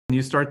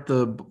You start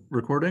the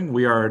recording.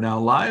 We are now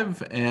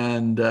live,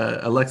 and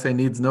Alexey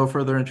needs no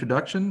further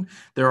introduction.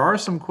 There are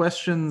some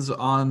questions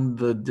on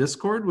the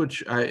Discord,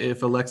 which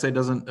if Alexey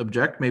doesn't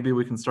object, maybe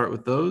we can start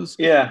with those.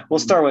 Yeah, we'll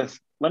start with,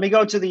 let me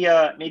go to the,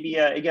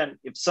 again,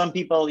 if some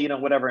people,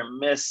 whatever,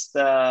 missed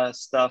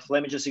stuff,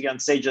 let me just, again,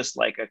 say just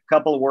like a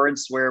couple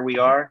words where we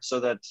are so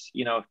that,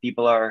 if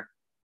people are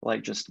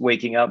like just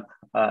waking up,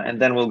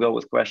 and then we'll go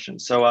with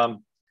questions.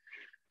 So,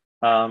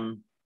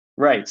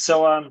 right.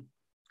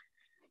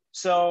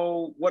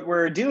 So what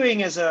we're doing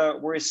is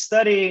we're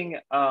studying,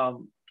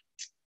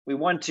 we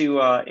want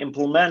to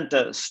implement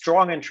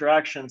strong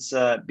interactions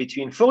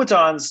between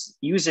photons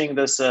using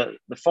this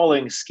the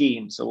following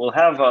scheme. So we'll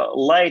have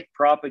light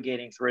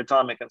propagating through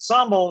atomic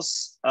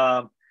ensembles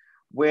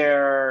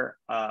where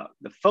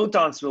the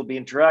photons will be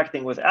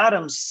interacting with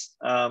atoms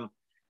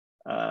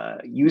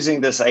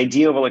using this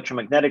idea of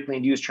electromagnetically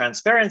induced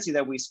transparency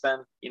that we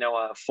spent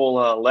a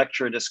full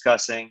lecture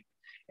discussing.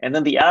 And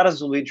then the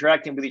atoms will be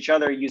interacting with each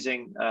other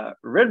using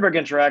Rydberg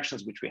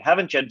interactions, which we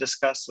haven't yet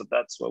discussed. So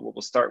that's what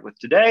we'll start with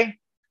today.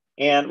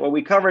 And what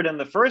we covered in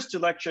the first two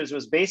lectures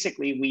was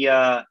basically we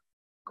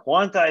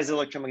quantized the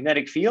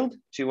electromagnetic field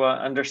to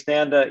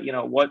understand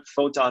what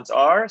photons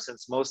are,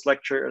 since most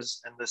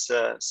lectures in this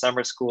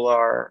summer school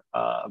are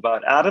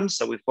about atoms.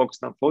 So we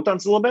focused on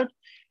photons a little bit.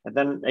 And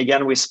then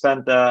again, we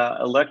spent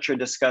a lecture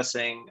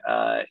discussing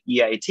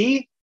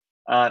EIT.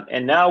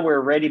 And now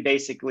we're ready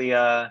basically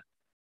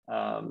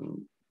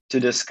to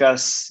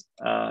discuss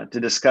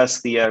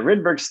the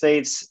Rydberg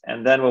states,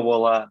 and then we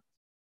will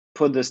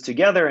put this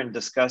together and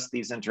discuss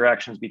these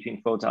interactions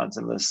between photons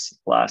in this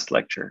last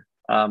lecture.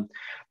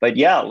 But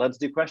yeah, let's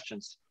do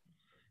questions.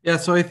 Yeah,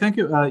 so I think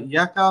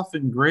Yakov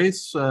and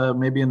Grace,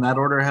 maybe in that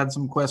order, had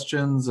some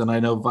questions, and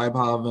I know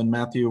Vaibhav and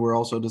Matthew were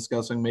also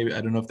discussing. Maybe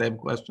I don't know if they have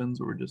questions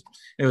or just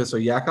anyway. So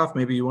Yakov,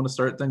 maybe you want to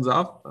start things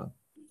off.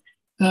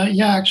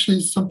 Yeah,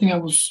 actually, something I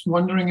was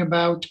wondering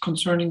about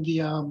concerning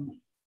the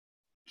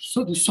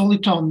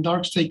soliton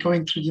dark state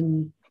going through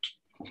the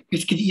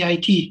basically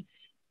EIT.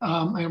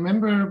 I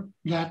remember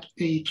that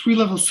a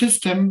 3-level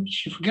system,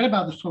 if you forget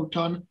about the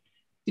photon,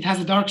 it has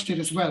a dark state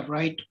as well,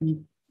 right?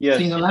 Yes.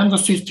 So in a lambda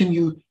system,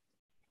 you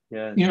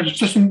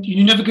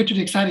never get to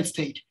the excited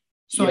state.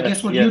 So I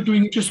guess what you're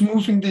doing, you're just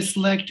moving this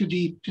leg to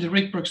the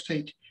Rydberg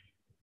state.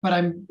 But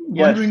I'm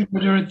wondering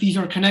whether these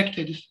are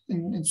connected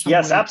in some way.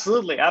 Yes,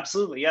 absolutely.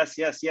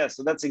 Yes.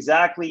 So that's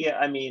exactly,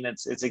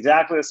 it's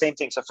exactly the same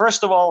thing. So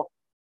first of all,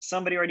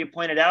 somebody already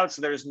pointed out,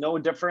 so there's no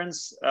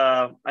difference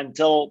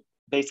until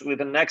basically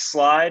the next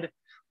slide,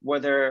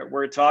 whether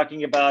we're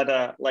talking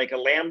about like a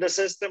lambda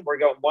system, we're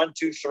going 1,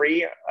 2,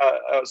 3,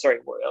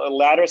 a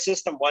ladder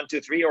system, 1,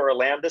 2, 3, or a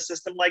lambda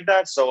system like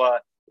that. So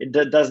it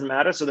doesn't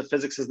matter. So the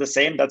physics is the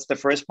same. That's the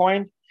first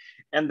point.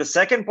 And the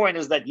second point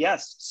is that,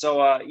 yes.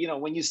 So,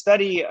 when you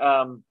study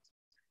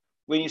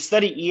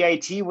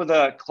EIT with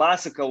a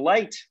classical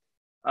light,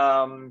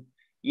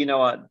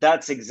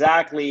 that's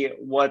exactly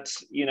what,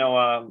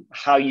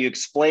 how you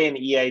explain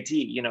EIT.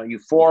 You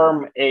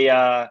form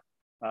a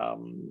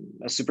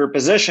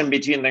superposition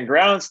between the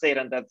ground state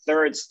and that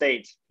third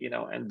state,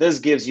 and this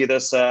gives you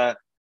this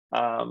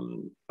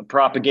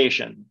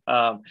propagation.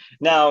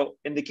 Now,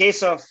 in the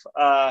case of,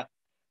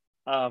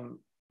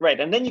 right,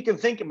 and then you can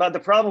think about the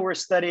problem we're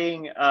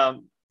studying,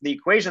 the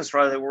equations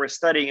that we're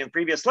studying in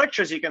previous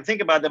lectures. You can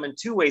think about them in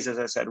two ways, as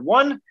I said.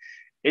 One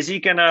is you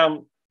can,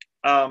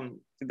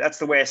 that's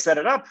the way I set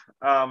it up.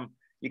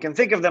 You can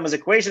think of them as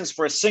equations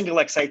for a single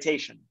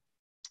excitation.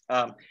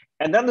 And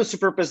then the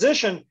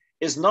superposition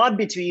is not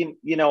between,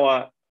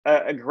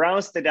 a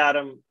ground state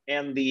atom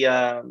and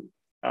the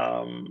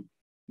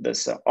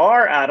this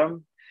R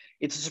atom.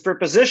 It's a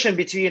superposition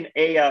between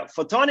a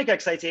photonic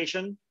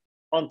excitation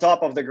on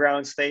top of the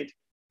ground state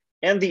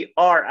and the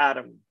R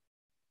atom,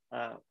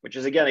 which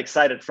is again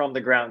excited from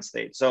the ground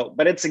state. So,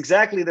 but it's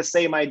exactly the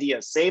same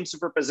idea, same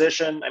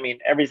superposition.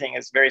 Everything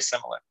is very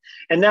similar.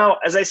 And now,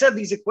 as I said,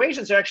 these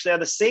equations are actually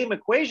the same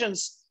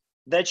equations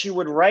that you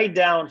would write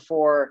down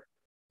for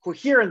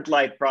coherent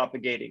light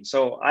propagating.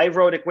 So I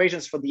wrote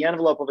equations for the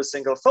envelope of a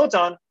single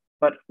photon,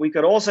 but we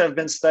could also have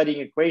been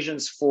studying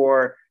equations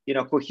for,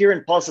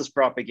 coherent pulses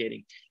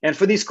propagating. And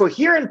for these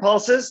coherent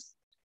pulses,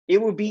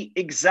 it would be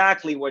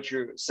exactly what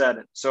you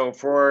said. So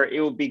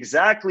we'll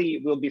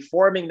be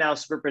forming now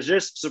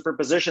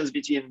superpositions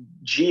between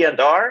G and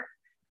R.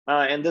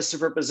 And this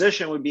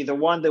superposition would be the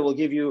one that will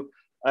give you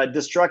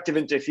destructive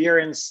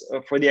interference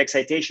for the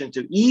excitation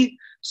to E.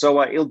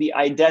 So it'll be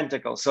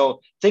identical.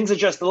 So things are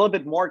just a little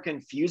bit more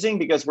confusing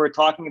because we're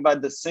talking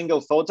about the single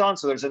photon.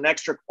 So there's an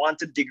extra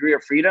quantum degree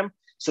of freedom.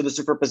 So the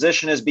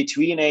superposition is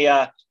between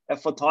a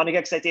photonic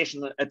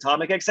excitation and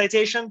atomic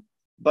excitation.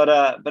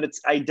 But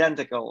it's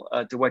identical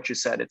to what you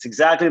said. It's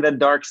exactly the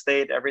dark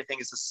state. Everything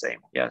is the same.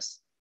 Yes,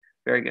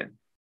 very good.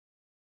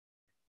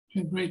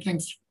 Okay, great,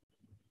 thanks.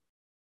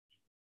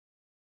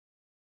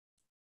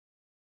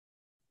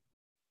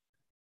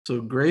 So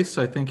Grace,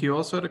 I think you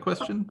also had a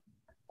question.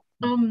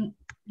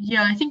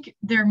 Yeah, I think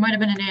there might have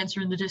been an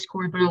answer in the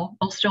Discord, but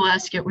I'll still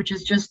ask it, which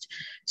is just,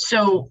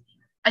 so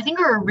I think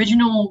our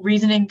original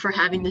reasoning for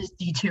having this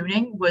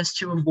detuning was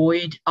to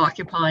avoid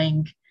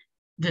occupying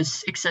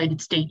this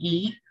excited state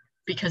E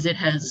because it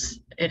has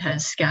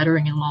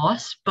scattering and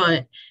loss.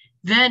 But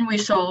then we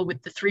saw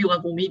with the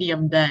 3-level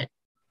medium that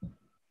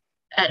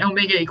at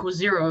omega equals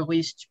 0, at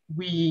least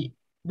we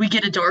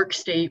get a dark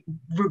state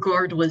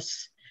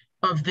regardless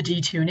of the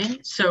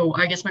detuning. So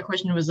I guess my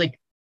question was like,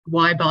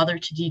 why bother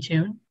to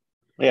detune?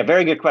 Yeah,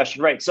 very good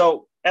question. Right.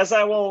 So as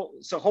I will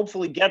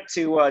hopefully get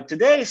to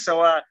today.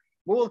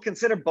 We will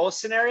consider both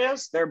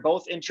scenarios. They're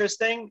both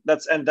interesting.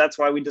 That's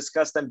why we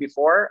discussed them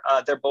before.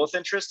 They're both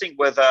interesting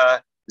with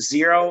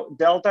 0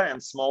 delta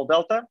and small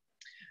delta.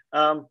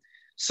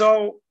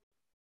 So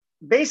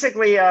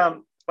basically,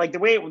 like the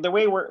way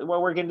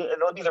we're going to,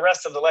 it'll be the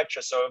rest of the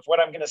lecture. So if what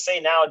I'm going to say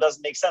now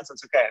doesn't make sense,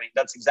 it's okay. I mean,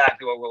 that's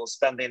exactly what we'll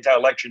spend the entire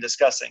lecture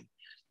discussing.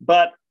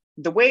 But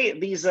the way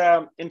these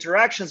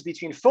interactions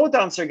between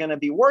photons are going to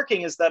be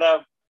working is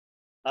that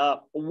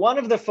one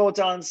of the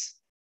photons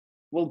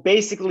will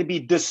basically be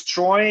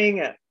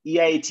destroying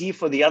EIT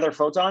for the other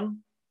photon.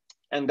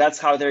 And that's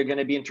how they're going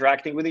to be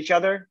interacting with each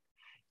other.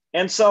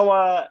 And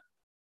so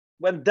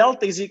when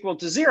delta is equal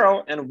to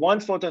 0 and one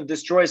photon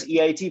destroys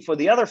EIT for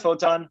the other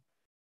photon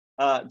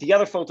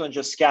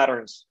just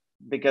scatters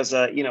because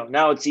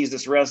now it sees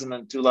this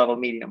resonant 2-level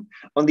medium.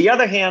 On the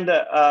other hand,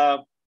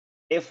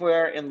 if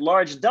we're in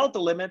large delta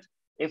limit,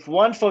 if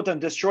one photon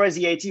destroys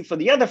EIT for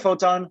the other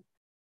photon,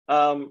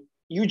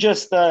 you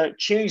just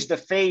change the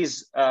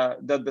phase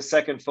that the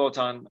second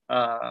photon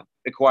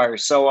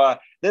acquires. So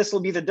this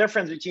will be the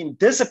difference between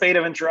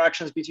dissipative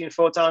interactions between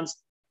photons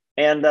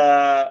and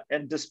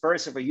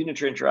dispersive or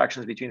unitary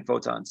interactions between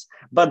photons.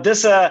 But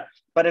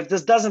if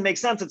this doesn't make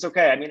sense, it's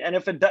okay. I mean, and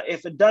if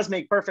it does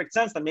make perfect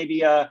sense, then maybe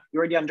you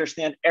already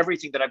understand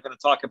everything that I'm going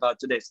to talk about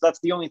today. So that's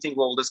the only thing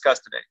we'll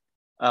discuss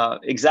today.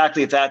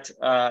 Exactly that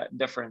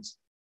difference.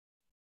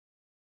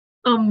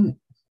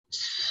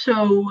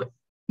 So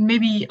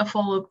maybe a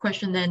follow-up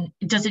question then,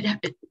 does it have,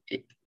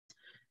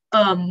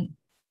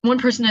 one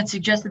person had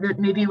suggested that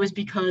maybe it was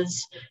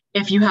because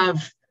if you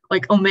have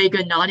like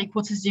omega not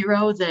equal to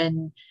 0,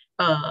 then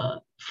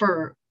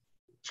for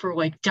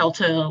like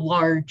delta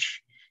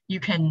large,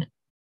 you can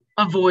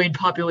avoid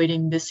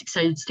populating this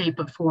excited state,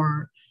 but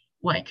for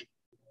like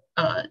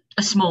a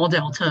small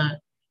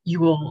delta, you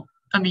will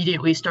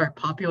immediately start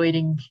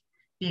populating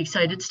the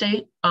excited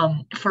state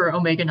for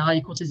omega not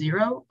equal to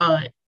 0.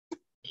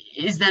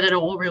 Is that at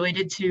all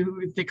related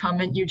to the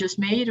comment you just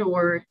made,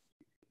 or?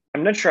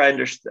 I'm not sure I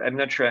understand. I'm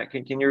not sure.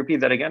 Can you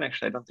repeat that again?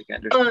 Actually, I don't think I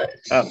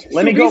understand.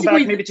 Let me go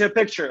back maybe to a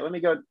picture. Let me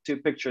go to a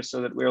picture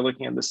so that we're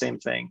looking at the same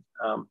thing.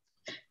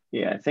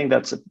 Yeah, I think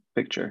that's a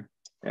picture.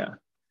 Yeah.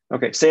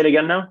 Okay, say it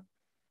again now.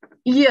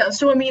 Yeah,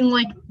 so I mean,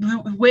 like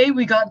the way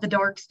we got the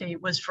dark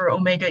state was for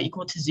omega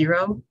equal to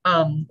 0.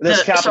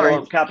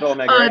 Capital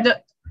omega. Right?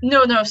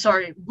 No,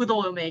 sorry,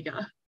 little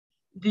omega.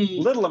 The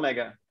little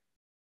omega.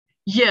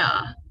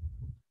 Yeah.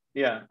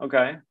 Yeah.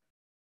 Okay.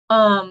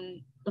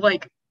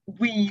 Like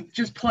we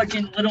just plugged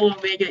in little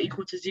omega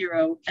equal to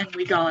 0, and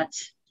we got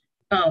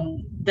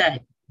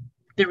that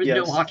there was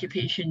no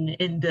occupation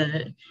in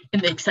the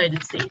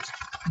excited state.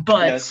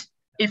 But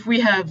if we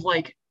have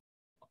like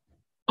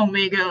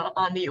omega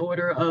on the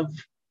order of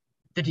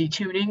the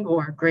detuning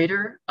or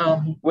greater,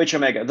 which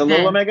omega? The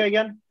little omega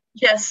again?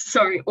 Yes,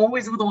 sorry,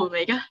 always little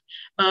omega.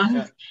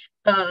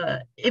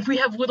 If we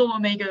have little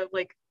omega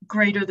like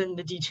greater than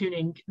the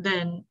detuning,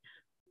 then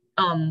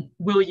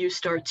will you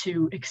start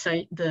to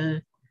excite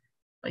the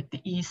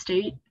E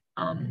state?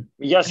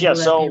 Yes.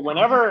 So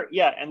whenever,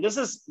 and this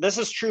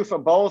is true for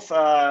both,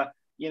 for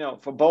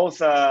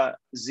both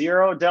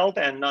 0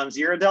 delta and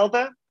non-zero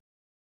delta.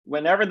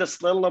 Whenever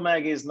this little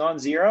omega is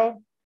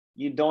non-zero,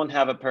 you don't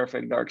have a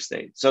perfect dark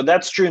state. So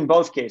that's true in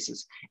both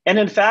cases. And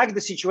in fact,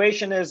 the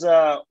situation is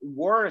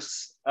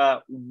worse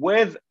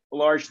with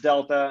large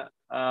delta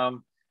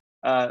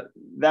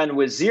than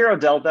with 0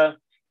 delta,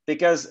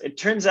 because it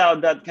turns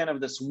out that kind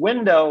of this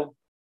window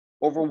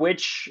over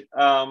which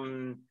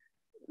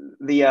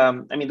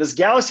this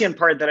Gaussian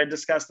part that I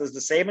discussed is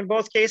the same in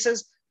both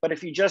cases. But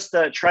if you just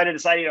try to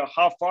decide,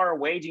 how far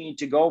away do you need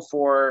to go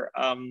for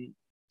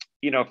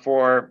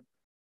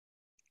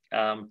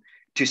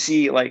to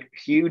see like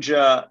huge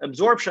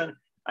absorption,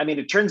 I mean,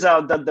 it turns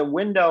out that the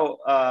window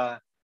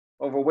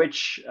over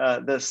which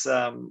this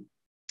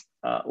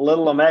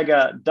little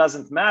omega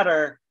doesn't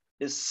matter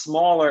is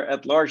smaller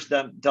at large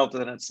delta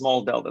than at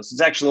small delta. So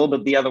it's actually a little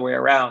bit the other way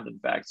around, in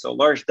fact. So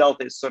large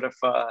delta is sort of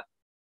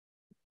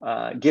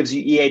gives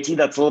you EIT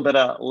that's a little bit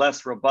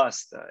less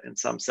robust in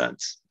some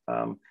sense.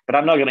 But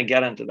I'm not going to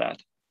get into that.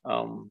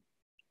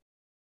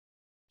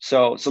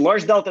 So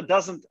large delta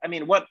doesn't, I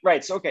mean, what,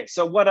 right. So, okay.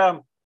 So what,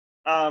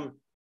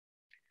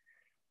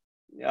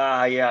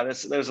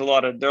 there's a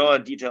lot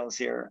of details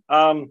here.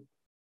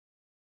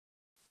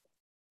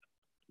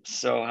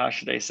 So how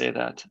should I say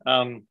that?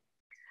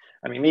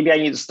 I mean, maybe I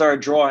need to start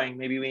drawing.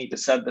 Maybe we need to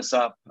set this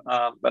up,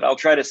 but I'll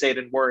try to say it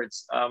in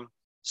words.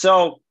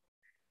 So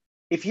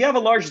if you have a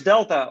large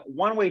delta,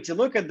 one way to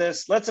look at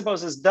this, let's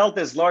suppose this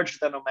delta is larger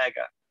than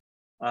omega.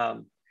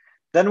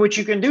 then what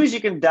you can do is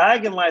you can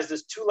diagonalize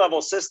this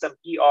two-level system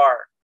ER,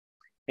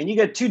 and you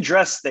get two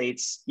dress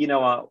states.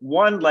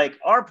 One like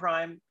R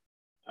prime,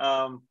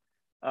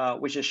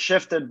 which is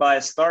shifted by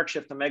a Stark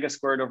shift omega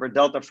squared over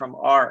delta from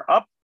R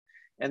up,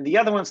 and the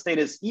other one state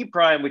is E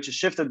prime, which is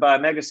shifted by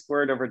omega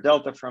squared over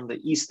delta from the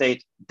E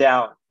state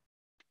down.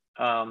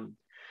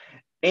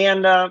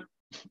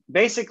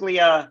 Basically,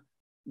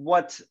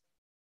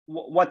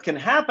 what can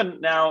happen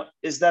now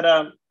is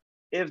that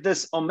if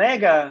this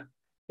omega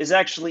is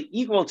actually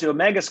equal to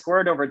omega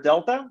squared over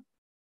delta,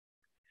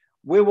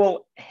 we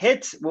will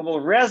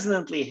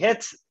resonantly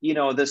hit,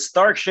 the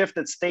Stark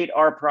shifted state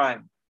R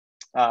prime.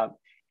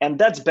 And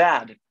that's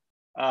bad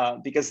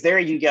because there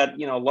you get,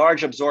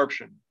 large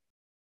absorption.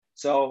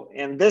 So,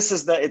 and this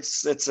is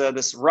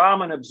this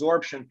Raman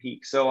absorption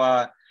peak.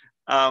 So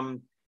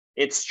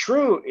it's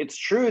true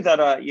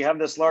that you have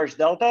this large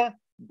delta,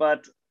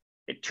 but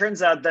it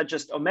turns out that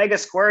just omega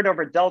squared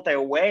over delta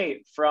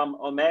away from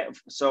omega,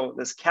 so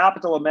this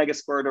capital omega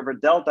squared over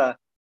delta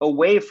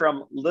away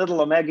from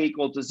little omega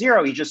equal to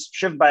 0, you just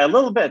shift by a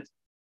little bit,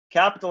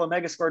 capital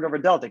omega squared over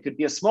delta. It could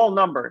be a small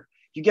number.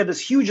 You get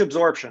this huge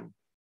absorption.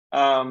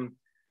 So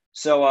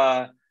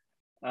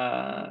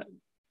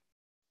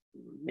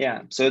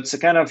it's a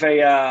kind of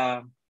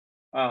a,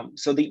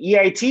 so the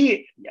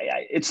EIT,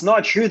 it's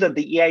not true that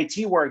the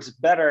EIT works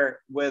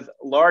better with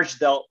large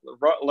delta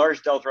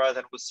rather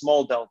than with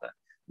small delta.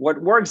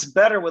 What works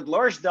better with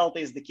large delta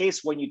is the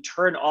case when you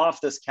turn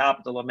off this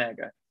capital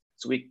omega.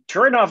 So we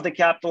turn off the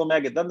capital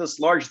omega, then this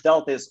large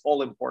delta is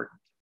all important.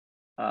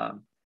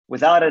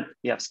 Without it,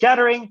 you have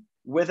scattering.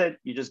 With it,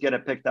 you just get a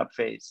picked up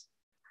phase.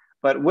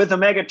 But with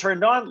omega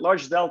turned on,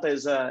 large delta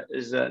is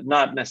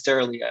not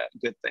necessarily a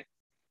good thing.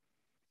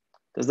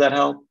 Does that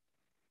help?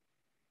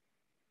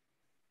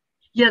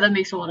 Yeah, that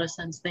makes a lot of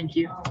sense. Thank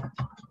you.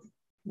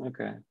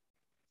 Okay.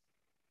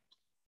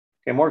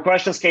 Okay, more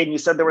questions, Caden? You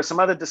said there were some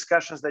other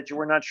discussions that you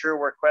were not sure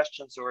were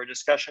questions or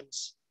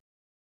discussions.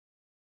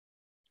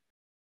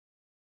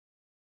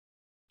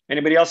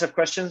 Anybody else have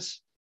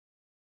questions?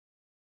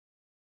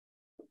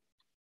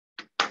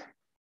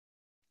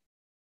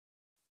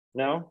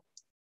 No?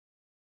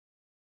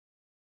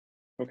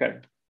 Okay.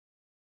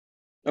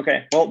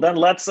 Okay, well then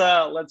let's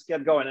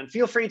get going, and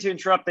feel free to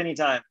interrupt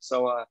anytime.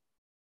 So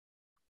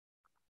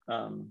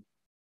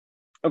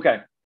okay.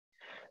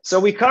 So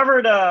we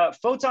covered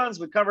photons,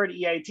 we covered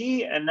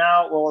EIT, and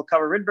now we'll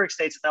cover Rydberg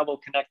states, and now we'll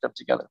connect them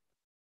together.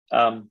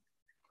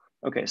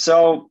 Okay,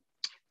 so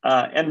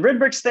and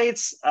Rydberg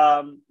states,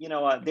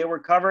 they were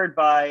covered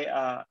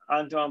by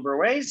Antoine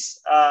Brouet's,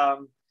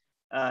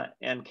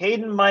 and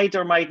Caden might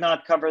or might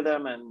not cover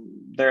them, and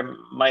there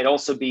might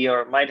also be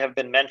or might have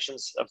been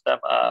mentions of them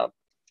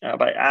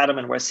by Adam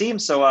and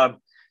Wasim. So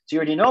you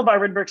already know about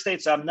Rydberg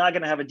states, so I'm not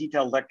going to have a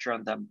detailed lecture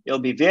on them. It'll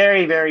be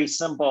very, very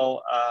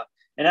simple,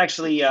 and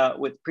actually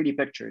with pretty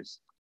pictures.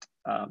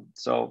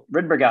 So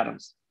Rydberg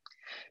atoms.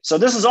 So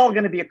this is all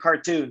going to be a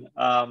cartoon.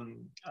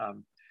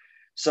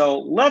 So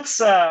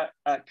let's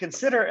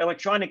consider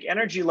electronic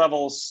energy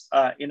levels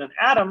in an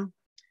atom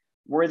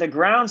where the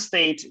ground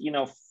state,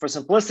 for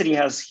simplicity,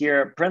 has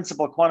here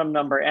principal quantum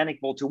number n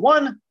equal to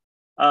 1.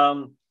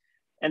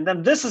 And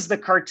then this is the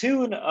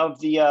cartoon of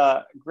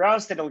the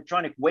ground state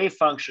electronic wave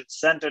function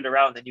centered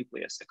around the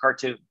nucleus, a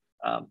cartoon.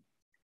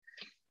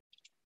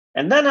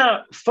 And then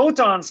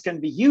photons can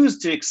be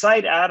used to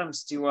excite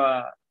atoms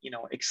to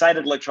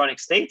excited electronic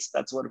states.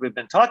 That's what we've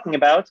been talking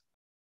about.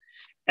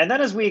 And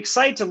then as we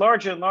excite to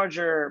larger and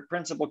larger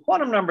principal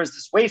quantum numbers,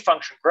 this wave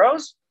function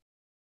grows.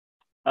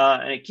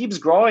 And it keeps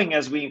growing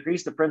as we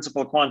increase the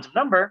principal quantum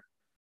number.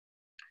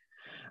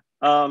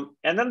 And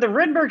then the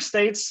Rydberg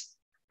states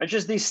are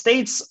just these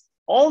states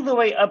all the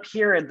way up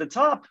here at the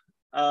top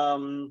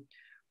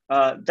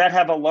that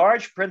have a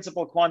large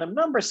principal quantum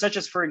number, such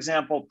as, for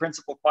example,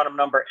 principal quantum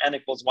number n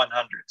equals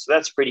 100. So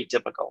that's pretty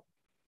typical.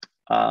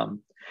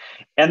 And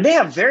they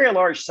have very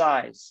large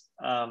size.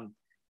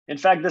 In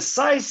fact, the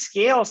size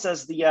scales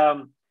as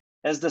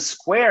the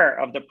square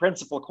of the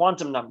principal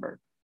quantum number.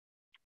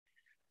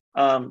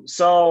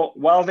 So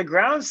while the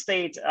ground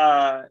state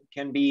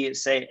can be,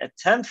 say,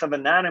 1/10 of a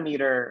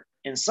nanometer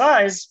in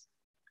size,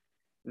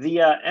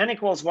 the n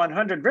equals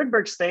 100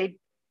 Rydberg state,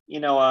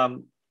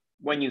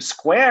 when you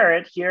square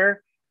it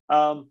here,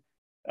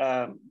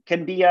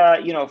 can be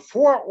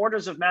 4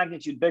 orders of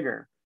magnitude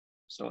bigger.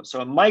 So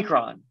a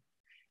micron,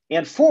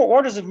 and 4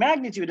 orders of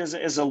magnitude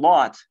is a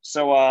lot.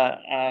 So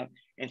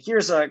and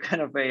here's a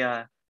kind of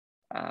an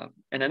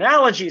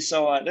analogy.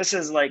 So this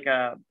is like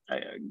a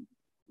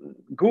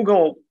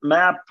Google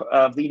map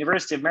of the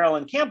University of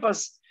Maryland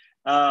campus.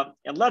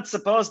 And let's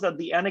suppose that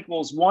the n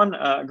equals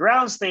 1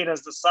 ground state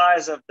is the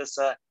size of this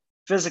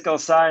physical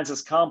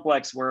sciences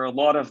complex where a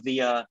lot of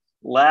the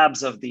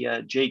labs of the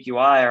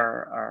JQI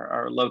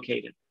are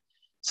located.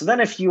 So then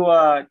if you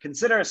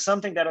consider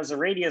something that has a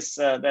radius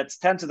that's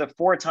 10 to the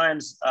 4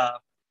 times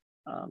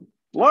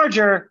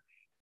larger,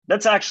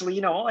 that's actually,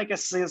 like a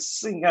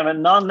kind of a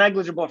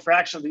non-negligible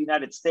fraction of the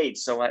United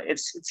States. So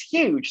it's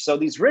huge. So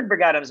these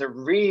Rydberg atoms are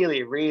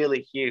really,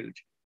 really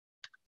huge.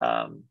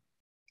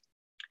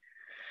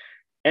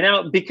 And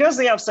now, because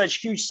they have such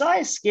huge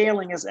size,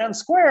 scaling is n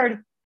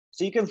squared.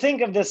 So you can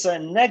think of this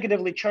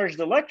negatively charged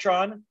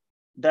electron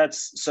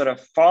that's sort of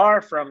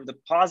far from the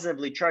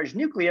positively charged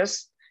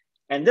nucleus.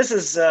 And this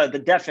is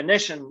the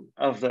definition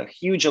of the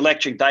huge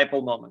electric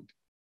dipole moment.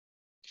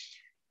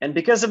 And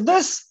because of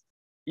this,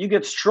 you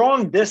get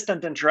strong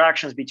distant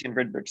interactions between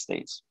Rydberg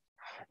states.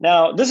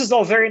 Now, this is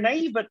all very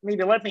naive, but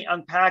maybe let me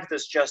unpack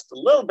this just a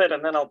little bit,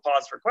 and then I'll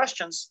pause for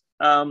questions.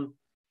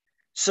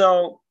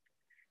 So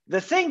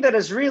the thing that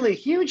is really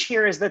huge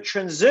here is the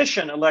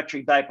transition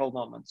electric dipole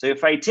moment. So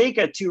if I take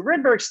two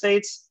Rydberg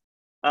states,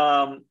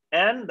 n,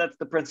 that's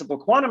the principal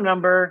quantum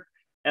number,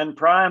 n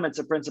prime, it's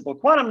a principal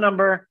quantum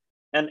number,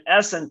 and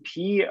s and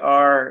p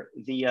are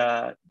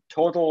the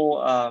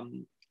total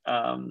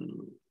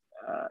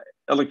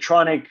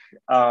electronic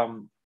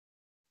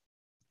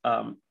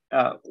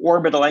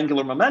orbital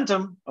angular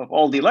momentum of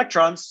all the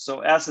electrons.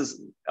 So s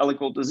is L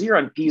equal to 0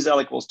 and p is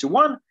L equals to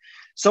 1.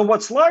 So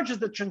what's large is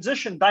the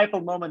transition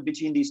dipole moment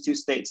between these two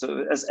states.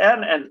 So as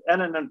n and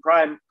n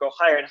prime go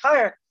higher and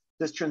higher,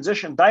 this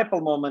transition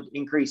dipole moment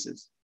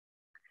increases.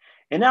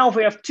 And now if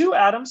we have two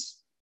atoms,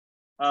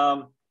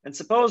 and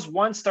suppose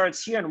one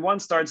starts here and one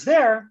starts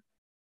there,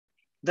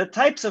 the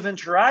types of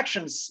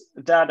interactions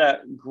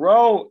that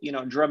grow,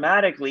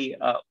 dramatically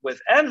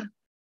with n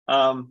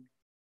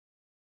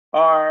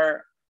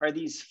are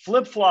these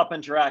flip-flop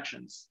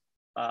interactions.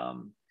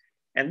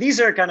 And these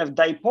are kind of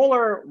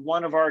dipolar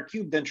one of our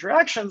cubed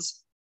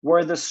interactions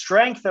where the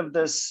strength of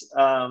this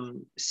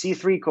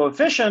C3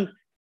 coefficient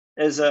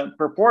is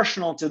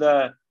proportional to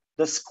the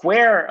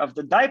square of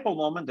the dipole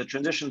moment, the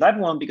transition dipole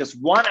moment, because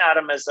one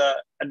atom has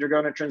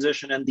undergone a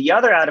transition and the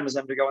other atom is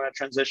undergoing a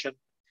transition.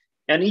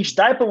 And each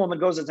dipole moment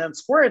goes as n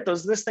squared,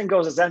 this thing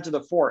goes as n to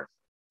the fourth.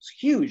 It's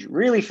huge,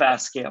 really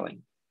fast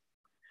scaling.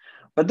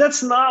 But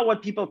that's not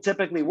what people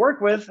typically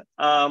work with.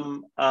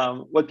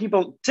 What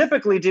people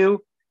typically do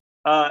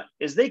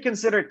is they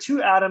consider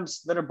two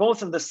atoms that are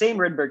both in the same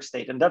Rydberg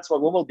state, and that's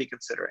what we will be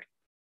considering.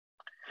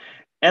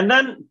 And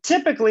then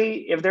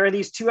typically, if there are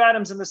these two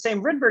atoms in the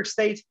same Rydberg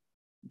state,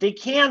 they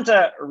can't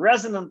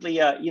resonantly,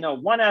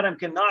 one atom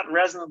cannot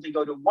resonantly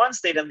go to one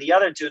state and the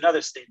other to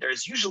another state.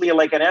 There's usually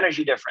like an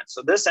energy difference.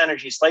 So this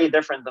energy is slightly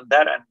different than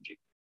that energy.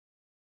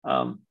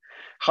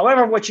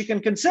 However, what you can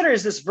consider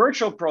is this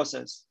virtual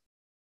process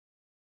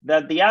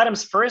that the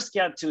atoms first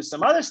get to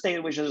some other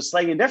state, which is a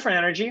slightly different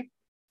energy,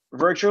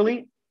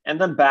 virtually, and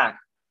then back.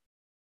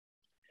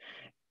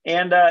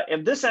 And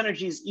if this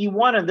energy is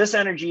E1 and this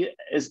energy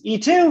is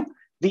E2,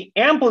 the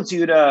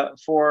amplitude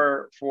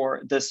for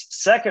this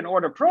second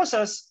order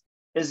process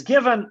is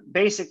given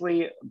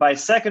basically by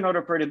second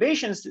order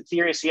perturbations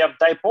theory. So you have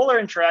dipolar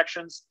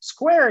interactions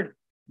squared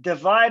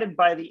divided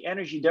by the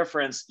energy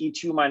difference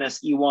E2 minus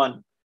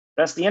E1.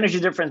 That's the energy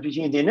difference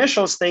between the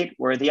initial state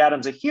where the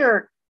atoms are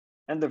here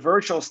and the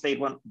virtual state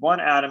when one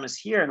atom is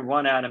here and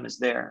one atom is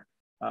there.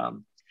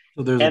 So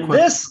there's and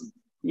this,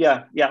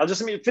 yeah. I'll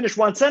just finish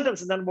one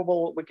sentence and then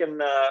we can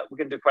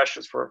do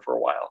questions for a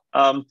while.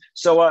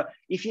 So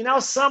if you now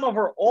sum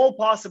over all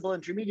possible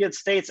intermediate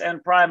states n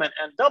prime and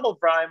n double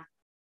prime,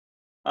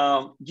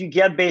 you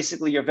get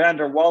basically your van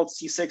der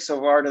Waals C6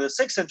 over R to the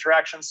 6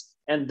 interactions,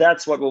 and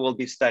that's what we will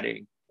be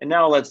studying. And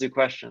now let's do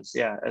questions.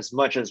 Yeah, as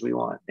much as we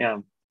want. Yeah.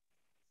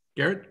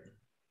 Garrett?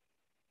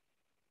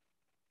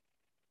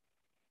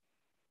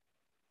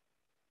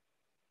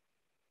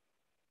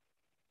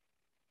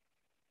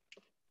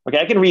 Okay,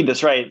 I can read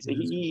this, right?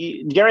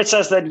 Garrett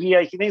says that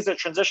he thinks the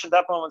transition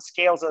dipole moment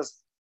scales as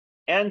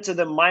n to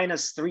the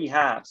minus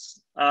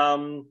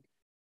 3/2.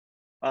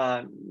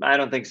 I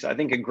don't think so. I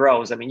think it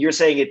grows. I mean, you're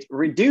saying it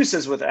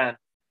reduces with n.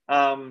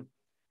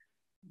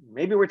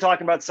 Maybe we're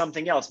talking about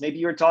something else. Maybe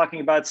you're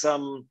talking about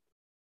some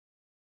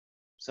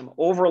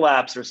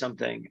overlaps or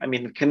something. I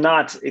mean, it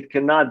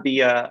cannot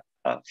be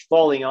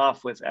falling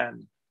off with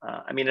n.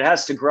 I mean, it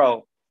has to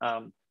grow.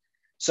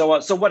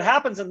 So what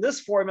happens in this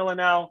formula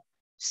now?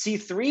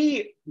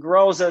 C3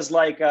 grows as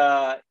like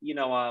n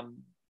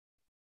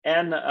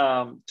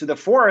to the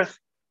fourth.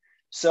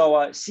 So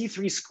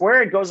C3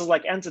 squared goes as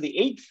like n to the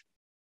 8th.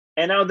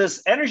 And now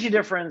this energy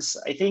difference,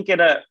 I think it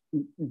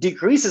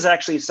decreases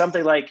actually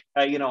something like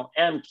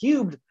m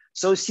cubed.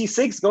 So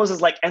C6 goes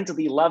as like n to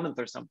the 11th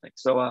or something.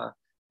 So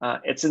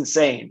it's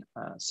insane.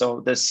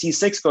 So the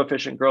C6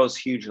 coefficient grows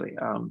hugely.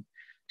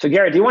 So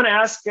Garrett, do you want to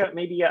ask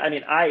maybe? I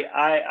mean,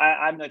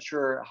 I'm not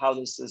sure how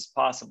this is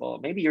possible.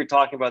 Maybe you're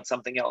talking about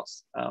something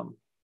else.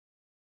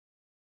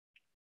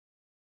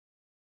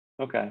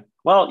 Okay.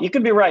 Well, you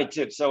could be right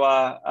too. So,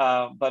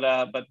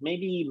 but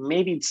maybe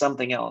it's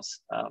something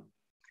else.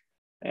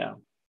 Yeah.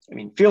 I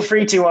mean, feel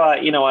free to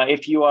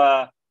if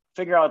you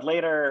figure out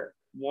later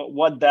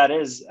what that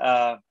is.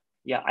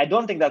 Yeah, I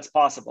don't think that's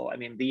possible. I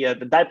mean, the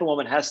dipole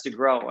moment has to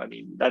grow. I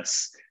mean,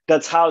 that's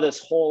how this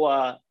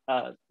whole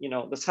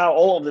that's how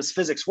all of this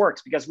physics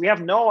works, because we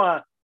have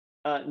no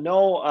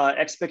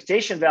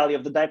expectation value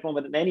of the dipole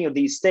moment in any of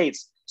these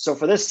states. So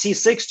for this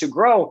C6 to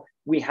grow,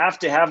 we have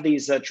to have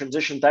these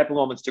transition dipole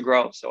moments to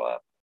grow. So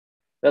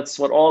that's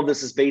what all of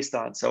this is based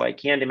on. So I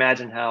can't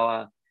imagine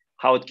how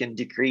how it can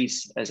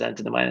decrease as n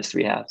to the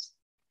 -3/2.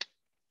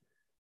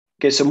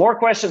 Okay, so more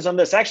questions on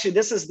this. Actually,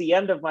 this is the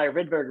end of my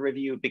Rydberg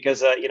review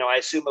because I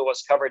assume it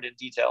was covered in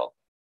detail.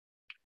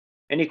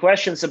 Any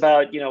questions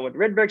about what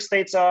Rydberg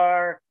states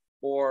are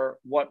or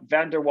what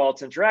van der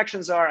Waals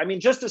interactions are? I mean,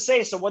 just to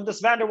say, so what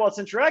this van der Waals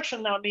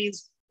interaction now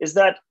means is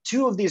that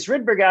two of these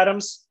Rydberg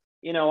atoms,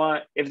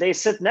 if they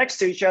sit next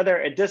to each other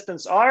at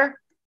distance r,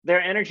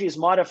 their energy is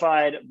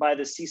modified by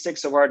the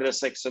C6 of r to the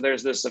 6. So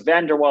there's this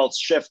van der Waals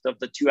shift of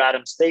the two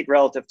atom state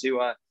relative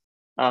to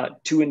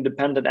two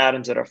independent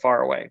atoms that are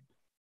far away.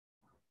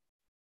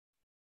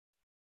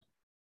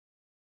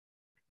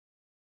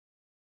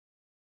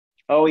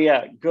 Oh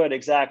yeah, good,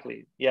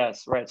 exactly.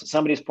 Yes, right. So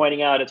somebody's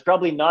pointing out it's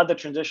probably not the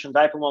transition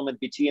dipole moment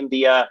between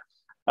the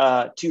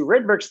two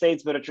Rydberg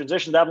states, but a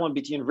transition dipole moment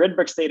between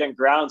Rydberg state and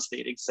ground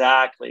state.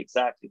 Exactly.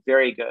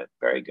 Very good,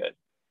 very good.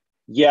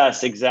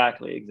 Yes,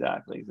 exactly.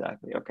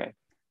 Okay,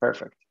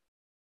 perfect.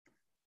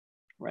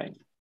 Right.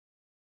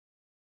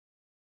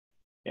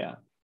 Yeah.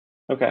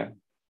 Okay.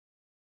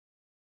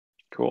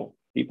 Cool.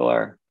 People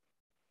are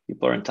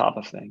on top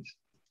of things.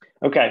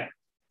 Okay.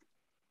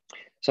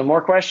 So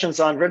more questions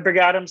on Rydberg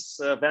atoms,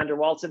 van der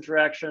Waals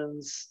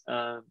interactions.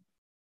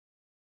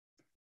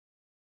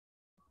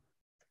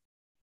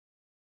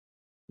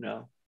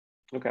 No.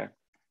 Okay.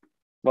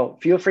 Well,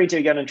 feel free to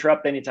again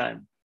interrupt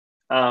anytime.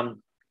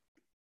 And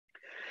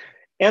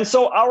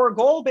so our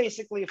goal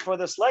basically for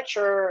this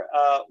lecture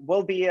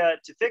will be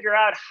to figure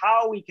out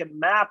how we can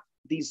map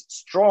these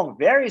strong,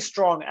 very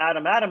strong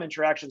atom-atom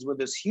interactions with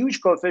this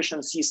huge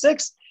coefficient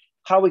C6,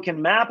 how we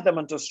can map them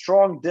into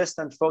strong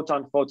distant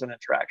photon-photon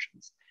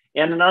interactions.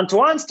 And in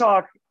Antoine's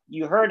talk,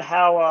 you heard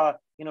how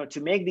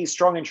to make these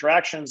strong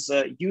interactions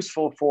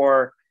useful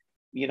for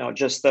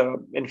just the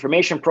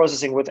information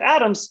processing with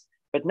atoms.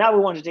 But now we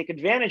want to take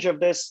advantage of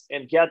this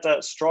and get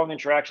strong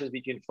interactions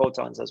between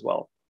photons as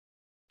well.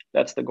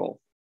 That's the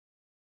goal.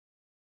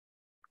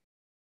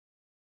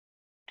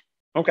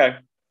 Okay.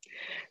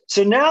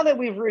 So now that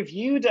we've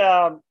reviewed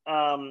everything,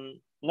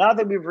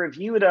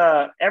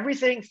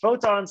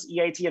 photons,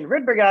 EIT, and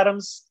Rydberg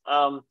atoms,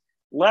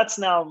 let's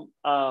now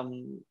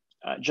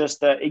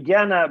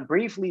again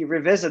briefly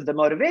revisit the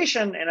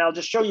motivation, and I'll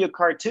just show you a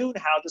cartoon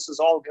how this is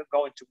all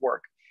going to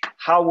work,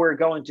 how we're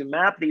going to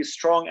map these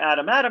strong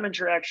atom-atom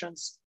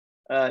interactions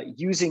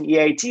using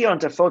EIT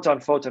onto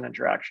photon-photon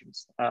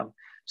interactions.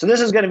 So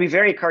this is going to be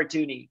very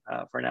cartoony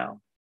for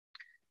now,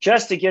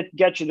 just to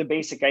get you the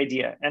basic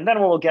idea, and then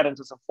we'll get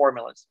into some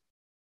formulas.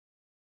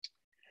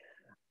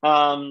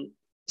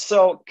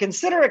 So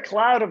consider a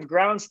cloud of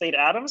ground state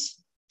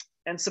atoms,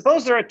 and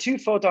suppose there are two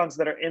photons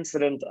that are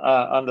incident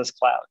on this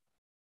cloud.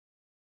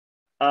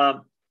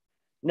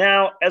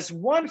 Now, as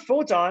one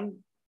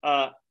photon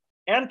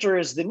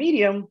enters the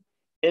medium,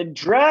 it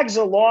drags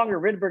along a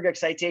Rydberg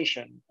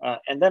excitation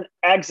and then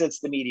exits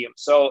the medium.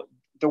 So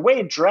the way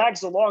it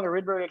drags along a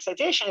Rydberg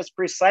excitation is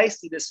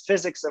precisely this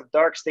physics of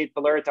dark state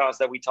polaritons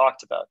that we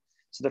talked about.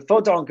 So the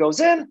photon goes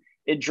in,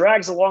 it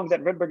drags along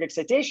that Rydberg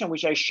excitation,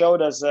 which I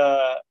showed as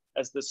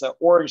this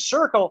orange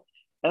circle,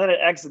 and then it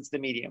exits the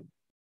medium.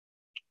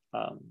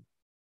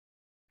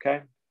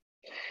 Okay.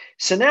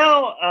 So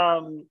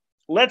now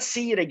let's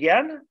see it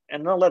again,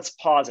 and then let's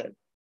pause it.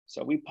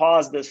 So we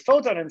pause this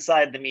photon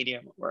inside the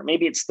medium, or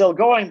maybe it's still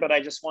going, but I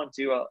just want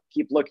to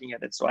keep looking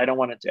at it, so I don't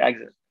want it to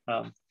exit.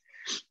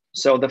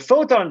 So the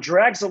photon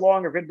drags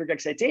along a Rydberg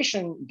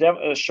excitation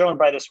shown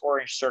by this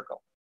orange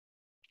circle.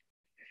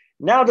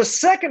 Now the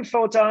second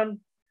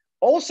photon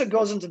also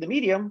goes into the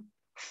medium,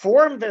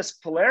 form this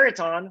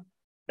polariton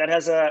that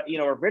has a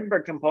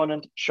Rydberg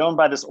component shown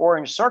by this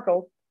orange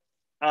circle.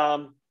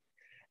 And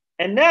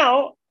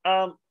now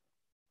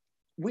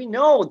we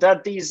know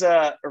that these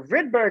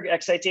Rydberg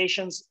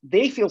excitations,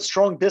 they feel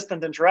strong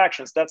distant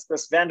interactions. That's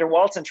this van der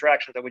Waals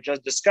interaction that we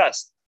just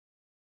discussed.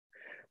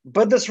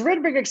 But this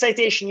Rydberg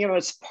excitation,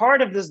 is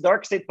part of this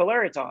dark state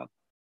polariton.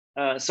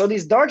 So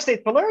these dark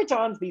state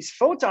polaritons, these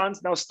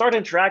photons now start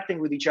interacting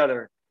with each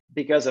other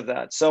because of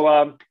that.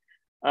 So,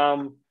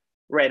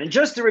 right, and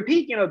just to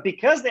repeat,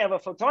 because they have a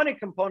photonic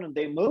component,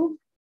 they move,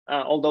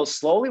 although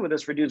slowly with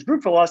this reduced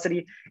group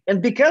velocity.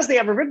 And because they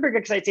have a Rydberg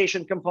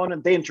excitation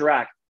component, they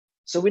interact.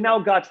 So we now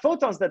got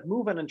photons that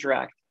move and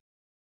interact.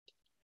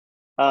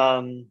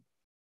 Okay.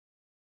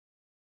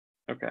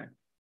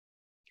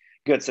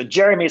 Good. So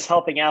Jeremy is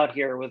helping out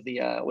here with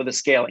the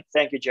scaling.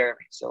 Thank you,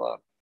 Jeremy. So,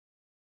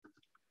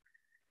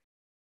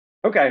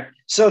 okay.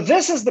 So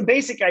this is the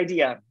basic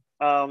idea,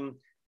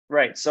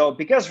 right? So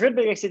because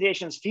Rydberg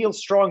excitations feel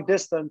strong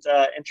distant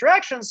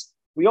interactions,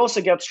 we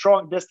also get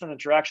strong distant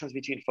interactions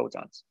between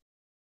photons.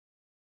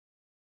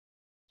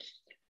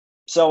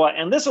 So,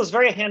 and this was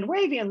very hand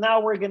wavy, and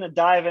now we're going to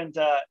dive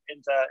into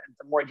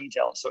more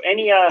detail. So,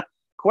 any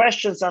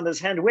questions on this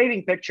hand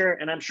waving picture?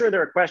 And I'm sure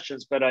there are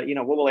questions, but we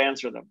will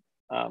answer them.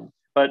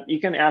 But you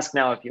can ask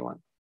now if you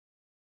want.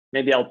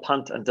 Maybe I'll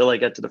punt until I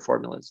get to the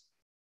formulas.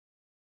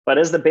 But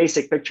is the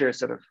basic picture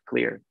sort of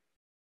clear?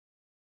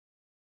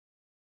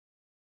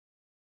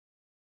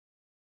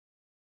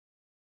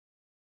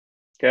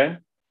 Okay.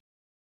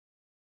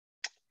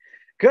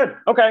 Good.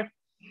 Okay.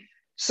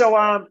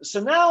 So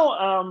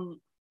now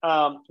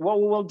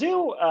what we'll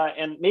do,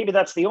 and maybe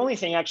that's the only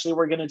thing actually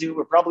we're going to do.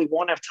 We probably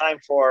won't have time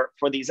for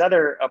these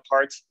other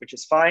parts, which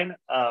is fine.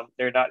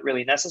 They're not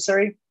really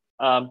necessary.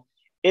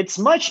 It's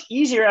much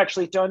easier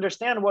actually to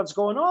understand what's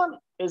going on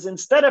is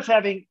instead of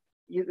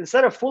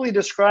fully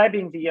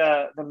describing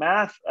the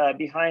math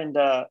behind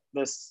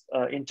this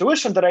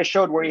intuition that I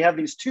showed, where you have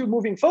these two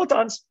moving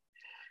photons,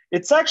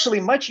 it's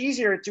actually much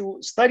easier to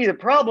study the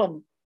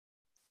problem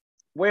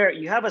where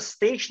you have a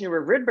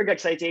stationary Rydberg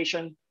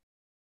excitation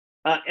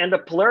and the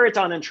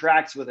polariton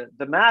interacts with it.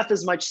 The math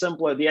is much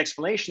simpler. The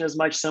explanation is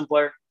much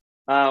simpler,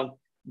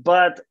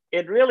 but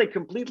it really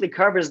completely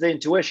covers the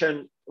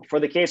intuition for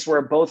the case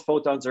where both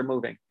photons are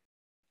moving.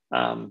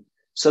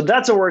 So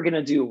that's what we're going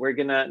to do. We're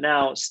going to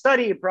now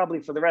study, probably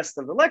for the rest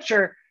of the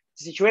lecture,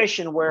 the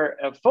situation where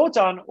a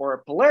photon or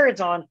a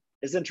polariton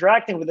is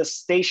interacting with a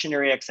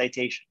stationary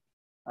excitation.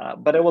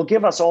 But it will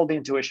give us all the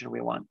intuition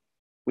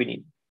we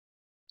need.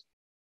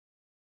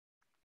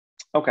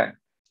 Okay.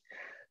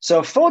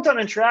 So photon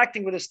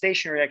interacting with a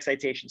stationary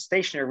excitation,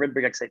 stationary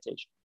Rydberg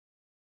excitation.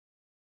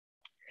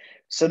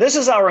 So this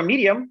is our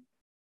medium.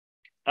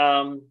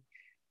 And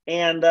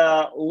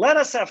let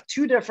us have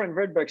two different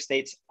Rydberg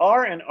states,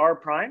 R and R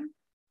prime.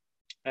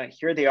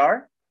 Here they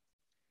are.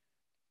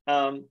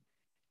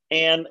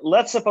 And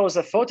let's suppose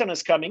a photon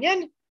is coming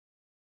in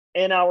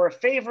our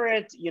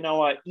favorite,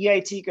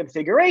 EIT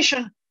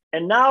configuration.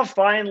 And now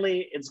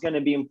finally, it's going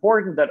to be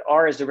important that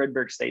R is a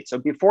Rydberg state. So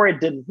before it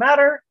didn't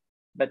matter,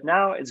 but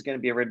now it's going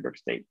to be a Rydberg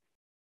state.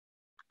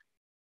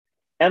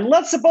 And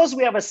let's suppose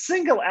we have a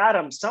single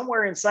atom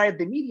somewhere inside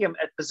the medium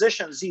at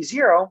position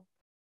Z0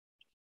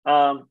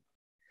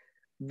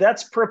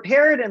 that's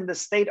prepared in the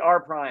state R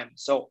prime.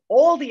 So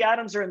all the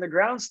atoms are in the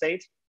ground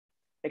state,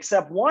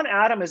 except one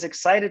atom is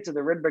excited to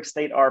the Rydberg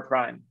state R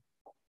prime.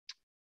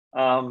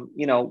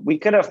 We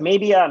could have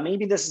maybe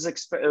this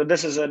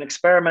is an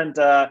experiment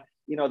that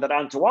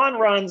Antoine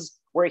runs,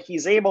 where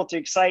he's able to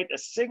excite a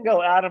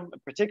single atom, a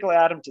particular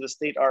atom, to the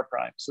state R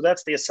prime. So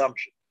that's the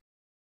assumption.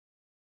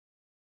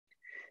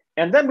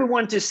 And then we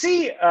want to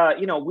see,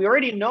 we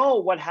already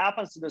know what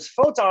happens to this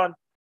photon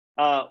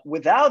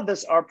without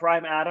this R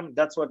prime atom.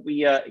 That's what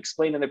we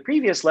explained in the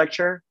previous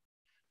lecture.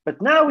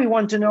 But now we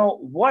want to know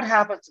what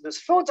happens to this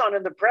photon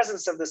in the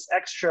presence of this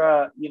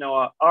extra,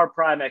 R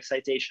prime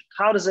excitation.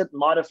 How does it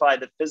modify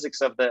the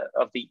physics of the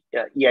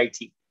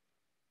EIT?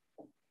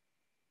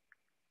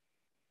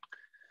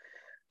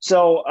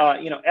 So,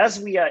 as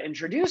we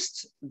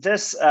introduced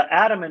this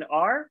atom in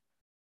R,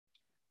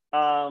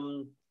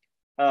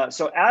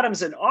 so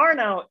atoms in R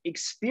now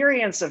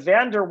experience a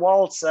van der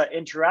Waals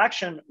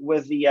interaction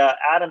with the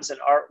atoms in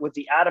R, with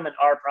the atom in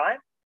R prime.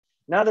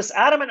 Now this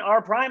atom in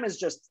R prime is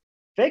just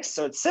fixed,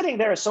 so it's sitting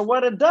there. So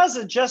what it does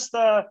is just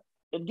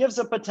it gives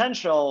a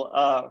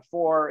potential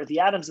for the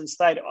atoms in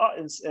state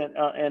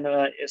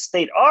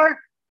R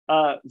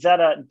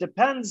that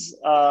depends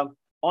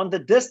on the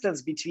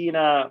distance between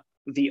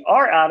the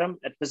R atom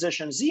at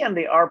position Z and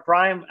the R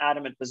prime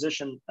atom at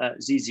position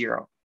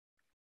Z0.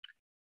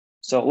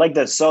 So like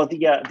this. So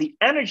the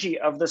energy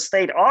of the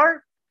state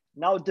R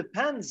now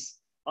depends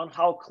on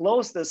how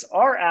close this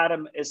R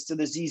atom is to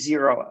the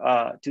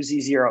Z0,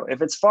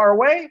 If it's far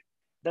away,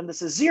 then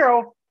this is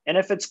 0. And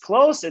if it's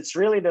close, it's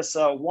really this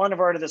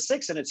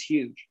 1/6, and it's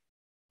huge.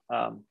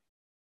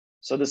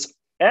 So this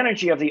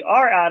energy of the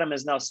R atom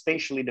is now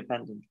spatially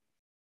dependent.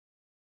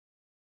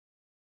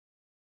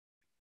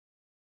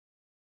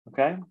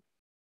 Okay.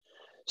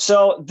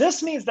 So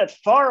this means that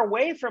far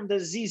away from the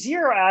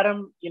Z0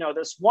 atom,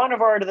 this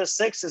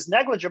 1/6 is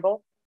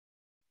negligible.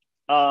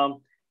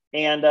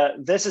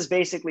 This is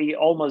basically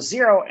almost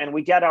 0. And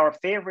we get our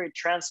favorite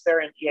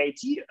transparent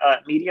EIT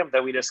medium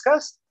that we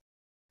discussed.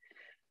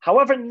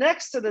 However,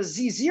 next to the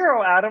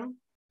Z0 atom,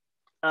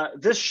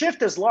 this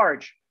shift is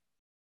large.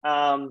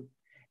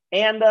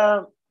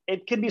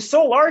 It can be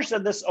so large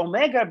that this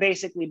omega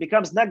basically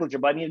becomes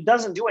negligible. I mean, it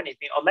doesn't do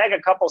anything. Omega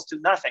couples to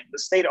nothing. The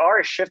state R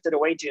is shifted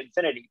away to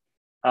infinity.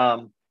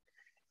 And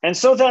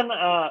so then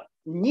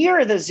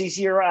near the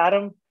Z0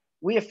 atom,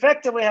 we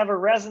effectively have a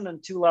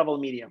resonant two-level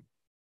medium,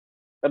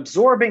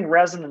 absorbing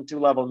resonant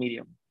two-level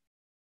medium.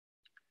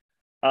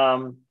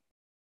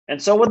 And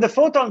so when the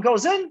photon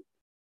goes in,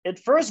 it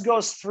first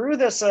goes through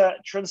this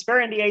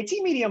transparent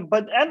EIT medium,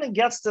 but then it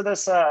gets to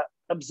this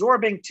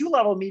absorbing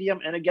two-level medium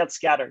and it gets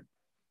scattered.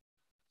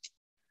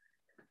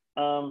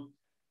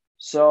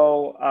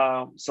 So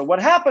what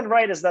happened,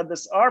 right, is that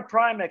this R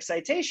prime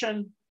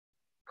excitation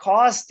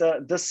caused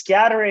the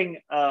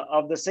scattering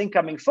of this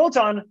incoming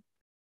photon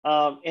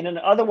in an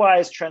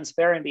otherwise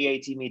transparent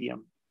EIT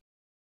medium.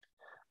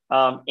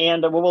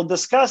 And we will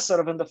discuss sort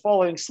of in the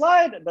following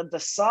slide that the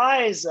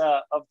size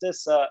of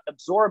this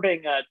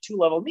absorbing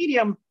two-level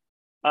medium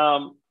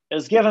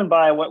is given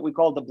by what we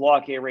call the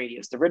block A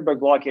radius, the Rydberg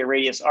block A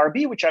radius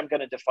RB, which I'm going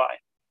to define.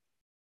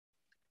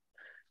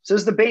 So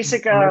this is the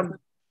basic,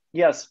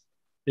 yes.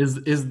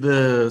 Is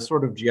the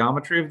sort of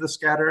geometry of the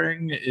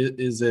scattering,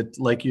 is it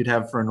like you'd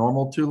have for a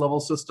normal two-level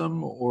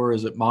system, or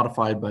is it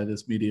modified by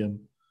this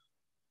medium?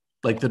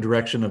 like the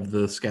direction of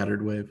the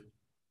scattered wave?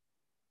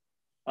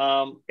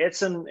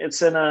 It's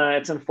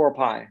in 4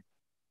 pi.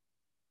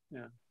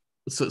 Yeah.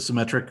 So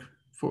symmetric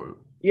for.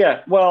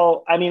 Yeah.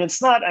 Well, I mean,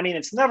 it's not. I mean,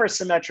 it's never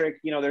symmetric.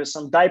 You know, there's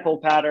some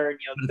dipole pattern.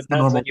 You know, it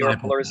depends on your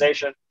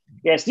polarization.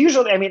 Yeah, it's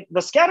usually. I mean,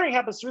 the scattering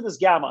happens through this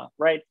gamma,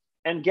 right?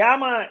 And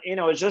gamma, you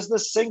know, is just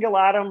this single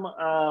atom,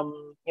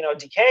 you know,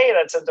 decay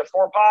that's into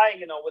 4 pi.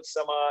 You know, with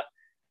some,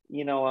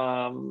 you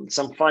know,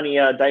 some funny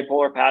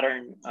dipolar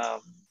pattern.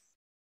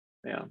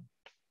 Yeah.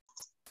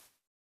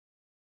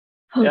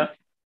 Oh. Yeah.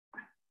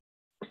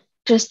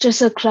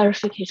 Just a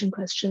clarification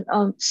question.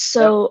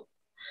 So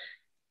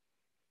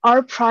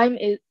R prime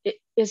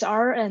is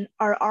R and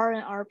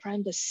R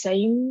prime the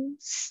same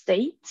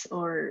state,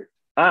 or?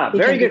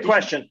 Very good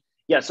question.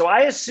 Yeah, so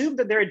I assume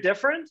that they're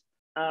different,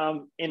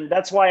 and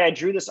that's why I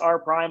drew this R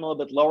prime a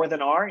little bit lower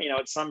than R. You know,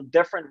 it's some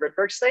different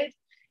Rydberg state.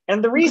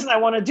 And the reason I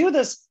want to do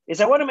this is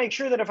I want to make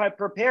sure that if I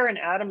prepare an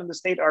atom in the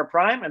state R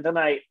prime, and then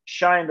I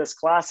shine this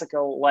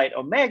classical light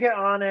omega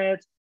on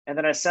it, and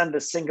then I send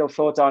this single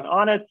photon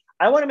on it,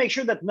 I want to make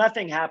sure that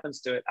nothing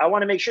happens to it. I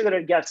want to make sure that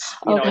it gets,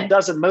 you know, it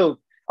doesn't move.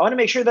 I want to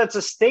make sure that's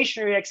a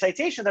stationary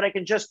excitation that I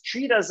can just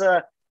treat as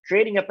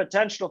creating a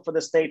potential for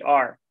the state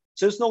R.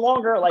 So it's no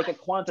longer like a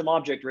quantum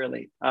object,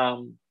 really.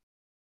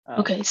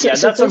 Okay. So, yeah,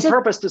 so that's on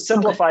purpose to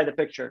simplify the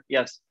picture.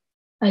 Yes.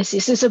 I see.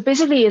 So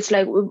basically, it's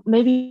like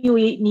maybe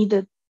we need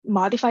a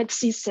modified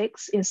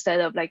C6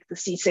 instead of like the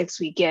C6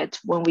 we get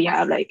when we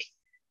have like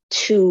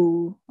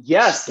two.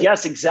 Yes,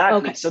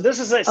 exactly. Okay. So this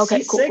is a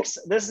C6. Cool.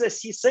 This is a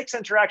C6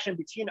 interaction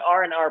between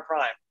R and R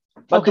prime.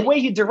 But the way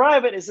you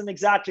derive it isn't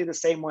exactly the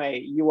same way.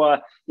 You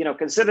you know,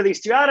 consider these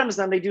two atoms,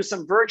 then they do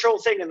some virtual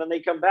thing, and then they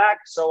come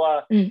back.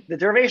 So the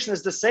derivation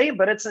is the same,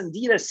 but it's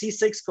indeed a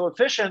C6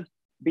 coefficient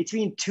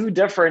between two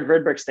different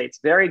Rydberg states.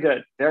 Very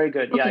good, very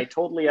good. Okay. Yeah, I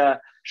totally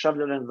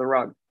shoved it into the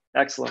rug.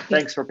 Excellent. Okay.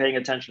 Thanks for paying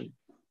attention.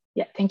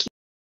 Yeah, thank you.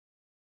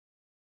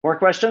 More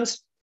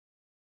questions?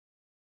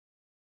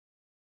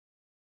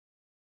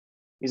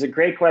 These are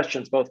great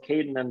questions, both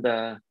Caden and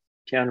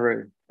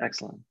Tianru.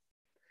 Excellent.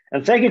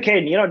 And thank you,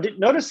 Caden. You know,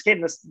 notice,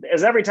 Caden, this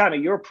is every time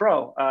you're a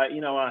pro.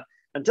 You know,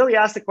 until you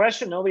ask the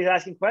question, nobody's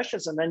asking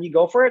questions, and then you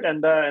go for it,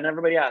 and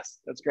everybody asks.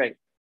 That's great.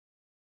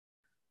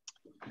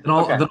 Then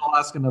I'll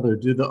ask another.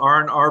 Do the R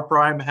and R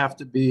prime have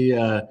to be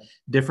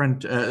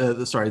different?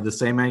 The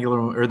same angular,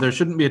 or there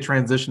shouldn't be a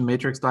transition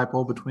matrix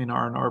dipole between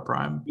R and R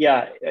prime?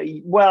 Yeah.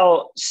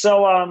 Well,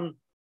 so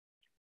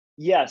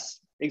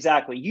yes,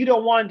 exactly. You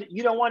don't want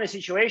a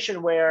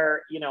situation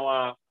where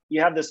you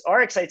have this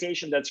R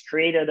excitation that's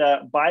created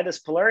by this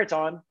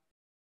polariton,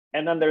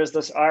 and then there's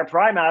this R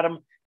prime atom.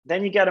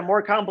 Then you get a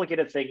more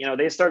complicated thing. You know,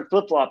 they start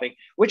flip-flopping,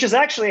 which is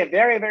actually a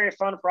very, very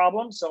fun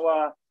problem.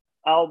 So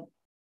I'll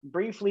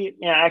briefly,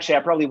 actually, I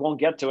probably won't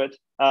get to it.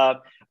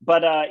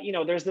 But you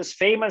know, there's this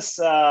famous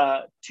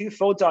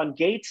two-photon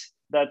gate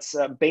that's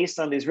based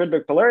on these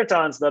Rydberg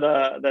polaritons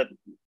that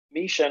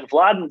Misha and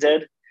Vladen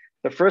did.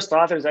 The first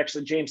author is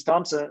actually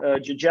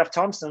Jeff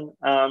Thompson,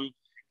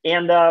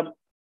 and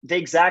they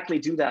exactly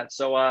do that.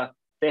 So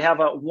they have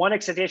one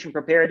excitation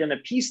prepared in a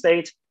P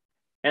state,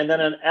 and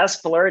then an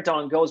S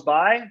polariton goes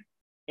by,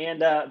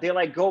 and they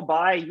like go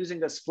by using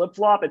this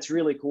flip-flop. It's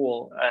really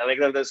cool.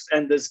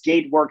 This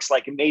gate works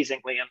like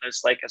amazingly, and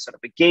there's like a sort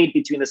of a gate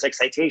between this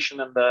excitation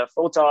and the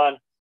photon.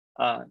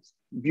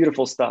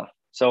 Beautiful stuff.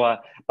 So,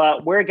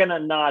 but we're gonna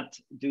not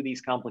do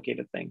these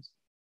complicated things.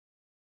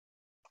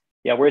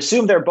 Yeah, we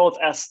assume they're both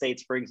S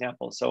states, for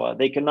example, so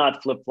they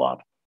cannot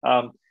flip-flop.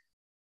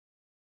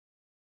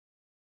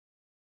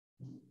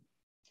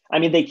 I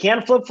mean, they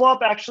can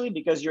flip-flop actually,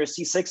 because your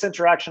C6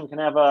 interaction can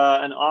have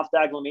an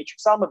off-diagonal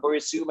matrix element, but we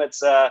assume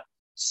it's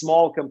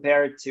small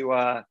compared to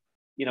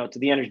to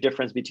the energy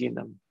difference between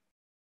them.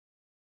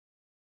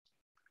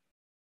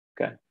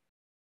 Okay.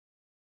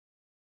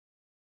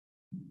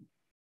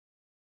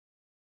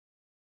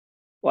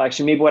 Well,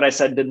 actually, maybe what I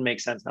said didn't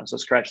make sense now, so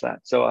scratch that.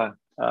 So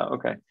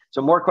okay.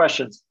 So more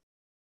questions.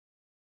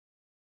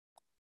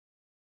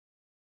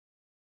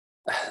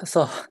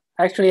 So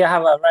actually, I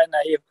have a very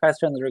naive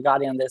question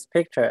regarding this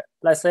picture.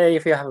 Let's say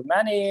if you have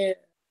many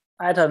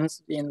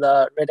atoms in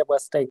the Rydberg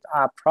state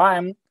R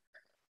prime,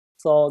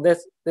 so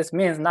this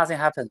means nothing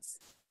happens.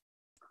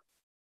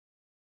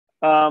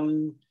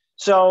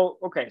 So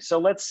okay, so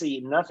let's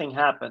see, nothing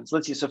happens.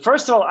 Let's see. So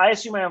first of all, I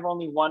assume I have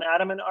only one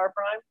atom in R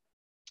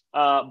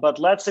prime, but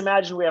let's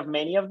imagine we have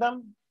many of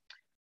them.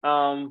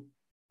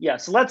 Yeah,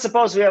 so let's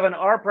suppose we have an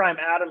R prime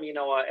atom,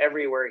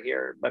 everywhere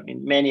here. I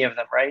mean, many of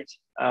them, right?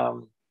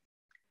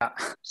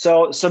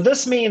 So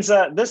this means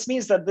that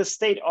this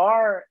state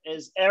R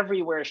is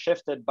everywhere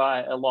shifted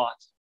by a lot.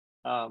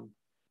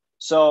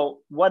 So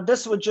what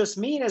this would just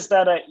mean is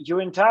that your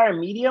entire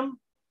medium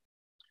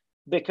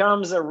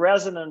becomes a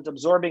resonant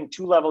absorbing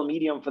two-level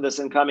medium for this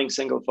incoming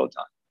single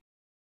photon.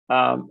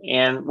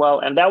 And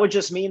that would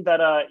just mean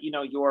that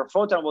your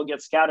photon will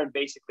get scattered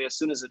basically as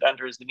soon as it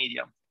enters the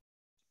medium.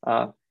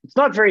 It's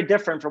not very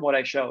different from what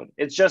I showed.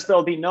 It's just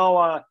there'll be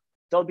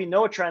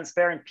no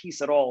transparent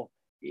piece at all.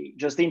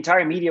 Just the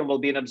entire medium will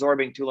be an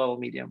absorbing two-level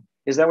medium.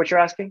 Is that what you're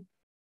asking?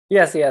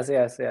 Yes.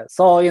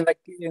 So in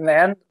the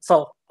end,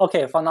 so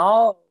okay, for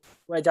now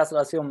we just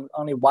assume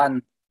only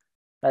one,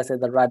 let's say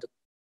the red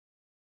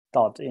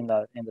dot in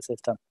the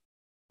system,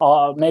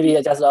 or maybe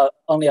just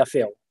only a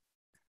few.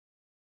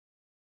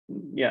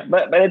 Yeah,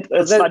 but I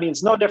mean,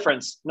 it's no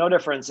difference. No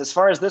difference as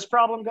far as this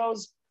problem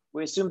goes.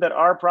 We assume that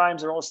R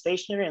primes are all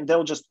stationary and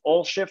they'll just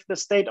all shift the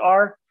state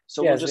R.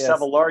 So we'll just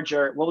have a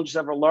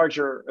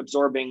larger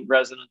absorbing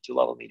resonant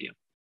two-level medium.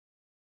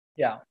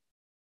 Yeah.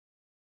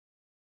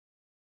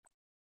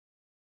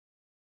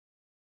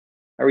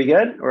 Are we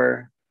good?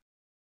 Or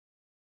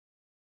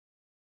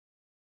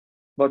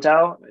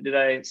Botao, did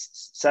I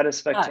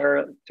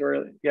satisfactorily?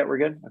 Yeah, we're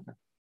good. Okay.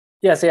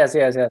 Yes.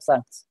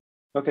 Thanks.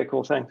 Okay,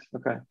 cool. Thanks.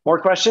 Okay. More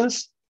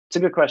questions? It's a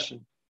good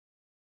question.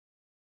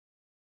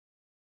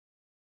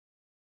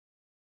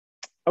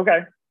 Okay.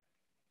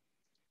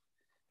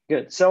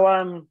 Good. So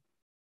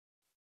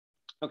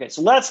okay,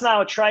 so let's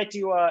now try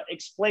to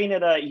explain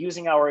it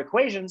using our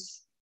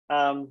equations.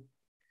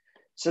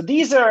 So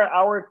these are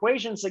our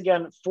equations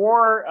again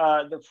for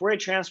the Fourier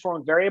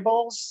transform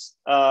variables,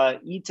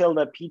 E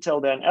tilde, P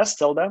tilde, and S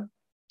tilde.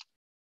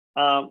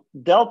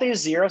 Delta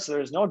is 0, so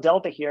there's no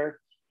delta here.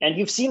 And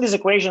you've seen these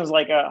equations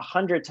like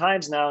 100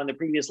 times now in the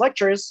previous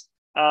lectures.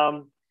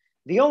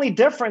 The only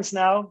difference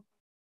now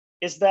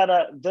is that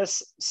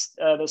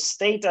the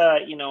state,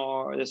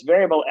 or this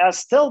variable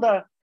S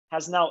tilde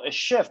has now a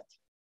shift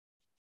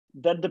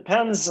that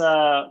depends,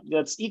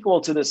 that's equal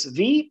to this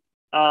V.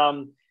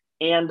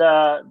 And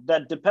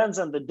that depends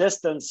on the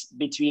distance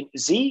between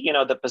Z,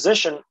 the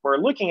position we're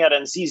looking at,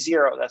 and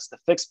Z0, that's the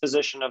fixed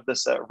position of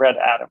this red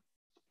atom.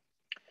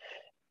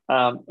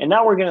 And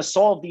now we're going to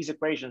solve these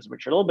equations,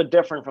 which are a little bit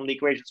different from the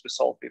equations we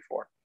solved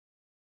before.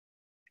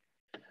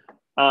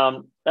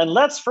 And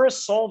let's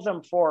first solve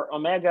them for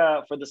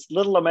omega, for this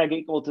little omega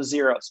equal to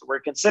 0. So we're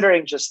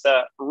considering just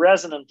the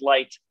resonant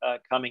light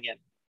coming in.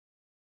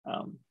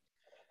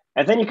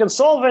 And then you can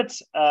solve it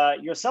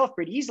yourself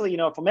pretty easily.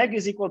 If omega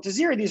is equal to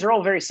 0, these are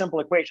all very simple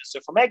equations. So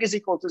if omega is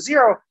equal to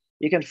 0,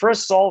 you can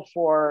first solve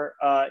for,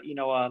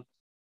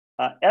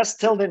 S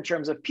tilde in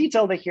terms of P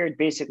tilde here. It's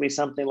basically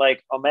something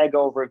like omega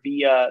over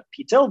V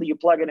P tilde. You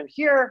plug it in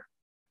here.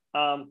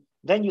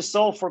 Then you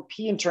solve for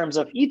P in terms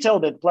of E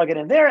tilde, plug it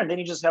in there. And then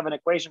you just have an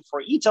equation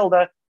for E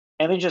tilde,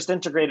 and then just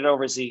integrate it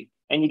over Z.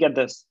 And you get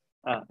this.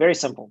 Very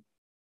simple.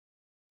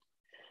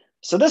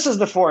 So this is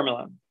the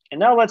formula. And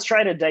now let's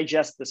try to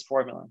digest this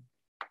formula.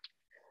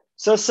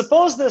 So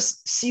suppose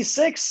this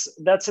C6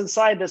 that's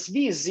inside this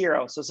V is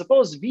 0. So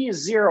suppose V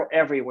is 0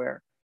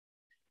 everywhere.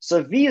 So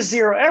if V is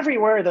 0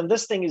 everywhere, then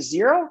this thing is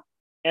 0.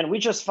 And we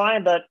just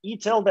find that E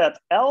tilde at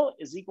L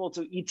is equal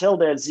to E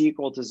tilde at Z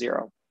equal to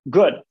 0.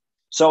 Good.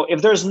 So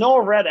if there's no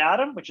red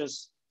atom, which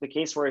is the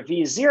case where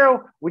V is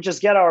 0, we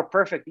just get our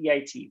perfect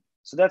EIT.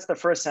 So that's the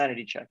first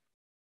sanity check.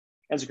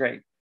 That's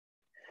great.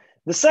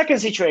 The second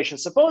situation,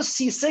 suppose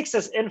C6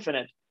 is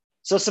infinite.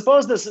 So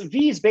suppose this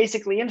V is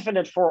basically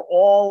infinite for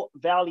all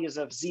values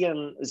of Z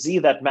and Z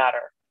that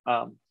matter.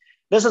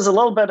 This is a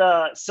little bit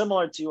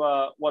similar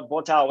to what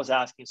Botao was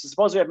asking. So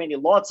suppose we have maybe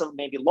lots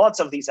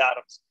of these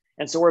atoms.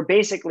 And so we're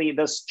basically,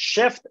 this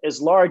shift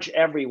is large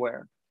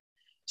everywhere.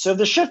 So if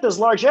the shift is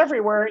large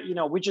everywhere,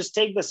 we just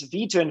take this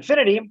V to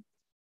infinity.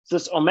 So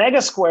this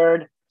omega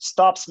squared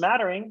stops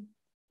mattering.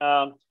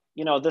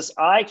 This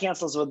I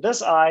cancels with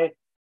this I,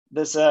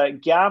 this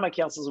gamma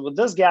cancels with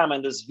this gamma,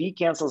 and this V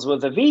cancels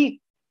with the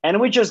V. And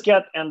we just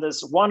get, and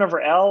this 1 over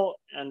L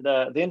and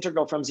the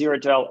integral from 0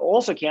 to L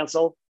also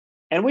cancel.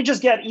 And we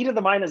just get e to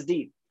the minus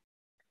d.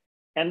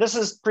 And this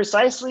is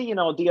precisely,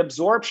 the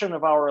absorption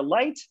of our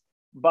light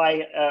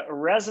by a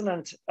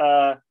resonant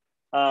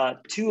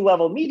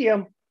two-level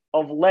medium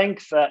of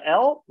length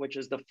L, which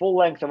is the full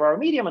length of our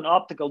medium, and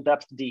optical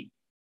depth d.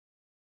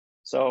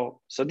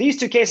 So these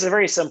two cases are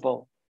very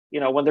simple.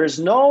 When there's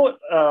no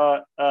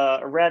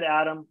red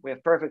atom, we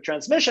have perfect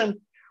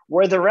transmission.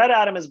 Where the red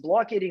atom is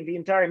blockading the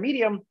entire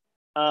medium,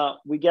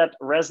 we get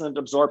resonant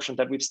absorption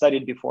that we've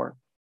studied before.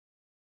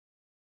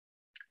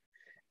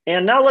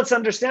 And now let's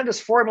understand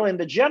this formula in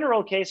the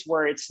general case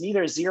where it's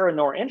neither 0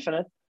 nor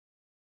infinite.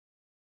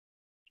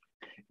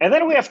 And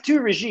then we have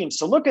two regimes.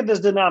 So look at this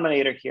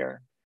denominator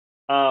here.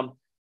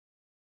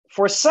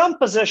 For some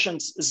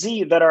positions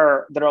Z that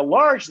are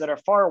large, that are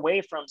far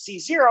away from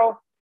Z0,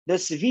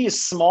 this V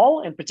is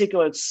small. In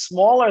particular, it's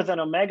smaller than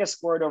omega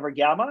squared over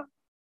gamma.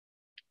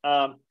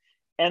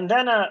 And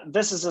then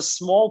this is a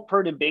small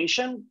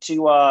perturbation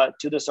to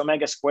this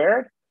omega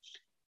squared.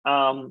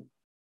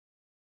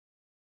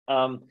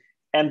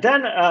 And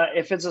then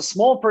if it's a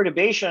small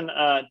perturbation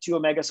to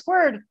omega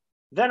squared,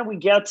 then we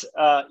get,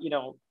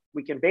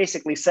 we can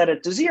basically set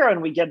it to 0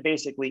 and we get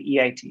basically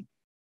EIT.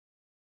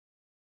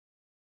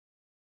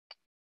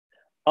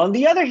 On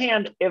the other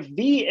hand, if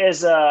V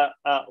is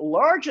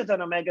larger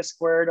than omega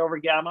squared over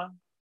gamma,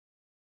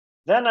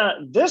 then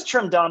this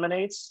term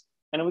dominates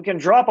and we can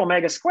drop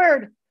omega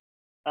squared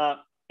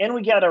and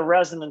we get a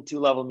resonant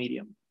two-level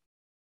medium.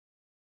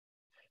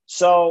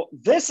 So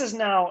this is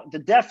now the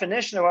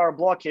definition of our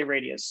blockade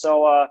radius.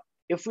 So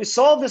if we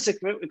solve this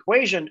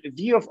equation,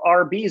 V of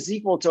RB is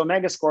equal to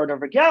omega squared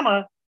over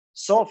gamma,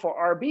 solve for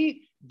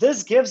RB,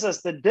 this gives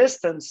us the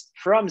distance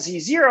from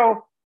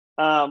Z0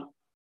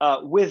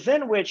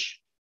 within which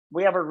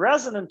we have a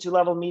resonant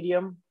two-level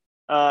medium,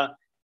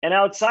 and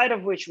outside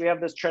of which we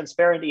have this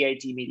transparent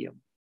EIT medium.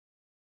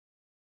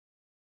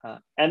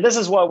 And this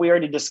is what we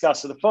already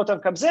discussed. So the photon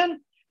comes in,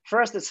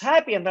 first it's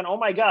happy, and then, oh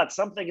my God,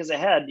 something is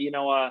ahead.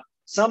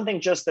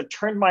 Something just that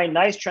turned my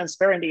nice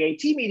transparent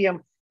EIT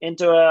medium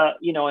into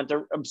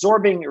into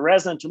absorbing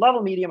resonant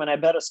two-level medium, and I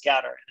better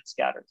scatter, and it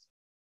scatters.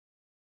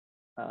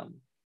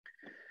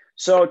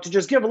 So to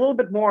just give a little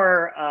bit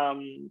more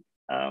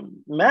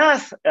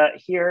math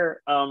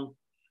here,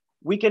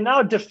 we can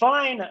now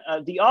define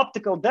the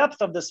optical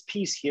depth of this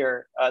piece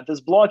here,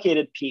 this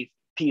blockaded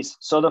piece.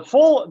 So the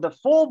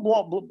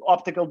full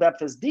optical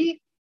depth is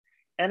D,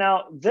 and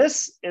now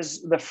this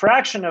is the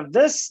fraction of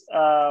this,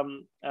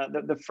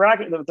 the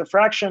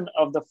fraction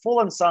of the full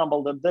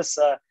ensemble that this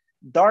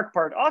dark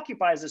part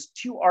occupies is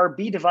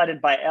 2RB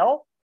divided by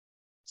L.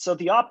 So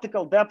the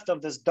optical depth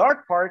of this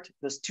dark part,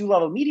 this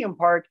two-level medium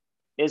part,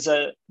 is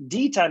a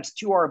D times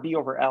 2RB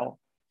over L.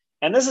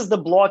 And this is the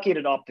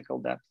blockaded optical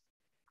depth.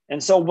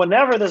 And so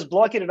whenever this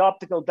blockaded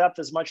optical depth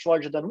is much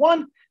larger than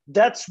 1,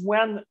 that's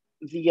when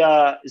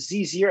the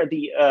Z0,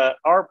 the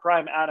R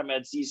prime atom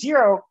at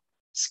Z0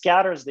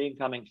 scatters the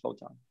incoming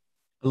photon.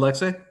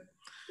 Alexey?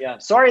 Yeah,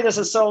 sorry, this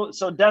is so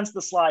dense,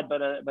 the slide,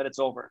 but it's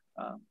over.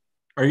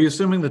 Are you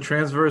assuming the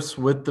transverse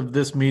width of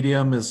this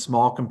medium is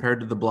small compared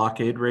to the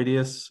blockade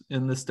radius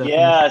in this definition?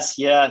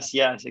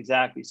 Yes,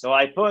 exactly. So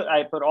I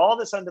put all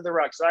this under the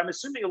rug. So I'm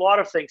assuming a lot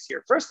of things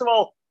here. First of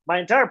all, my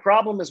entire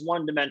problem is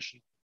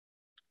one-dimensional,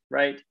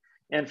 right?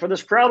 And for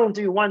this problem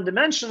to be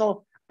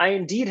one-dimensional, I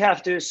indeed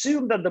have to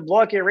assume that the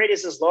blockade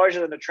radius is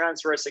larger than the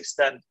transverse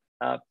extent,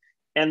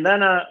 and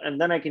then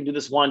I can do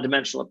this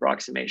one-dimensional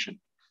approximation.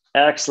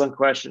 Excellent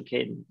question,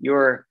 Caden.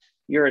 You're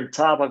on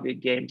top of your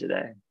game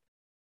today.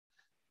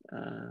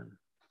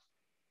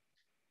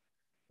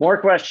 More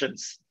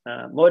questions,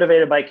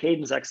 motivated by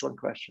Caden's excellent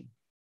question.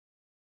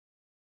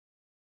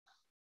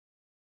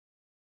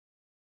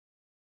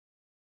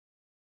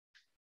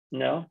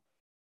 No?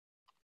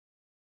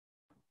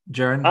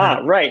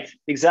 Jaron? Right,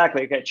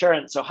 exactly. Okay,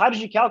 Sharon. So how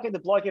did you calculate the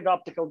blockade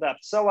optical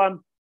depth?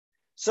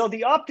 So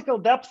the optical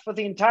depth for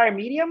the entire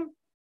medium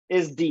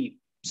is D.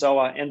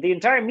 So, and the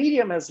entire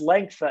medium has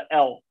length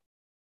L.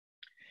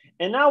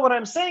 And now what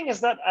I'm saying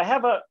is that I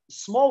have a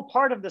small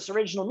part of this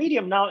original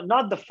medium. Now,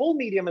 not the full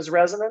medium is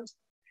resonant.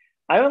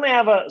 I only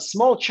have a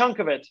small chunk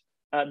of it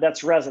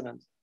that's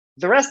resonant.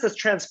 The rest is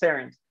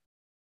transparent.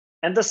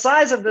 And the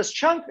size of this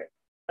chunk,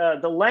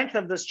 the length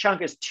of this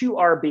chunk is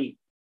 2RB.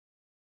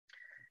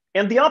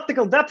 And the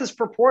optical depth is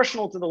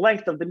proportional to the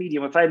length of the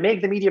medium. If I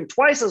make the medium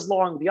twice as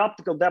long, the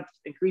optical depth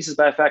increases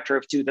by a factor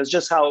of 2. That's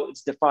just how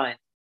it's defined.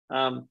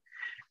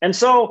 And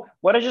so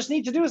what I just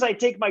need to do is I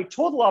take my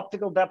total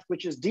optical depth,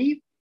 which is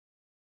D,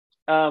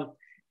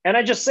 and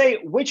I just say,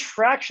 which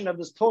fraction of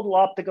this total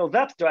optical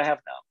depth do I have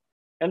now?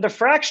 And the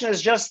fraction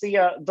is just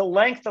the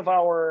length of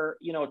our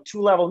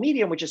two-level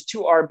medium, which is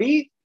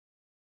 2RB,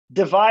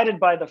 divided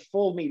by the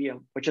full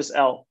medium, which is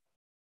L.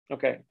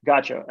 Okay,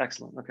 gotcha,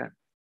 excellent, okay.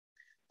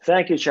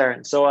 Thank you,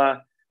 Sharon. So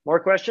more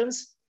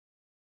questions?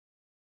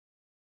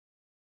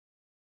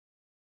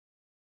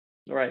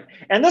 All right,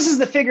 and this is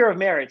the figure of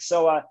merit.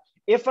 So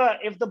if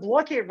the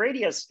blockade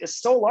radius is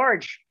so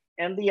large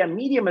and the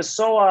medium is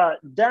so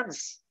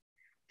dense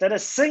that a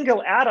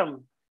single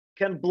atom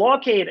can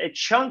blockade a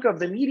chunk of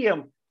the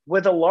medium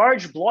with a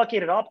large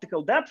blockaded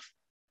optical depth,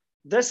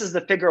 this is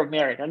the figure of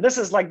merit. And this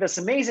is like this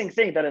amazing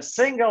thing that a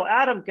single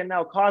atom can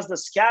now cause the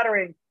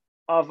scattering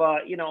of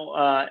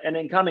an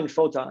incoming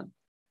photon.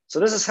 So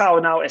this is how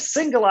now a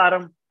single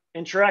atom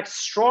interacts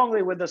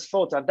strongly with this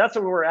photon. That's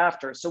what we were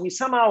after. So we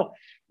somehow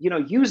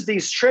use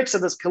these tricks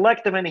of this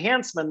collective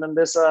enhancement and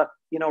this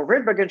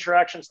Rydberg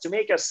interactions to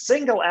make a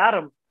single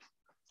atom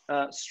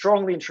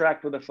strongly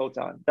interact with a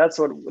photon. That's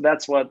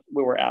what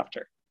we were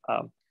after.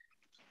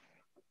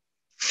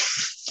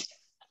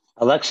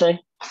 Alexey?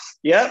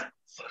 Yeah.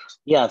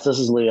 Yes, this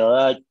is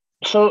Leo.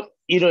 So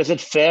is it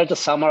fair to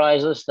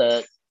summarize this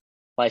that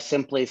by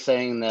simply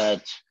saying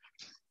that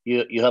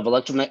you have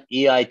electromagnetic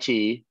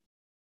EIT,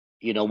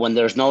 when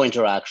there's no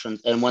interaction,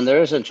 and when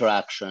there is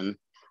interaction,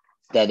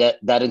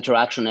 that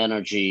interaction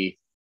energy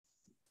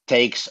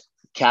takes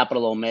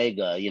capital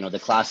omega, the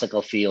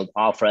classical field,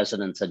 off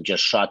resonance and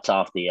just shuts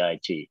off the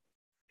EIT.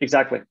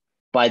 Exactly.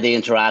 By the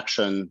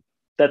interaction,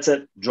 that's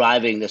it,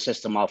 driving the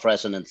system off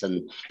resonance,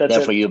 and that's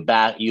therefore it.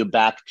 you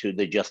back to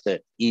just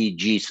the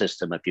EG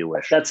system, if you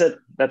wish. That's it.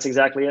 That's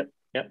exactly it.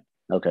 Yeah.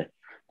 Okay.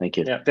 Thank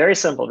you. Yeah. Very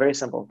simple. Very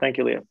simple. Thank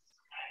you, Leo.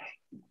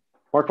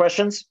 More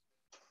questions?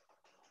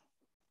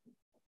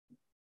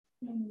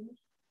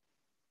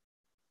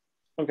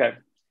 Okay.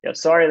 Yeah,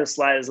 sorry, the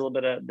slide is a little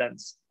bit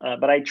dense,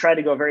 but I tried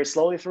to go very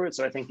slowly through it,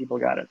 so I think people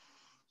got it.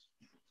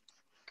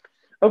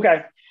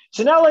 Okay,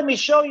 so now let me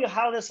show you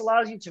how this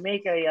allows you to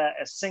make a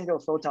single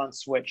photon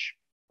switch.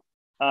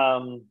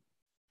 So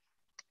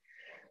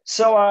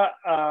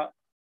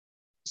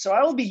so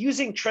I will be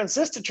using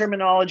transistor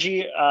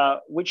terminology,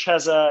 which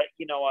has a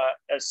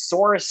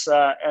source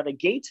and a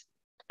gate.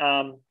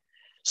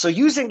 So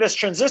using this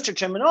transistor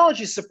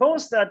terminology,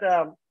 suppose that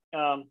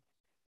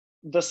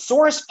the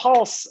source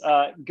pulse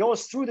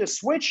goes through the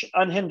switch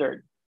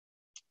unhindered.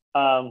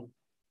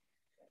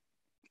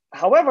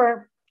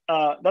 However,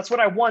 that's what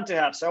I want to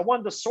have. So I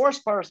want the source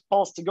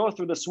pulse to go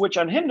through the switch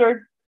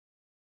unhindered.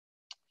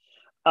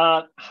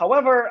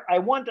 However, I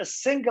want a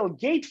single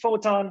gate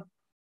photon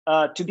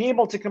to be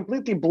able to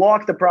completely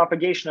block the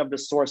propagation of the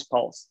source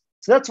pulse.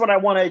 So that's what I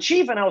want to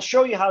achieve, and I'll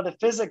show you how the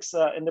physics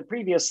in the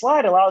previous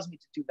slide allows me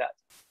to do that.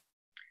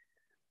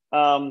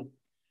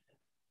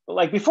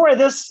 Like before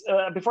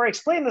I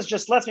explain this,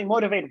 just let me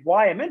motivate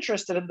why I'm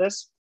interested in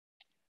this.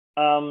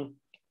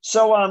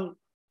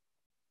 So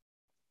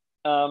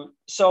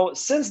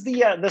since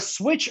the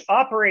switch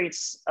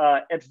operates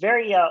at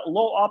very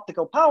low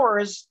optical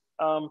powers,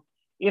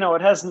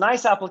 it has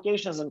nice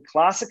applications in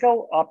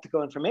classical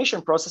optical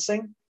information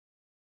processing.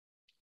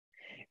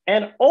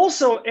 And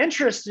also,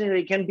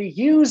 interestingly, can be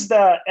used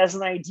as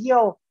an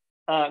ideal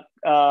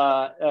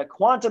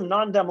quantum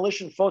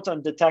non-demolition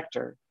photon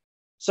detector.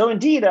 So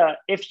indeed,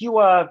 if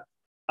you,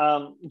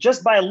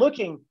 just by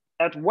looking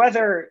at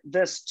whether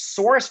this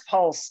source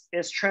pulse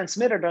is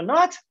transmitted or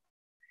not,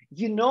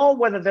 you know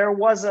whether there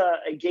was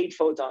a gate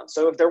photon.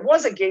 So if there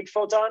was a gate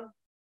photon,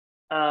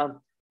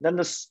 then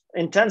this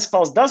intense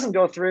pulse doesn't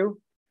go through.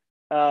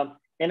 And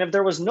if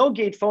there was no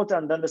gate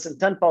photon, then this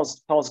intense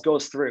pulse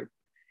goes through.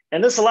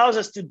 And this allows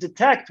us to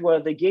detect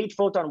whether the gate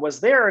photon was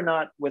there or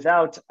not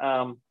without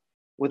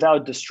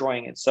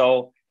destroying it.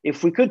 So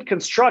if we could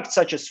construct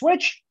such a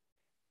switch,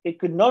 it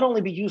could not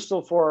only be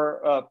useful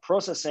for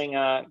processing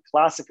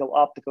classical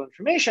optical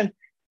information,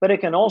 but it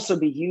can also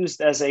be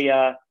used as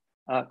a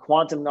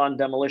quantum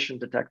non-demolition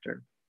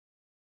detector.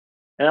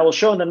 And I will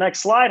show in the next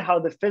slide how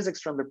the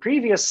physics from the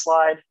previous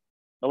slide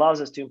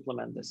allows us to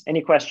implement this.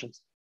 Any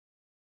questions?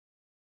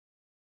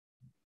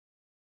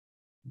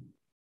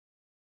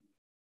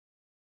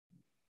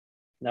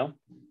 No?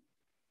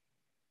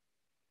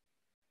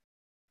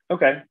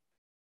 Okay.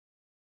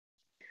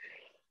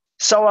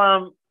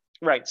 So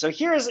right. So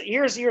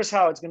here's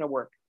how it's going to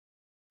work.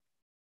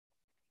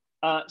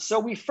 So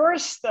we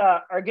first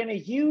are going to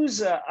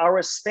use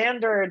our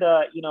standard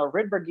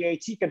Rydberg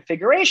EIT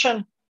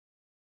configuration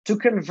to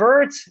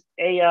convert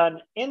an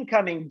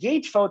incoming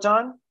gate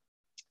photon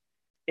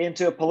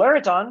into a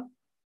polariton,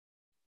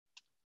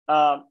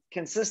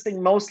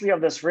 consisting mostly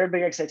of this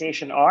Rydberg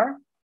excitation R.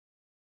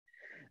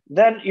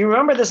 Then you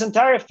remember this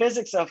entire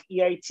physics of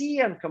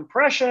EIT and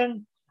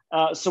compression.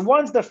 So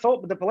once the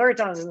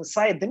polariton is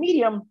inside the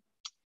medium,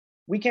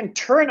 we can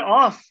turn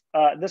off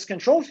this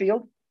control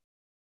field,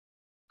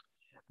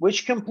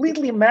 which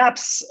completely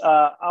maps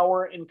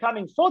our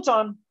incoming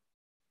photon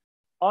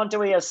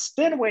onto a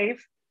spin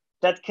wave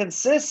that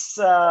consists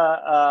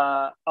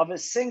of a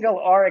single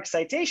R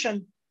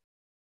excitation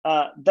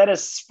that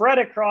is spread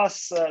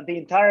across the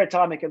entire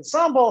atomic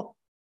ensemble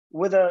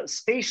with a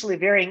spatially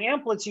varying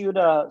amplitude,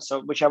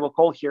 which I will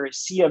call here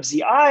C of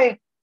Zi,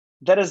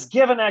 that is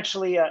given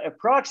actually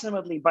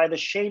approximately by the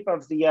shape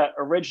of the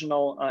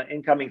original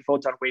incoming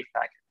photon wave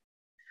packet.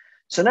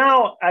 So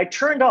now I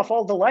turned off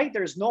all the light.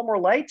 There's no more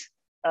light.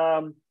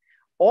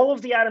 All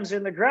of the atoms are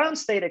in the ground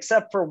state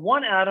except for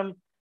one atom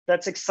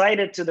that's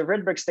excited to the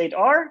Rydberg state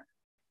R.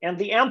 And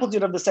the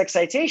amplitude of this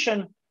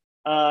excitation,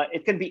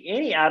 it can be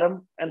any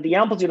atom. And the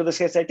amplitude of this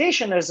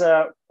excitation is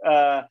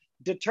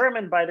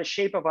determined by the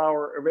shape of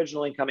our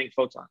original incoming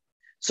photon.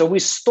 So we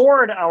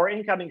stored our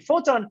incoming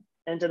photon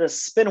into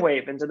this spin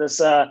wave, into this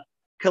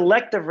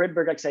collective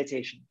Rydberg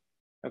excitation,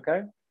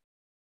 okay?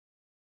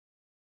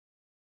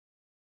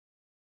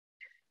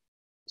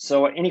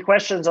 So any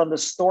questions on the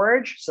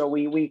storage? So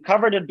we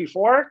covered it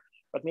before,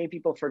 but maybe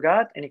people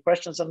forgot. Any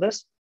questions on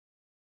this?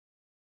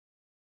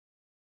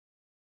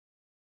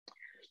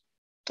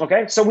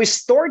 Okay, so we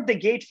stored the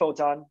gate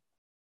photon.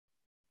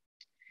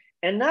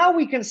 And now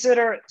we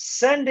consider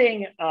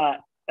sending a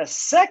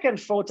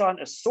second photon,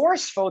 a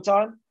source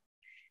photon,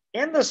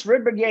 in this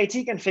Rydberg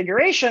EIT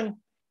configuration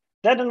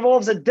that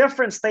involves a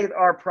different state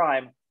R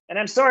prime. And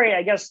I'm sorry,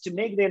 I guess to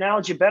make the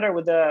analogy better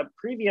with the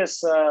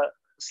previous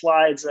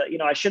slides,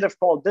 I should have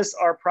called this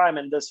R prime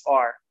and this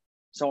R.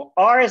 So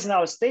R is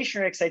now a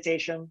stationary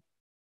excitation,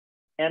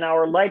 and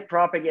our light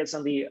propagates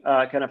on the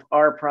kind of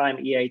R prime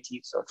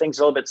EIT. So things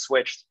are a little bit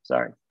switched,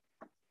 sorry.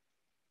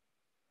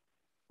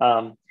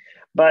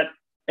 But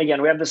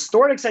again, we have the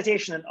stored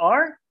excitation in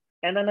R,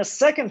 and then a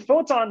second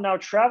photon now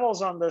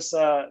travels on this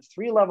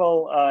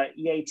three-level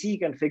EIT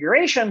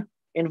configuration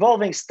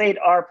involving state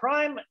R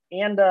prime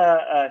and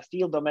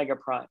field omega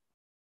prime.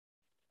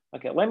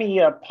 Okay, let me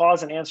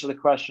pause and answer the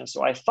question.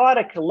 So I thought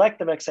a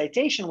collective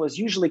excitation was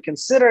usually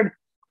considered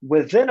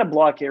within a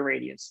block A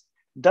radius.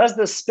 Does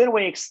the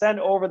spinway extend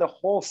over the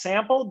whole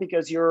sample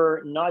because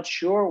you're not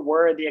sure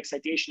where the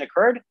excitation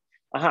occurred?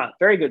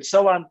 Very good.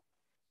 So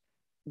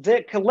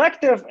the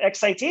collective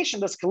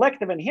excitation, this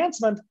collective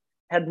enhancement,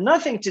 had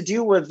nothing to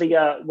do with the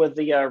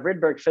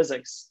Rydberg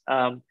physics.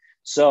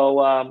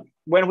 So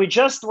when we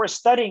just were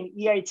studying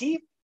EIT,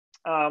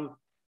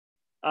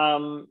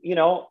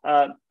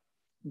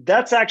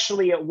 that's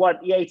actually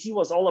what EIT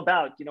was all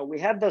about. We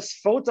have this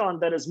photon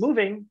that is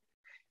moving,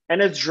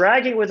 and it's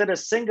dragging with it a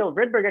single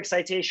Rydberg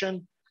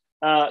excitation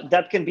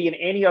that can be in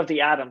any of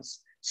the atoms.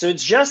 So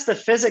it's just the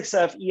physics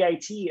of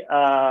EIT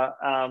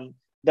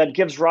that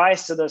gives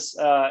rise to this,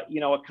 a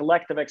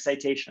collective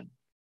excitation.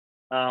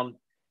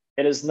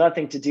 It has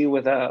nothing to do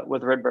with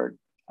Rydberg.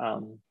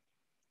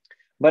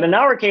 But in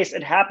our case,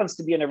 it happens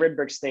to be in a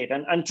Rydberg state.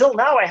 And until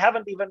now, I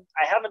haven't even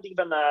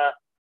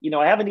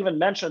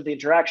mentioned the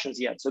interactions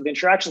yet. So the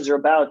interactions are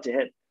about to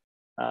hit.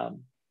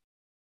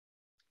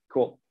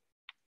 Cool.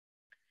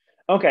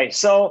 Okay,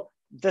 so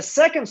the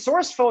second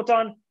source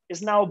photon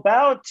is now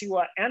about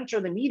to enter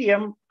the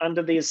medium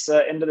under this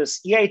into this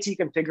EIT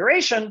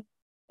configuration,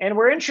 and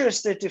we're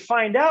interested to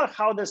find out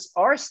how this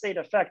R state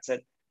affects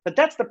it. But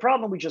that's the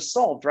problem we just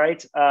solved,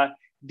 right?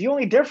 The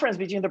only difference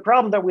between the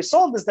problem that we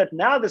solved is that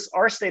now this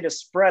R state is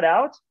spread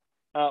out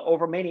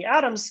over many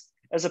atoms,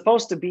 as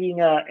opposed to being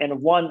in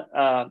one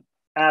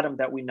atom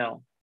that we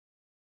know.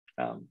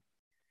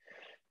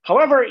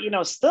 However,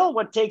 still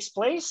what takes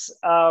place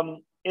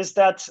is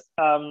that,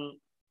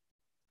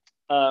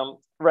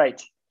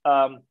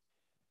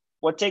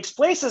 what takes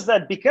place is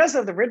that because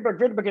of the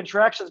Rydberg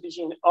interactions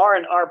between R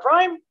and R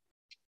prime,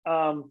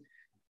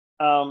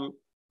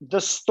 the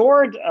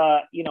stored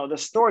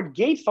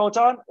gate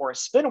photon or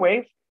spin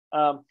wave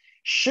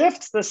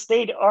shifts the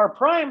state R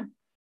prime,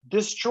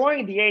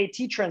 destroying the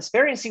AAT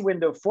transparency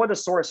window for the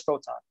source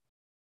photon.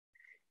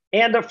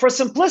 And for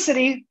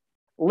simplicity,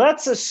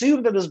 let's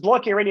assume that this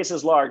Blockade radius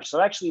is large. So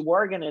actually,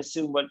 we're going to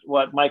assume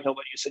what Michael,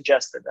 what you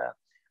suggested.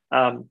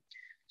 And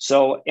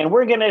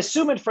we're going to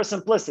assume it for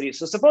simplicity.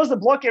 So suppose the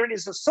Blockade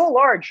radius is so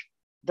large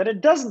that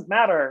it doesn't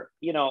matter,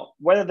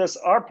 whether this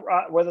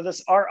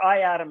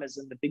Ri atom is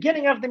in the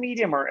beginning of the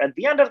medium or at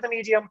the end of the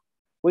medium.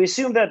 We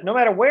assume that no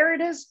matter where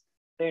it is,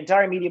 the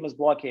entire medium is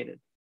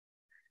blockaded.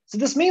 So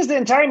this means the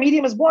entire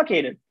medium is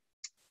blockaded.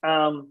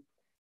 And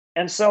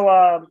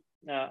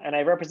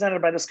I represent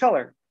it by this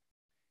color.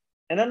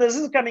 And then this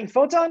incoming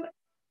photon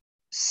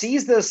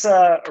sees this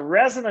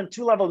resonant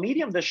two-level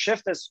medium. The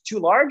shift is too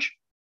large.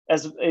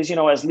 As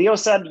Leo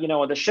said,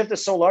 the shift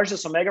is so large,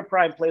 this omega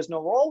prime plays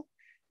no role.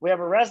 We have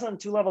a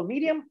resonant two-level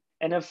medium,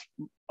 and if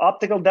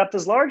optical depth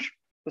is large,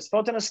 this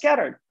photon is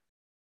scattered.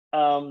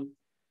 And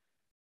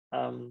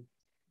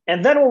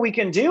then what we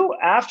can do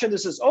after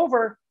this is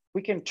over,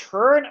 we can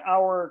turn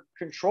our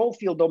control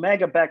field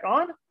omega back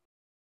on,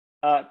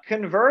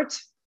 convert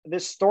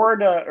this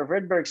stored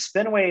Rydberg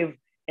spin wave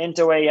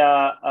into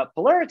a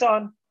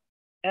polariton,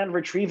 and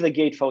retrieve the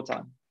gate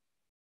photon.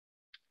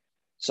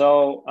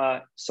 So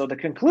the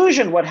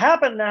conclusion, what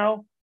happened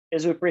now,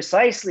 is we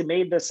precisely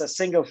made this a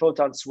single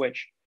photon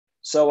switch.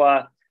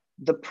 So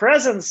the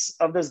presence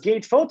of this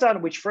gate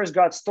photon, which first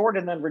got stored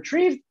and then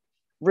retrieved,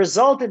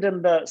 resulted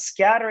in the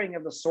scattering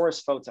of the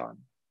source photon.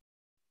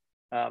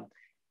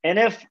 And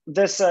if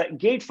this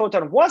gate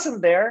photon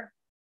wasn't there,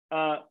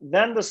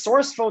 then the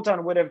source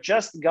photon would have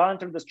just gone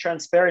through this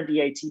transparent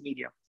EIT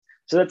medium.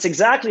 So that's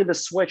exactly the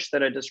switch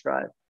that I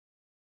described.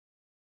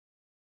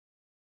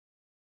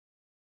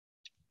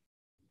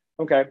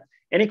 Okay,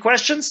 any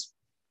questions?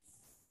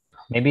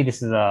 Maybe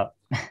this is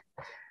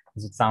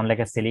this would sound like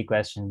a silly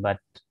question, but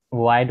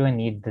why do I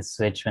need this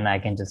switch when I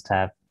can just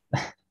have,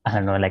 I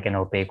don't know, like an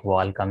opaque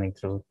wall coming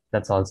through?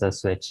 That's also a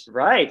switch.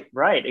 Right,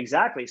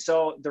 exactly.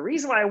 So the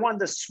reason why I want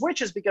this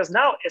switch is because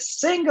now a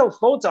single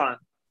photon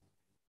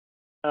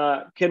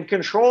can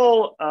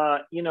control,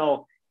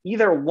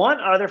 either one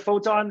other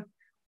photon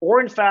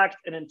or in fact,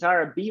 an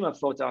entire beam of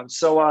photons.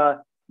 So,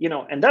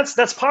 and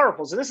that's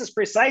powerful. So this is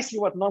precisely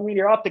what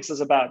nonlinear optics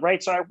is about,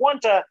 right? So I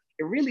want a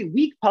really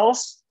weak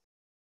pulse,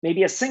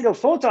 maybe a single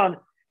photon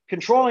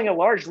controlling a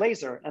large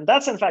laser. And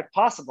that's in fact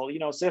possible,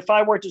 so if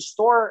I were to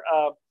store,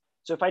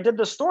 so if I did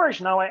the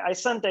storage now, I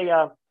send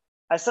a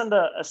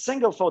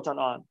single photon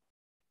on,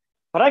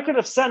 but I could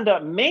have sent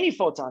many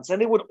photons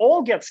and they would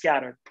all get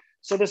scattered.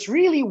 So this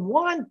really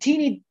one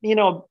teeny,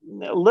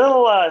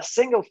 little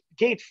single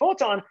gate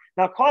photon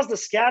now caused the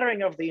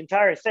scattering of the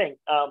entire thing.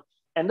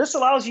 And this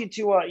allows you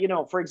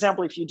to, for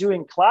example, if you're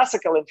doing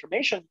classical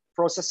information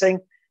processing,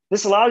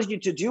 this allows you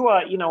to do,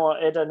 it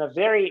in a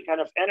very kind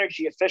of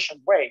energy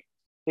efficient way,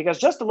 because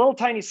just a little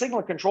tiny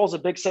signal controls a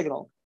big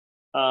signal.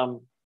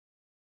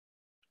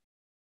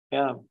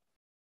 Yeah.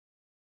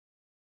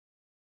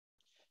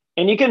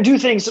 And you can do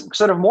things,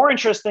 sort of more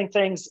interesting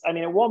things. I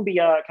mean, it won't be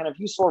kind of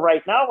useful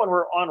right now when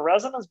we're on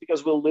resonance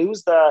because we'll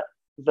lose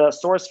the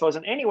source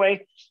photon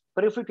anyway.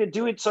 But if we could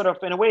do it sort of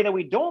in a way that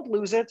we don't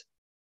lose it,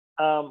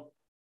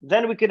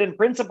 then we could in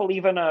principle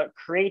even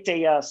create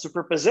a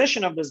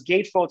superposition of this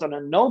gate photon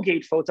and no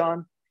gate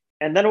photon.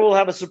 And then we'll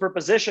have a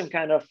superposition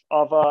kind of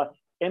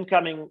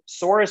incoming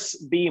source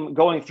beam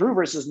going through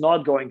versus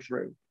not going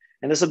through.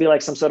 And this will be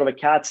like some sort of a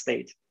cat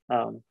state.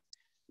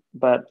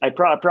 But I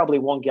probably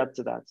won't get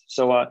to that.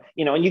 So,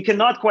 and you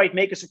cannot quite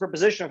make a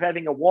superposition of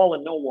having a wall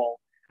and no wall.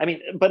 I mean,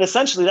 but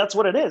essentially that's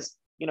what it is.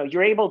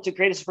 You're able to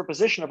create a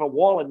superposition of a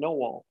wall and no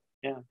wall.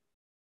 Yeah.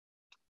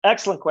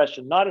 Excellent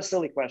question. Not a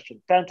silly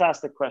question.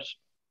 Fantastic question.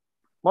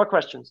 More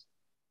questions.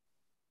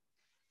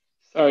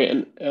 Sorry,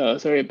 and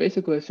sorry, a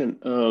basic question.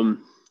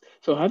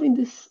 So having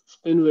this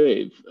spin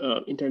wave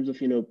in terms of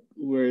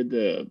where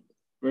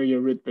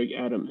your Rydberg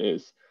atom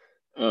is,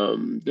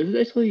 does it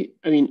actually?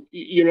 I mean,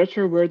 you're not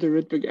sure where the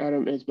Rydberg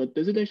atom is, but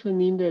does it actually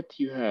mean that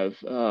you have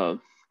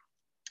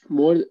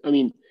more? I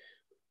mean,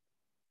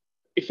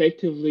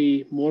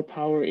 effectively more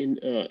power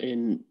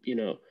in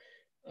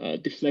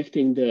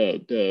deflecting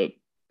the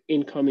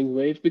incoming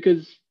wave,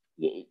 because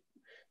the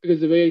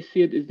way I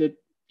see it is that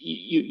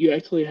you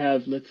actually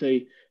have, let's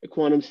say, a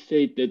quantum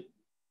state that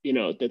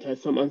that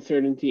has some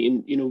uncertainty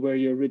in where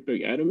your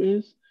Rydberg atom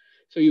is.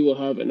 So you will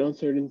have an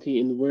uncertainty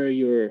in where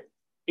your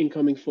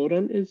incoming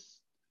photon is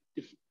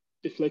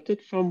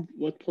deflected from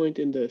what point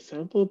in the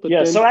sample. But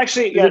yeah, then, so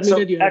actually, yeah, so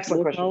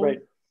excellent question. Power? Right.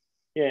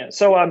 Yeah.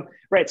 So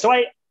right. So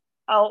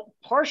I'll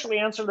partially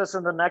answer this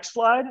in the next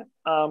slide.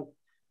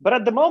 But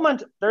at the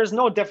moment, there's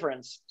no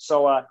difference.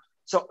 So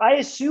I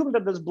assume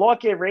that this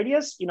blockade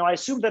radius, I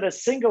assume that a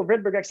single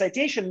Rydberg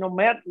excitation, no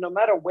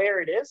matter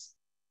where it is,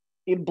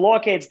 it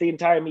blockades the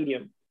entire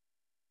medium.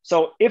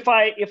 So if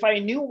I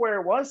knew where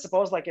it was,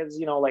 suppose like it's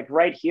like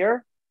right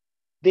here,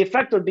 the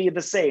effect would be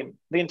the same.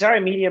 The entire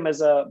medium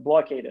is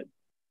blockaded.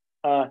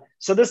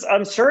 So this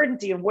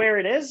uncertainty in where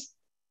it is,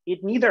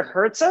 it neither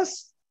hurts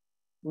us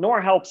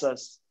nor helps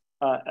us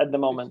at the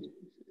moment.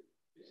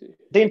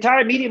 The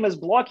entire medium is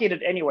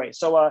blockaded anyway.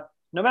 So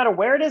no matter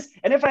where it is,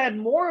 and if I had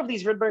more of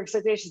these Rydberg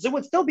excitations, it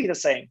would still be the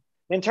same.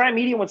 The entire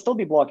medium would still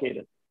be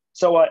blockaded.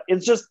 So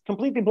it's just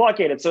completely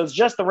blockaded. So it's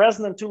just the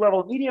resonant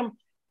two-level medium,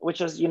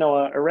 which is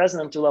a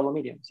resonant two-level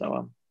medium.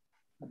 So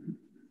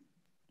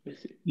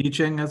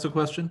Yicheng has a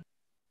question.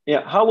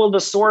 Yeah, how will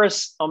the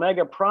source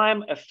omega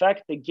prime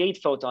affect the gate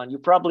photon? You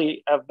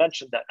probably have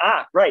mentioned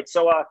that. Right.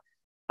 So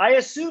I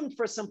assumed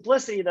for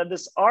simplicity that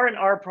this R and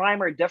R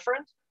prime are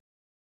different.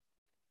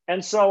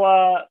 And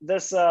so they're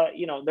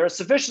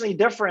sufficiently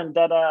different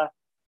that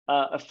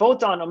a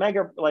photon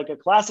omega, like a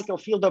classical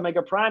field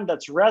omega prime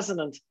that's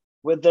resonant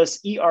with this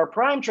ER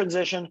prime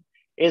transition,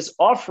 is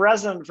off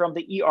resonant from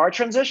the ER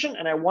transition,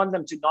 and I want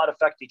them to not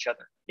affect each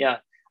other. Yeah,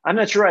 I'm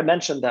not sure I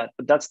mentioned that,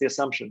 but that's the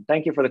assumption.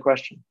 Thank you for the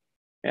question.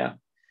 Yeah.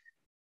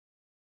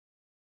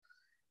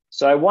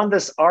 So I want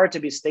this R to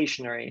be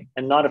stationary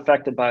and not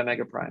affected by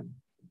omega prime.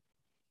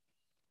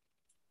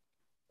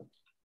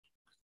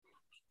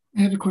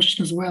 I have a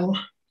question as well.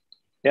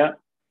 Yeah.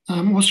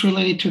 What's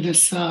related to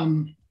this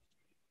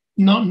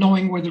not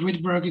knowing where the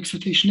Rydberg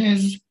excitation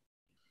is?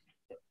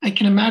 I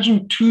can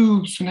imagine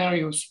two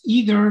scenarios.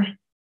 Either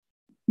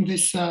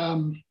this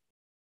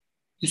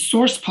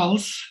source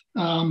pulse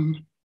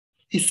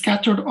is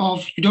scattered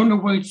off. You don't know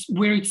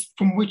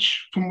from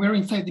where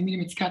inside the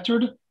medium it's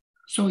scattered.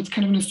 So it's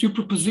kind of in a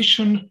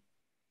superposition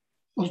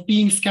of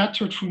being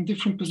scattered from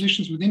different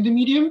positions within the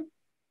medium.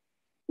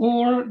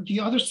 Or the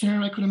other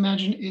scenario I could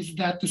imagine is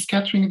that the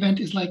scattering event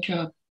is like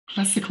a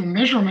classical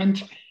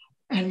measurement,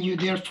 and you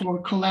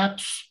therefore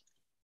collapse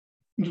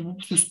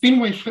the spin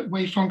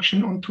wave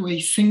function onto a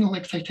single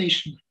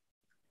excitation.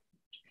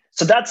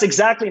 So that's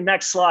exactly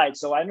next slide.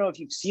 So I don't know if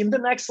you've seen the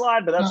next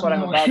slide, but that's what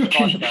I'm about to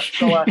talk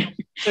about.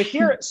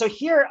 So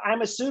here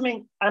I'm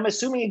assuming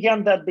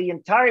again that the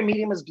entire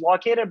medium is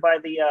blockaded by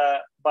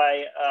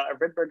a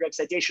Rydberg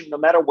excitation, no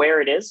matter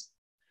where it is.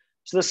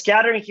 So the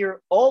scattering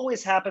here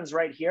always happens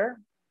right here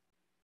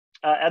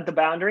at the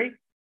boundary,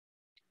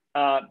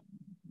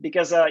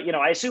 because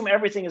I assume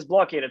everything is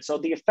blockaded. So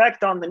the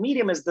effect on the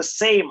medium is the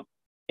same,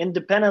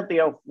 independently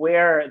of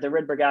where the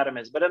Rydberg atom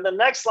is. But in the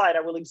next slide, I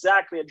will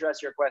exactly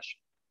address your question.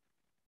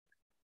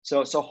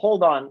 So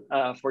hold on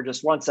for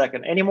just 1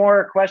 second. Any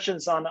more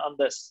questions on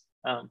this?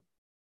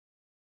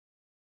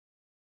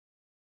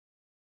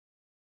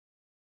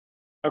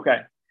 Okay,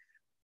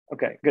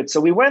 good.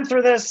 So we went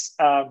through this,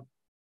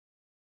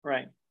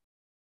 right.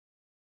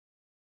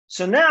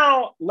 So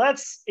now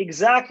let's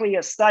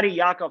exactly study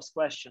Yakov's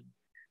question.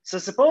 So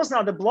suppose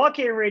now the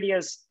blockade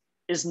radius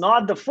is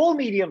not the full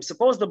medium.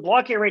 Suppose the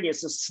blockade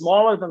radius is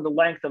smaller than the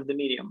length of the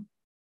medium.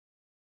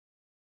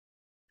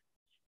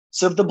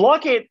 So if the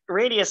blockade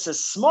radius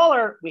is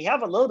smaller, we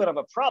have a little bit of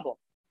a problem.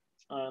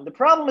 The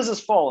problem is as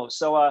follows.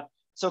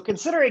 So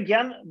consider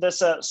again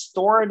this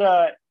stored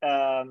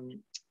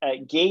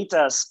gate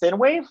spin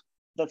wave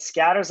that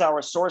scatters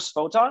our source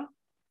photon.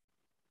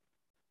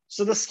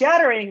 So the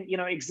scattering,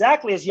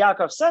 exactly as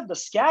Yakov said, the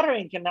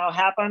scattering can now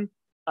happen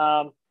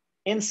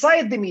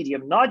inside the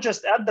medium, not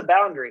just at the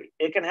boundary.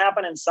 It can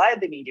happen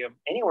inside the medium,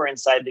 anywhere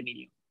inside the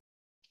medium.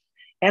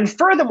 And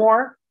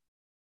furthermore,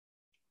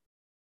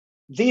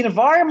 the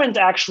environment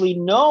actually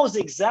knows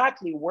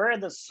exactly where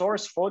the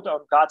source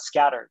photon got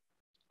scattered.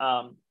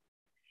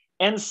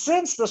 And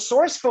since the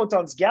source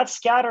photons get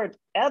scattered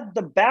at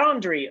the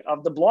boundary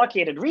of the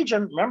blockaded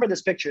region, remember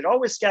this picture, it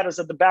always scatters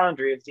at the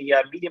boundary if the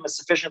medium is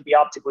sufficiently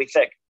optically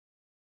thick.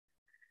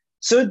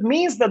 So it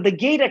means that the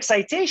gate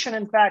excitation,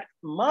 in fact,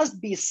 must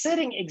be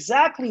sitting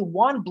exactly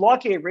one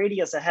blockade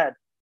radius ahead.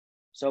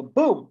 So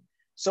boom.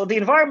 So the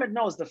environment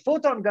knows the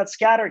photon got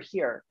scattered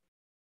here.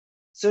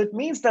 So it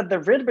means that the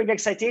Rydberg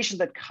excitation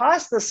that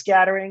caused the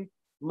scattering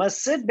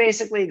must sit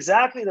basically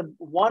exactly the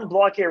one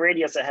block year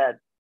radius ahead.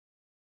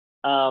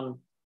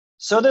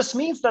 So this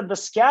means that the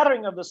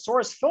scattering of the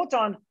source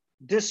photon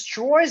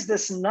destroys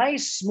this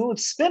nice smooth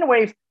spin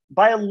wave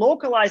by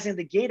localizing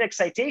the gate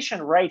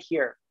excitation right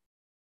here.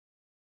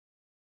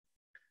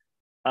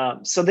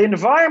 So the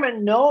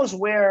environment knows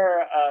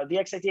where the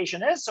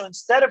excitation is. So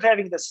instead of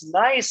having this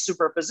nice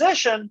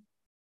superposition,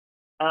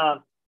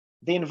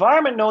 the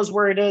environment knows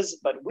where it is,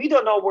 but we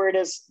don't know where it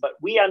is, but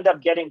we end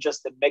up getting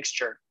just a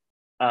mixture.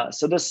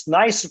 So this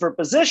nice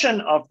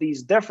superposition of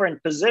these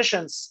different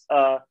positions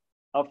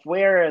of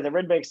where the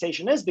Rydberg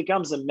excitation is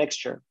becomes a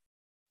mixture.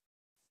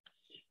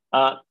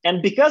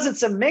 And because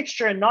it's a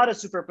mixture and not a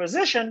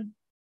superposition,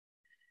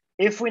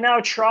 if we now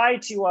try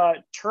to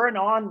turn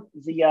on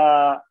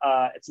the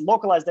it's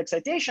localized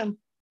excitation,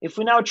 if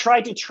we now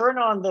try to turn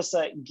on this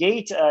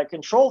gate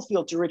control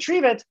field to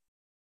retrieve it,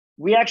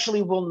 we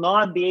actually will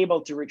not be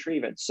able to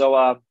retrieve it.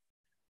 So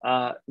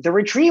the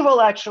retrieval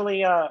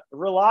actually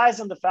relies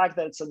on the fact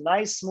that it's a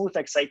nice smooth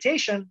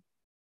excitation.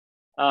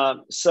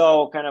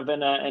 So kind of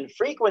in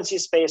frequency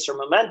space or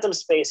momentum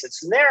space,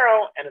 it's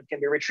narrow and it can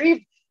be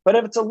retrieved. But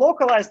if it's a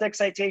localized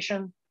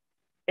excitation,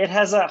 it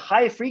has a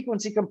high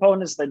frequency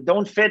components that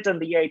don't fit in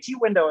the EIT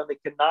window and they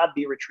cannot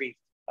be retrieved.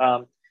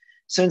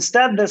 So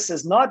instead, this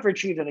is not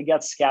retrieved and it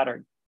gets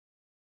scattered.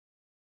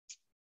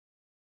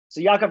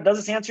 So Jakob, does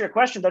this answer your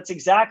question? That's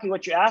exactly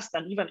what you asked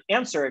and even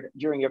answered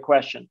during your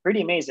question.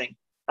 Pretty amazing.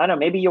 I don't know,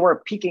 maybe you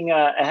were peeking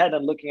ahead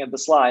and looking at the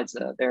slides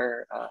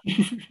there.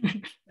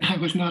 I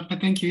was not, but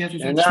thank you. Yes,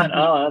 You're not?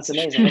 Oh, that's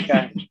amazing.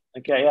 Okay.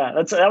 Okay, yeah,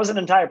 that was an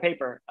entire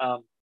paper.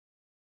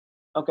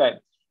 Okay.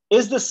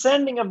 Is the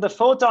sending of the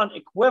photon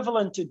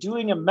equivalent to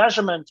doing a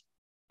measurement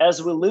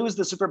as we lose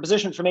the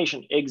superposition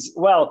information?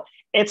 Well,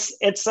 it's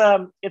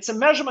a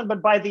measurement,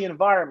 but by the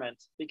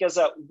environment, because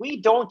we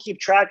don't keep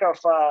track of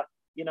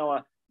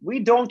we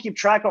don't keep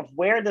track of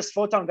where this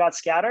photon got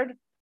scattered.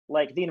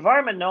 Like the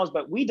environment knows,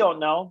 but we don't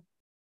know.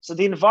 So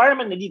the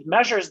environment indeed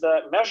measures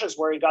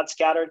where it got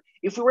scattered.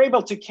 If we were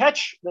able to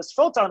catch this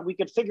photon, we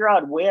could figure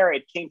out where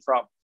it came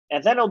from,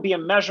 and then it'll be a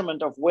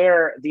measurement of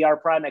where the R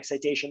prime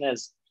excitation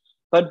is.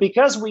 But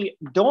because we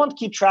don't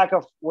keep track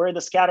of where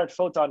the scattered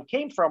photon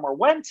came from or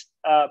went,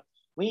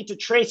 we need to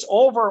trace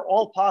over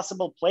all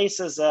possible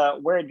places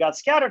where it got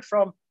scattered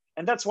from.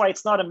 And that's why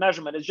it's not a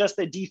measurement. It's just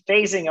a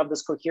dephasing of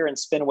this coherent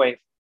spin wave.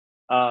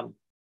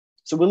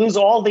 So we lose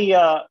all the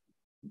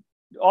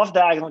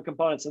off-diagonal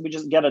components and we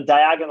just get a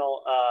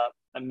diagonal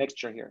a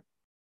mixture here.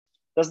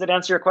 Does that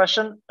answer your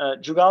question,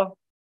 Jugal?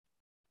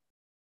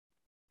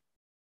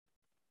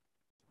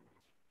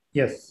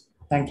 Yes,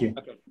 thank you.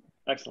 Okay,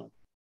 excellent.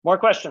 More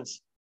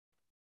questions?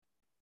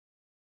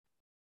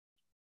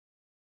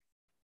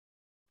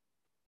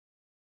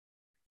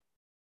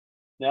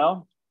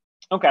 No?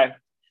 Okay.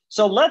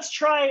 So let's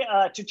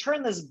try to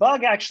turn this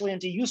bug actually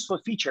into a useful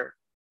feature.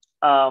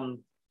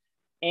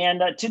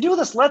 And to do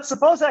this, let's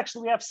suppose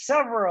actually we have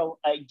several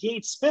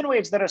gate spin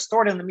waves that are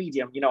stored in the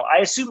medium. I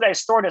assumed I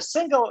stored a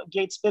single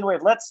gate spin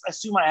wave. Let's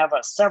assume I have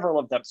several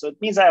of them. So it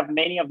means I have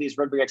many of these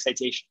Rydberg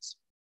excitations.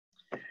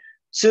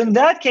 So in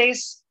that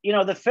case,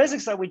 the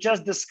physics that we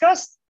just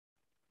discussed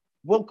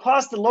will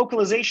cause the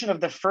localization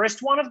of the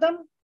first one of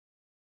them,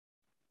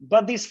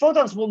 but these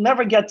photons will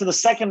never get to the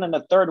second and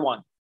the third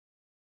one.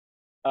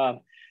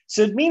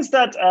 So it means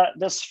that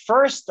this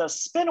first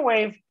spin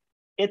wave,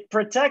 it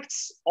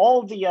protects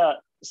all the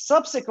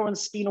subsequent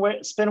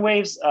spin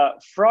waves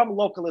from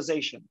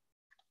localization.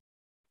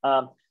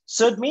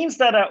 So it means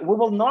that we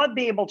will not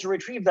be able to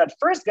retrieve that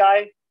first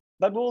guy,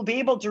 but we will be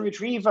able to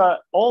retrieve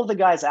all the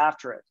guys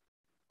after it.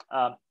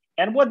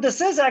 And what this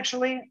is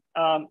actually,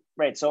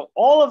 right, so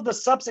all of the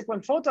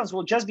subsequent photons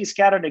will just be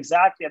scattered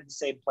exactly at the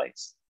same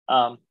place.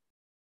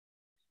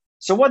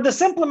 So what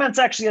this implements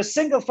actually a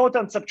single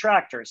photon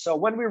subtractor. So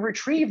when we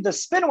retrieve the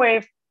spin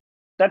wave,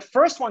 that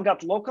first one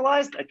got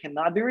localized, it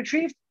cannot be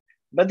retrieved,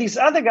 but these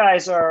other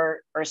guys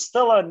are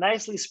still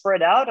nicely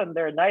spread out and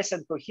they're nice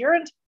and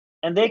coherent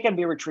and they can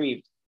be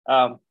retrieved.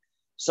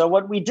 So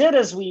what we did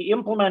is we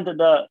implemented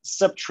a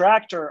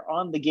subtractor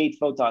on the gate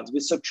photons.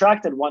 We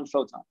subtracted one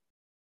photon.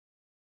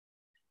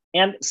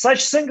 And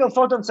such single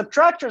photon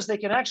subtractors, they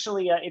can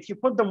actually, if you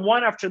put them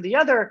one after the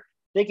other,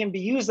 they can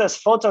be used as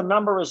photon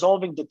number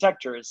resolving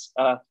detectors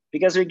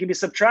because we can be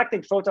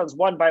subtracting photons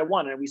one by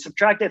one. And we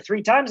subtracted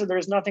 3 times and there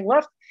is nothing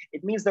left.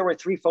 It means there were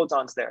 3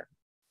 photons there.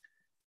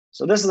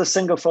 So this is a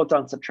single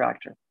photon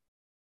subtractor.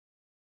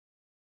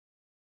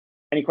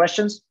 Any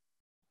questions?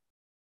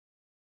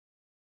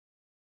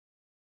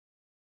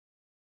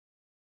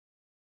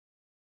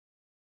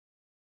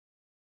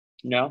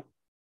 No?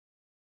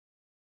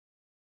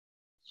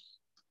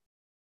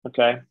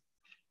 Okay.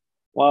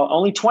 Well,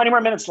 only 20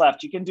 more minutes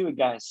left. You can do it,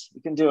 guys.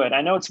 You can do it.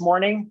 I know it's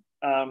morning,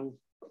 and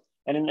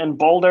in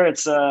Boulder,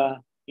 it's 10,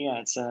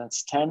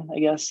 I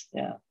guess.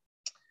 Yeah,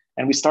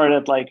 and we started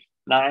at like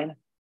 9.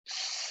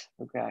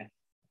 Okay.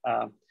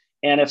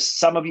 And if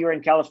some of you are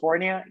in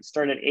California, it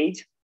started at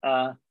 8.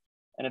 And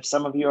if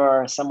some of you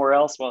are somewhere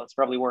else, well, it's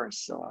probably worse.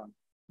 So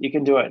You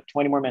can do it.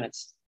 20 more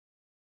minutes.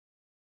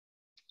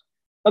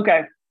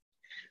 Okay.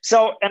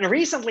 So, and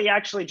recently,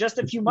 actually, just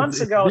a few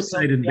months ago. It's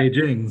midnight in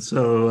Beijing.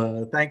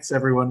 So thanks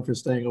everyone for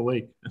staying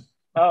awake.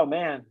 Oh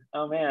man.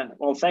 Oh man.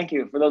 Well, thank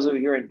you for those of you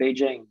here in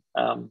Beijing.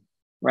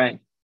 Right.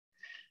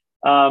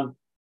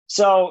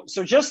 So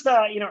just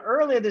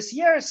earlier this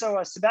year,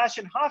 so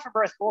Sebastian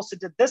Hoffenberg also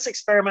did this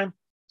experiment.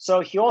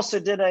 So he also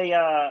did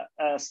a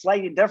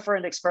slightly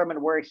different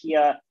experiment where he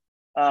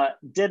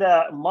did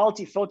a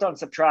multi-photon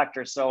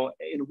subtractor. So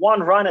in one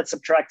run, it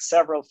subtracts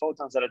several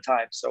photons at a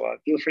time. So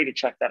feel free to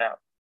check that out.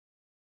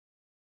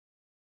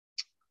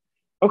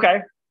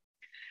 Okay.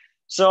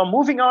 So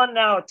moving on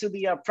now to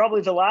the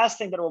probably the last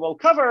thing that we will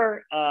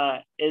cover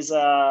is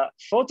a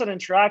photon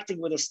interacting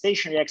with a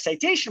stationary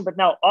excitation, but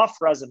now off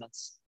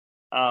resonance,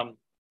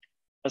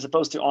 as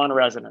opposed to on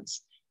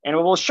resonance. And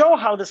we will show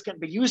how this can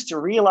be used to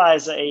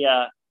realize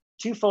a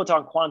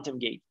two-photon quantum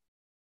gate.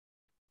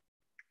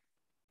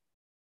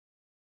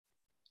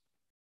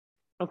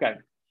 Okay,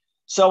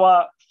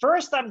 so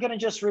first I'm going to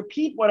just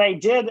repeat what I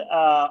did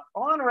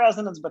on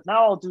resonance, but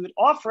now I'll do it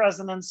off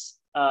resonance,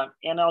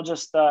 and I'll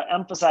just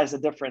emphasize the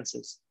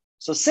differences.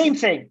 So same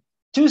thing,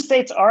 two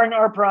states R and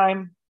R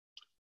prime,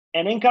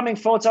 an incoming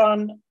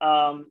photon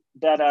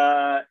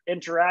that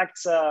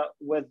interacts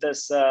with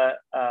this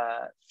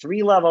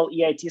three-level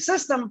EIT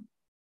system.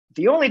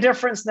 The only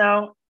difference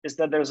now is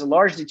that there's a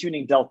large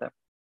detuning delta.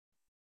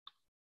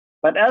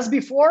 But as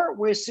before,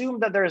 we assume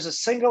that there's a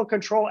single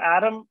control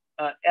atom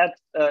at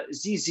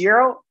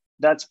Z0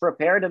 that's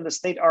prepared in the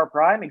state R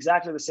prime,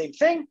 exactly the same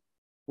thing.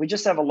 We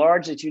just have a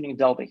large detuning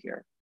delta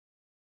here.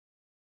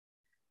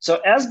 So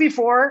as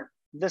before,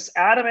 this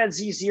atom at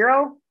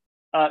Z0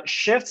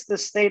 shifts the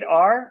state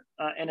R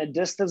in a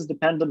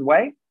distance-dependent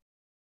way,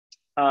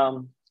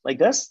 like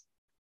this.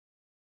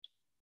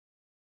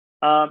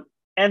 And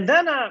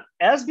then,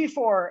 as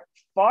before,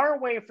 far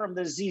away from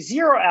the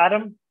Z0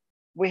 atom,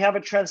 we have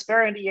a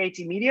transparent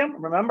EIT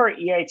medium. Remember,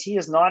 EIT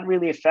is not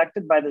really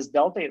affected by this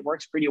delta. It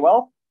works pretty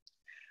well.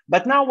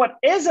 But now what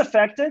is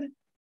affected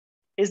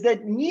is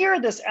that near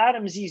this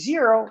atom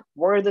Z0,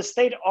 where the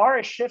state R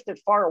is shifted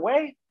far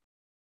away,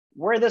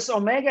 where this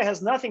omega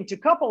has nothing to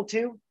couple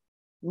to,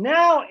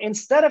 now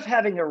instead of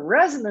having a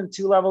resonant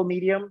two-level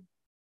medium,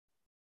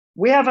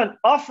 we have an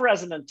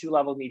off-resonant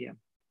two-level medium.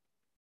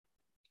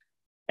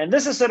 And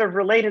this is sort of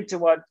related to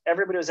what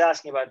everybody was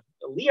asking about.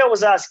 Leo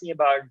was asking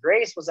about,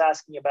 Grace was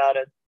asking about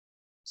it.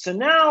 So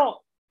now,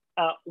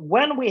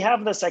 when we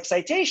have this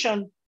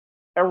excitation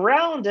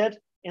around it,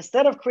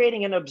 instead of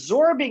creating an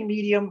absorbing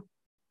medium,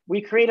 we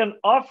create an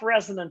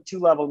off-resonant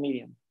two-level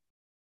medium.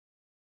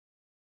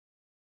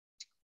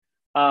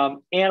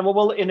 And we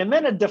will, in a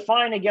minute,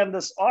 define again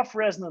this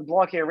off-resonant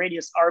blockade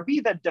radius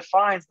RB that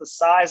defines the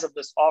size of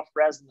this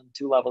off-resonant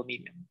two-level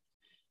medium.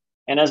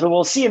 And as we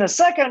will see in a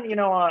second,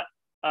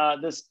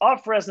 this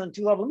off-resonant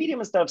two-level medium,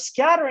 instead of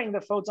scattering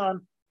the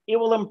photon, it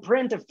will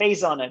imprint a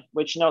phase on it,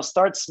 which now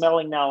starts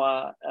smelling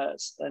now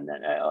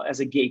as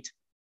a gate.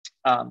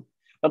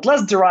 But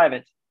let's derive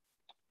it.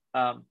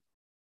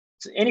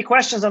 So any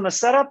questions on the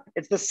setup?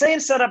 It's the same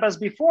setup as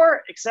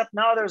before, except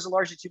now there's a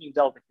large detuning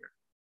delta here.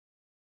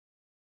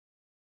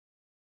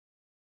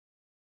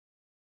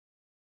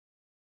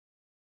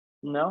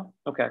 No?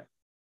 Okay.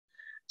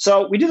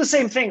 So we do the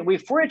same thing. We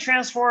Fourier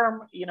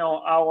transform,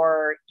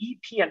 our E,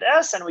 P, and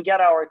S, and we get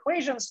our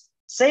equations.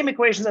 Same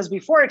equations as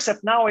before,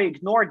 except now I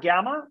ignore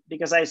gamma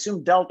because I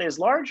assume delta is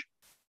large,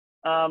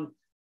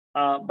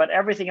 but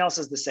everything else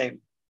is the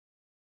same.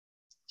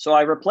 So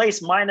I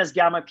replace minus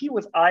gamma P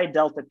with I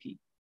delta P.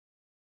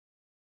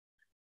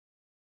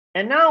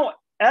 And now,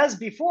 as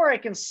before, I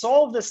can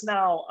solve this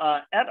now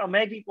at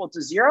omega equal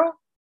to 0.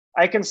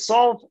 I can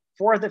solve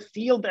for the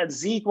field at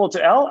Z equal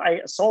to L.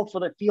 I solve for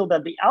the field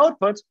at the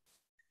output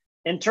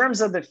in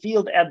terms of the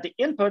field at the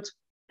input,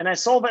 and I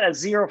solve it at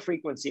 0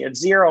 frequency, at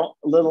 0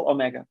 little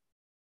omega.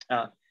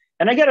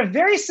 And I get a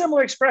very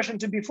similar expression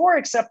to before,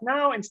 except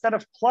now instead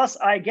of plus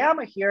I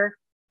gamma here,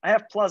 I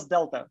have plus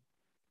delta.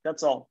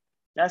 That's all.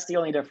 That's the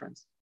only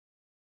difference.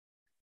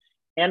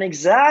 And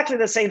exactly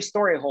the same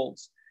story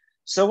holds.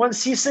 So when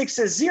C6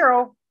 is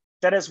 0,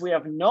 that is, we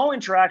have no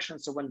interaction.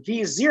 So when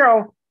V is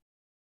 0,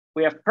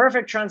 we have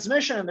perfect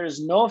transmission and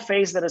there's no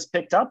phase that is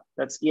picked up.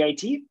 That's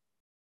EIT.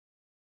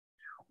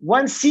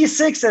 When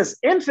C6 is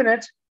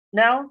infinite,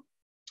 now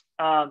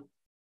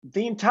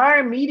the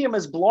entire medium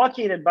is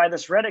blockaded by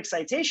this red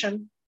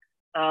excitation.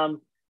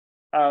 This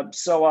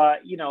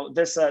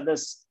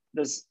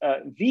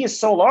V is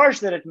so large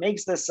that it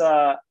makes this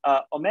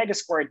omega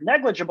squared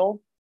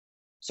negligible.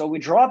 So we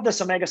drop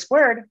this omega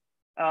squared,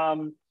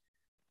 and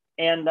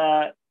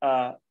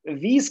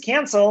V's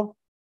cancel,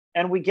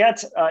 and we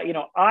get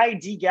I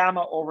d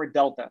gamma over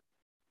delta.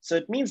 So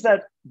it means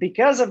that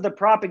because of the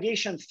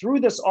propagation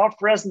through this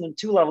off-resonant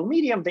two-level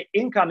medium, the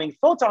incoming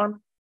photon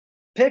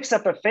picks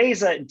up a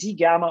phase at d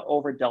gamma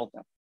over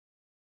delta.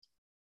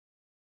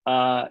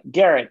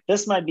 Garrett,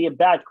 this might be a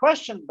bad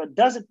question, but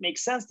does it make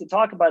sense to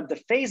talk about the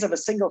phase of a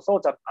single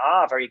photon?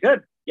 Ah, very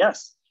good.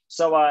 Yes.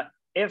 So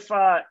if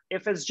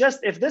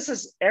this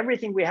is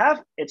everything we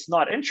have, it's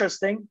not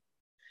interesting.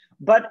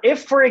 But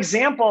if, for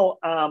example,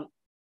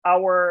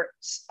 our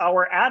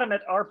atom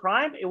at R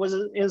prime, it was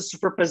in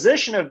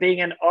superposition of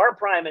being an R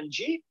prime and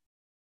G,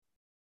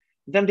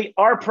 then the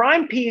R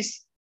prime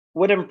piece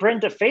would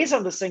imprint a phase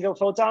on the single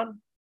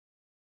photon,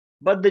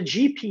 but the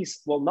G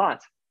piece will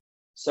not.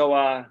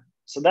 So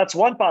that's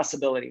one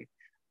possibility.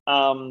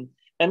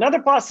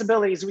 Another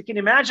possibility is we can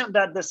imagine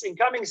that this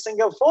incoming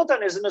single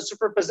photon is in a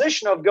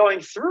superposition of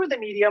going through the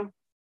medium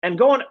and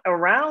going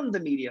around the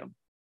medium.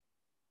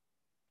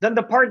 Then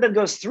the part that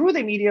goes through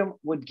the medium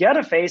would get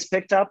a phase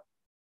picked up,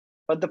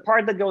 but the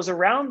part that goes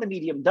around the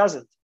medium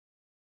doesn't.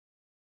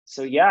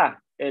 So yeah,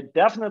 it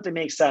definitely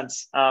makes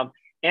sense.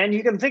 And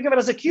you can think of it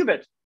as a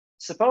qubit.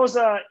 Suppose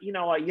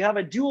you have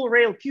a dual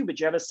rail qubit.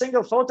 You have a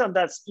single photon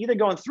that's either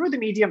going through the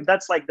medium,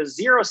 that's like the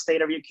 0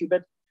 state of your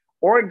qubit,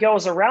 or it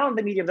goes around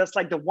the medium, that's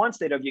like the 1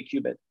 state of your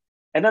qubit.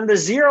 And then the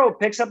 0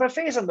 picks up a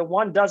phase and the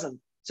 1 doesn't.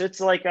 So it's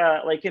like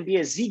can be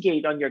a Z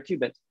gate on your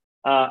qubit.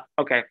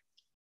 Okay,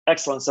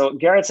 excellent. So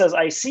Garrett says,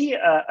 I see.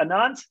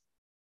 Anand,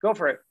 go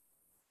for it.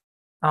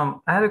 I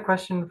had a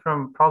question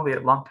from probably a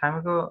long time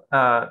ago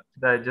that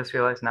I just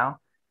realized now.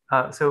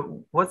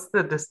 So what's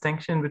the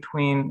distinction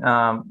between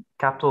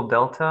capital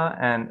delta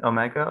and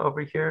omega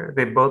over here?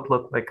 They both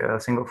look like a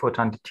single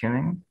photon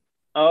detuning.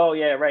 Oh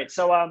yeah, right.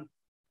 So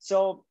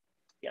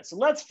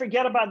let's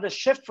forget about the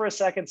shift for a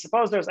second.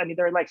 Suppose there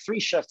are like 3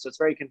 shifts, so it's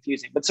very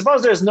confusing. But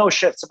suppose there's no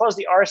shift. Suppose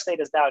the R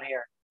state is down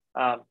here.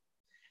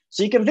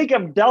 So you can think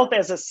of delta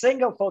as a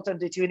single photon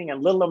detuning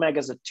and little omega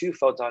as a 2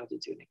 photon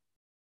detuning.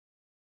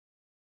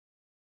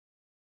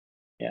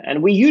 Yeah,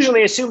 and we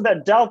usually assume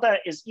that delta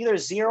is either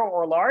 0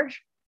 or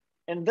large.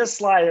 In this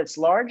slide, it's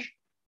large.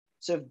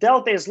 So if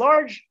delta is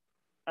large,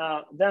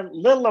 then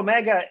little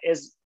omega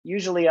is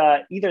usually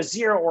either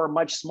 0 or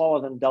much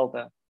smaller than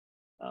delta.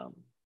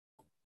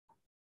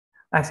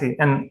 I see.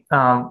 And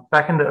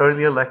back in the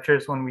earlier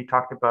lectures when we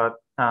talked about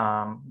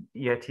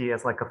EIT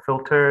as like a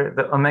filter,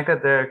 the omega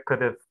there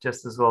could have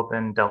just as well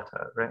been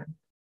delta, right?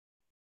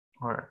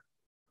 Or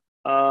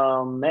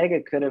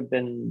omega could have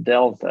been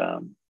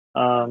delta.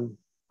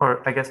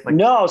 Or I guess like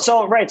no,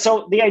 so right.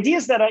 So the idea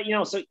is that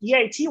so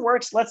EIT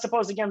works. Let's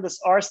suppose again this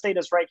R state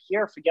is right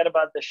here. Forget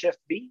about the shift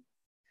B.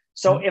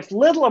 So if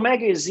little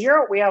omega is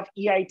 0, we have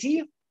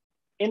EIT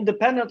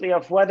independently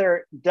of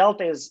whether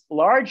delta is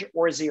large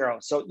or 0.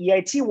 So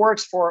EIT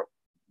works for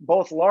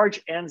both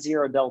large and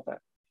 0 delta.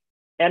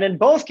 And in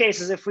both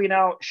cases, if we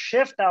now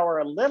shift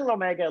our little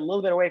omega a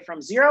little bit away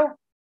from 0,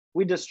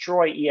 we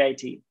destroy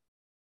EIT.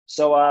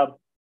 So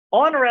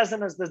on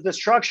resonance, this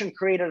destruction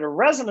created a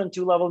resonant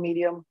 2-level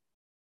medium.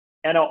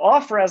 And an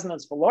off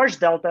resonance for large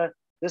delta,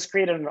 this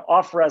created an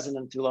off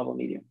resonant 2-level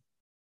medium.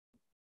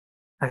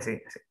 I see.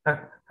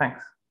 Okay,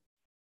 thanks.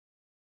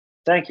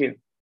 Thank you.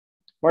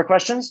 More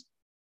questions?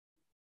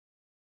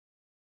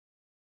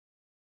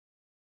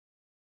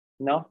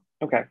 No?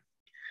 Okay.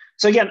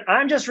 So again,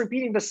 I'm just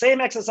repeating the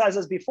same exercise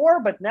as before,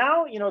 but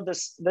now,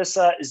 this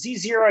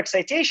Z0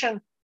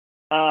 excitation,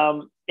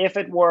 if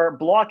it were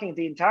blocking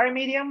the entire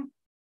medium,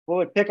 we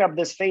would pick up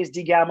this phase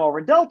d gamma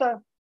over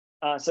delta.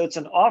 So it's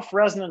an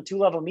off-resonant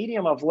 2-level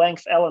medium of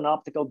length L and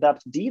optical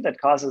depth D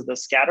that causes the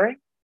scattering,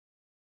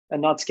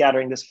 and not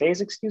scattering, this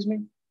phase, excuse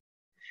me.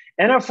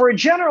 And for a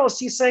general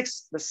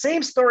C6, the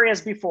same story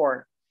as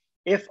before.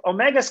 If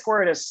omega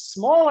squared is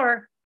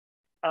smaller,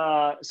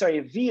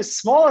 if V is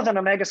smaller than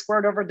omega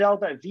squared over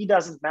delta, V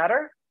doesn't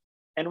matter.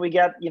 And we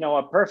get,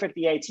 a perfect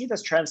EIT,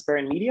 this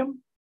transparent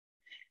medium.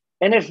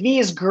 And if V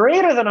is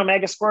greater than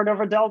omega squared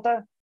over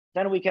delta,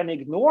 then we can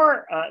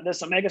ignore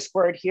this omega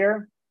squared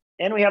here.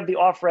 And we have the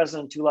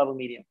off-resonant 2-level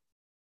medium.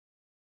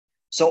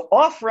 So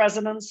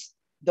off-resonance,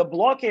 the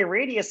Bloch-A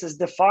radius is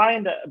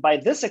defined by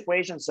this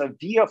equation. So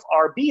V of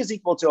RB is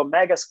equal to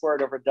omega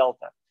squared over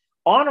delta.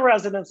 On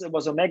resonance, it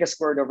was omega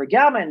squared over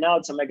gamma, and now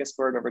it's omega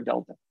squared over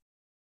delta.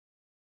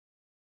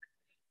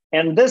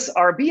 And this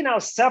RB now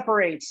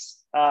separates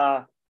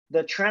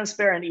the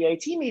transparent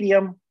EIT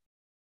medium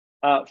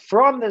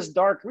from this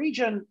dark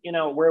region,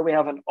 where we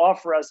have an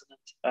off-resonant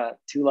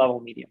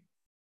 2-level medium.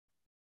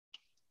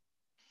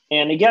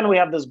 And again, we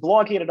have this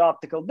blockaded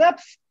optical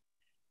depth.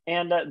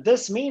 And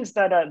this means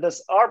that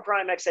this R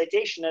prime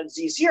excitation at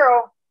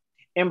Z0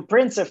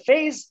 imprints a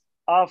phase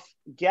of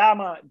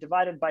gamma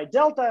divided by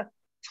delta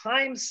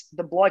times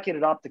the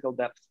blockaded optical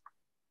depth.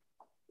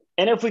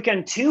 And if we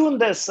can tune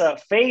this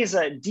phase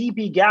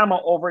dp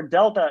gamma over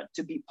delta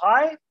to be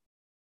pi,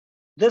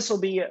 this will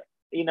be,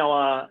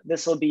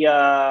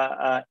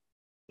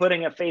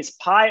 putting a phase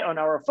pi on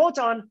our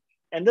photon.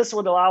 And this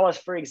would allow us,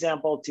 for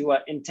example, to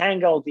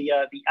entangle the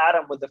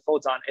atom with the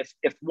photon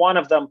if one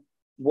of them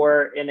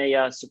were in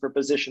a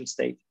superposition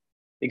state,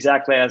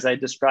 exactly as I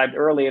described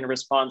earlier in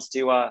response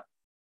to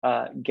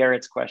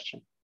Garrett's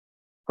question.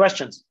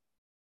 Questions?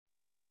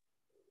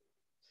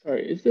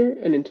 Sorry, is there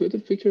an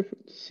intuitive picture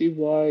to see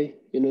why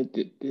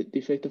the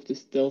effect of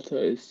this delta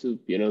is to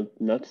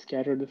not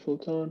scatter the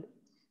photon?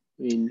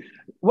 I mean,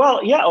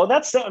 well, yeah. Oh,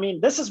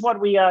 this is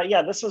what we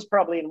this was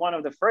probably in one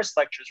of the first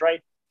lectures,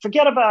 right?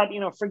 forget about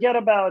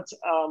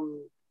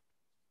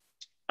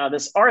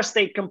this R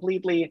state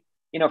completely.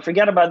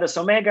 Forget about this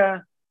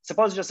omega.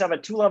 Suppose you just have a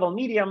 2-level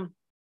medium.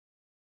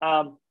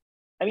 I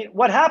mean,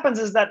 what happens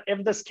is that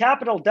if this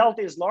capital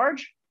delta is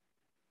large,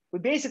 we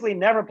basically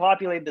never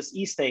populate this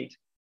E state.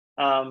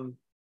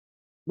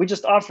 We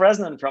just off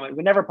resonant from it.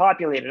 We never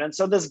populate it. And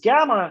so this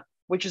gamma,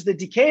 which is the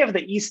decay of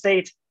the E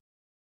state,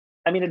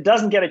 I mean, it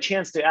doesn't get a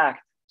chance to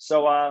act.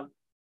 So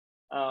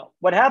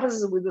what happens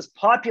is we just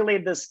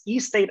populate this E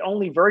state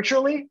only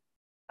virtually.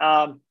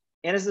 And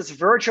it's this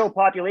virtual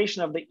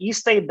population of the E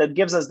state that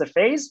gives us the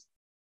phase.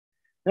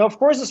 Now, of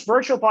course, this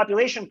virtual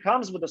population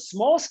comes with a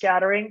small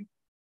scattering,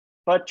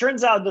 but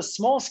turns out the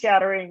small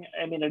scattering,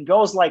 I mean, it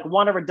goes like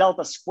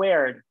 1/delta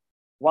squared,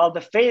 while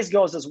the phase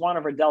goes as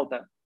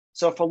 1/delta.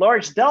 So for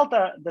large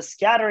delta, the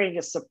scattering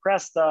is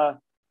suppressed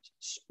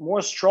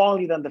more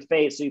strongly than the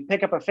phase. So you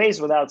pick up a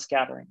phase without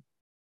scattering.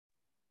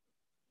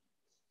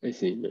 I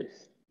see,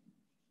 nice.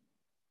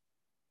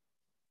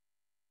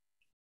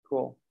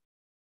 Cool.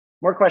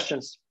 More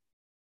questions?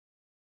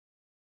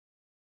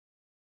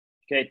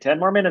 Okay, 10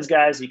 more minutes,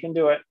 guys. You can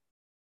do it.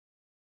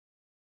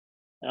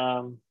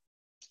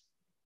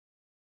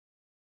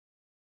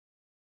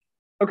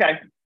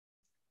 Okay.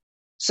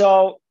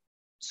 So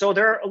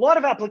there are a lot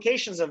of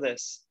applications of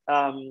this.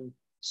 In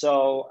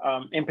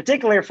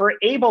particular, if we're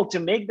able to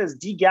make this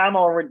d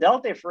gamma over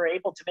delta, if we're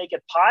able to make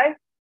it pi.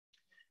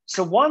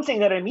 So one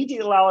thing that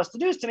immediately allows us to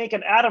do is to make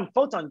an atom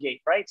photon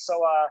gate, right?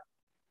 So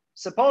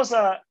suppose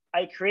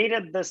I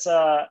created this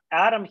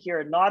atom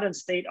here, not in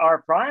state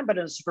R prime, but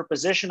in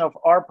superposition of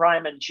R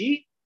prime and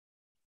G.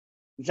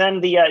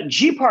 Then the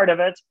G part of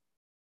it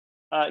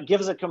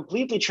gives a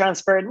completely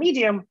transparent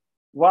medium,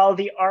 while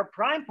the R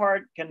prime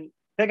part can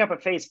pick up a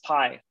phase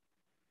pi.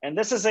 And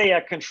this is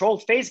a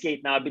controlled phase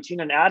gate now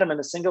between an atom and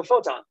a single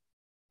photon.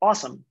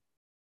 Awesome.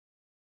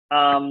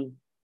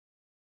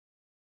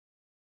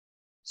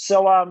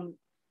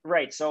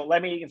 Right, so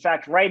let me in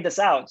fact write this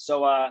out.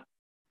 So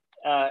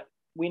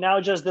we now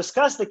just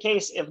discussed the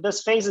case if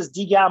this phase is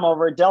d gamma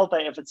over delta,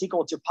 if it's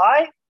equal to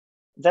pi,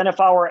 then if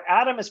our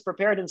atom is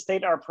prepared in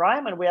state R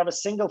prime and we have a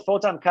single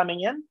photon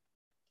coming in,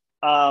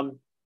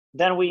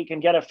 then we can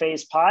get a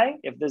phase pi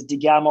if this d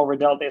gamma over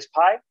delta is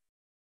pi.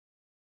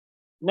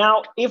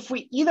 Now, if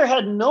we either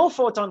had no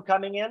photon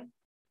coming in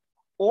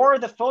or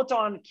the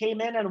photon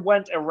came in and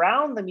went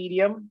around the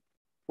medium,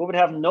 we would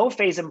have no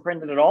phase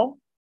imprinted at all.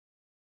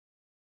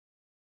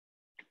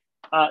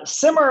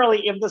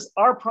 Similarly, if this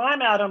R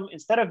prime atom,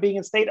 instead of being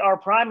in state R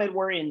prime, it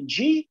were in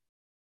G,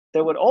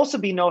 there would also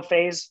be no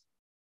phase,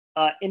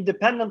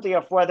 independently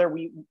of whether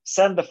we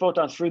send the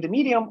photon through the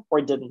medium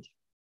or didn't.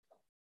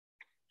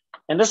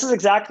 And this is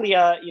exactly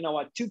a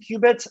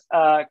 2-qubit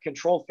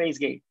controlled phase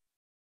gate.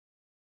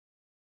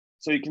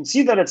 So you can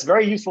see that it's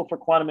very useful for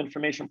quantum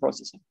information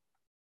processing.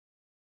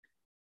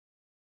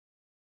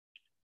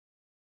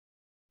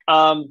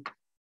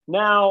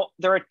 Now,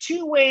 there are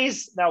 2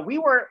 ways. Now, we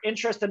were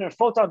interested in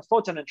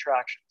photon-photon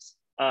interactions,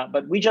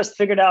 but we just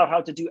figured out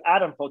how to do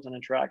atom-photon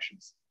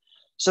interactions.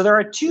 So there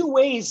are 2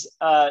 ways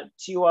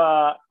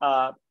to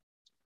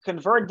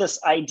convert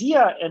this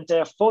idea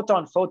into a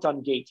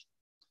photon-photon gate.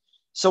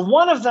 So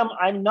one of them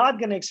I'm not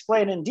going to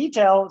explain in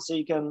detail, so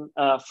you can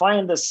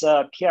find this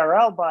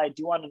PRL by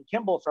Duan and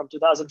Kimball from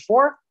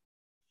 2004,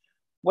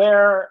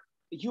 where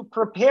you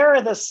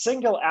prepare this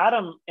single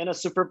atom in a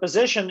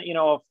superposition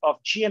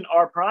of G and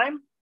R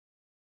prime.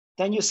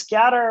 Then you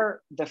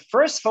scatter the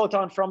first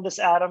photon from this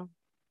atom.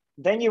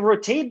 Then you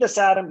rotate this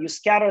atom, you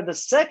scatter the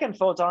second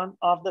photon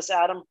of this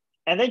atom,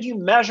 and then you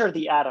measure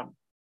the atom.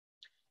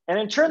 And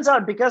it turns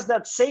out because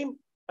that same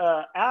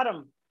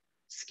atom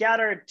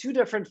scattered 2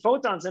 different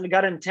photons and it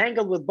got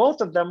entangled with both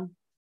of them,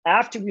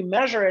 after we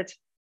measure it,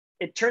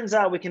 it turns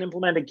out we can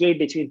implement a gate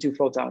between 2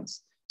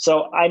 photons.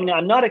 So I'm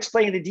not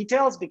explaining the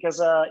details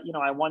because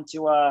I want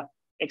to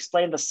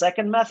explain the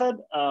second method.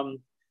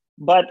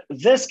 But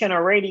this can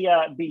already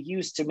be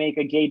used to make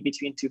a gate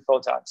between 2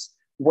 photons,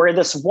 where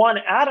this one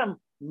atom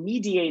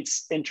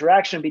mediates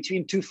interaction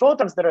between 2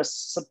 photons that are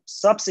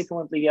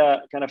subsequently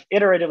kind of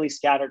iteratively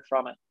scattered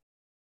from it.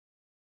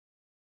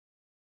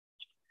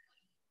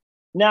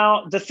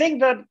 Now, the thing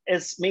that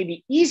is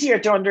maybe easier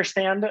to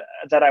understand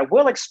that I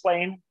will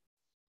explain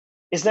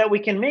is that we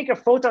can make a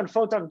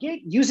photon-photon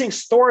gate using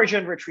storage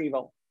and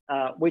retrieval,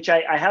 which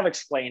I have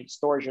explained,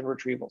 storage and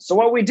retrieval. So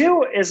what we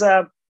do is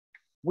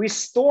we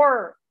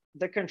store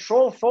the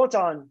control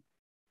photon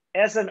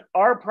as an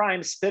R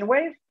prime spin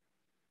wave.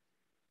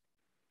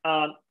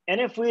 And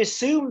if we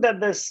assume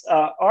that this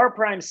R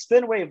prime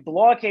spin wave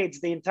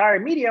blockades the entire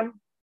medium,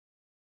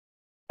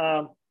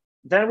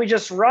 then we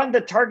just run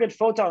the target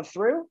photon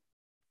through,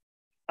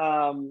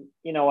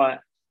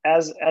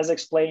 as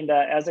explained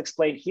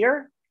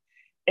here.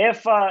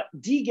 If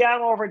d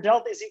gamma over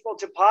delta is equal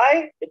to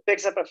pi, it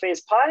picks up a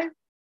phase pi.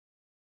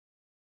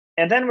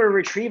 And then we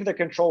retrieve the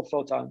control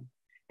photon.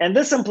 And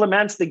this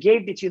implements the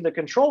gate between the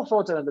control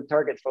photon and the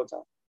target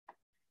photon.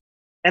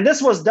 And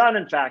this was done,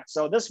 in fact.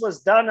 So this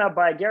was done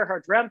by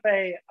Gerhard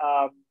Rempe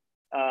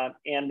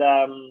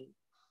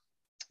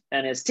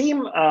and his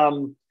team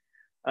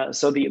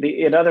So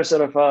another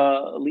sort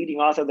of leading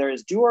author there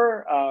is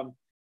Dewar.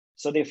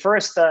 So they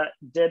first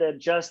did it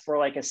just for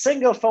like a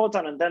single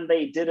photon, and then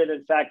they did it,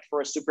 in fact, for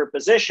a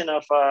superposition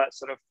of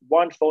sort of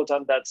one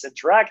photon that's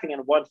interacting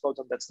and one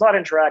photon that's not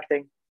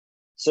interacting.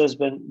 So it's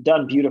been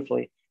done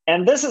beautifully.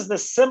 And this is the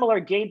similar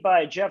gate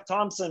by Jeff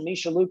Thompson,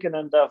 Misha Lukin,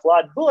 and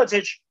Vlad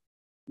Buletic,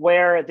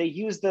 where they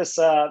use this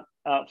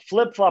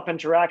flip-flop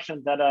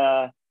interaction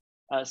that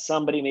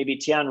somebody, maybe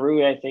Tian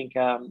Rui, I think,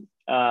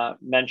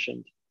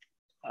 mentioned.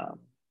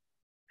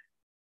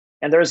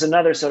 And there's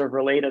another sort of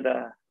related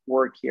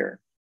work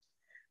here.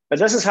 But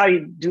this is how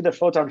you do the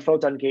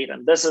photon-photon gate.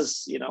 And this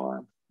is,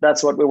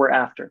 that's what we were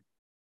after.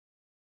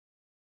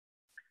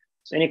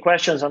 So any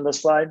questions on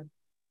this slide?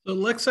 So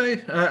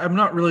Alexey, I'm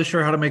not really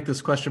sure how to make this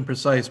question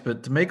precise,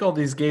 but to make all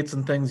these gates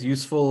and things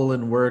useful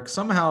and work,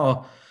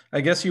 somehow,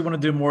 I guess you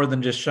want to do more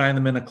than just shine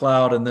them in a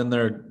cloud and then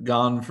they're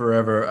gone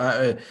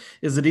forever.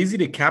 Is it easy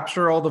to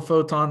capture all the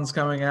photons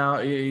coming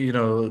out,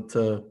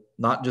 to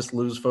not just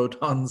lose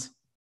photons?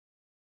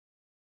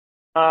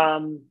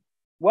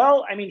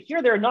 Well, I mean,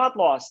 here they're not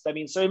lost. I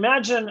mean, so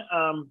imagine,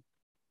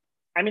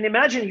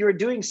 imagine you're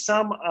doing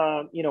some,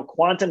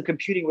 quantum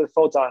computing with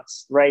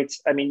photons, right?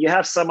 I mean, you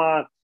have some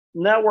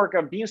network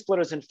of beam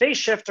splitters and phase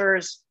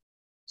shifters.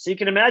 So you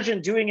can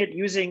imagine doing it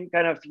using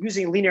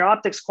linear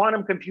optics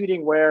quantum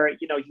computing, where,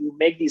 you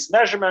make these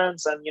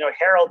measurements and,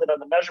 herald it on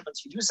the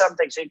measurements, you do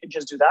something, so you can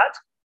just do that.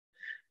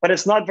 But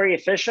it's not very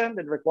efficient.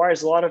 It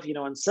requires a lot of,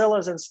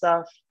 ancillas and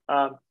stuff.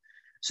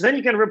 So then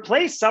you can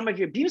replace some of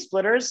your beam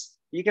splitters.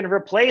 You can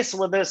replace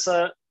with this,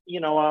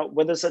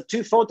 with this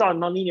two photon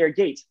nonlinear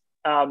gate.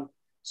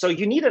 So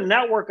you need a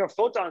network of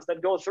photons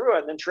that go through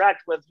and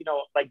interact with,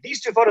 like these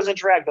two photons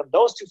interact, then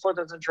those two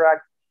photons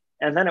interact,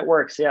 and then it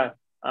works. Yeah.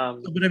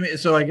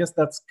 So I guess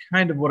that's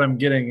kind of what I'm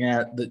getting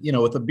at. That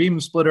with a beam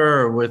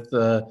splitter or with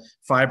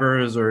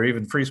fibers or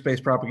even free space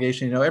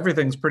propagation,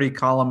 everything's pretty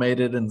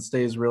collimated and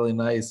stays really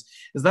nice.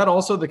 Is that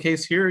also the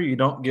case here? You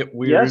don't get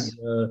weird. Yes.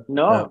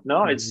 No,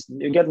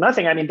 you get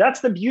nothing. I mean,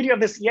 that's the beauty of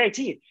this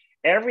EIT.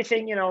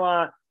 Everything,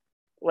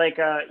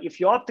 if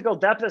your optical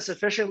depth is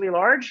sufficiently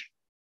large,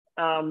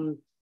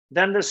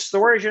 then the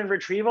storage and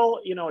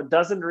retrieval,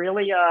 doesn't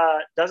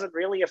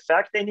really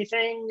affect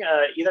anything.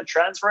 Either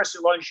transverse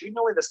or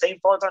longitudinally, the same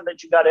photon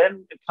that you got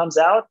in, it comes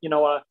out,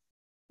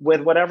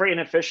 with whatever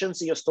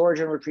inefficiency your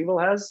storage and retrieval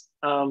has.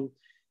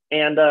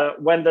 And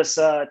when this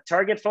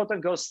target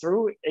photon goes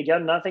through,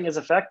 again, nothing is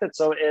affected.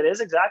 So it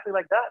is exactly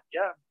like that.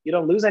 Yeah, you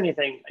don't lose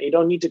anything. You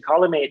don't need to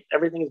collimate.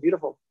 Everything is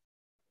beautiful.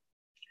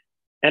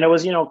 And it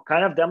was,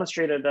 kind of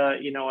demonstrated,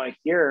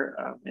 here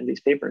in these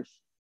papers.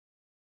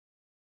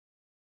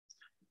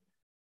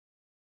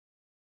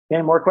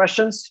 Okay, more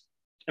questions?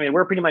 I mean,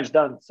 we're pretty much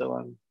done.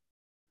 So,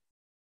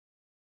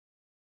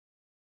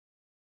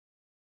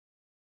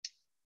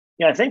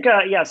 yeah, I think,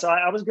 so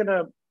I was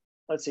gonna,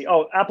 let's see.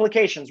 Oh,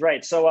 applications,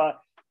 right? So,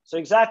 so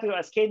exactly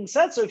as Caden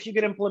said. So if you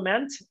could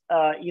implement,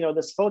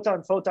 this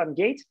photon-photon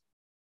gate,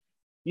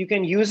 you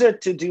can use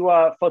it to do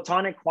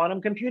photonic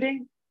quantum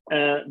computing.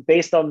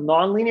 Based on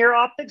nonlinear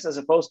optics as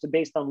opposed to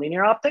based on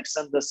linear optics.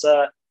 And this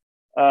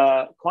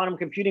quantum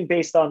computing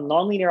based on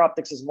nonlinear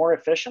optics is more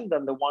efficient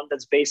than the one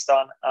that's based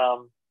on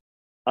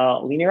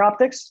linear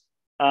optics.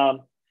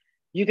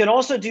 You can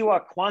also do a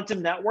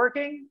quantum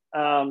networking,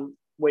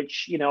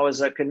 which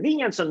is a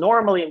convenience. So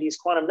normally in these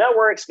quantum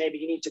networks, maybe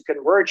you need to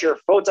converge your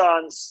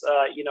photons,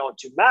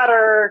 to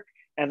matter,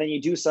 and then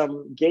you do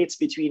some gates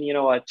between,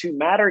 two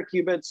matter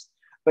qubits.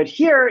 But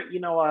here,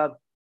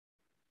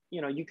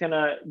 you can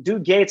do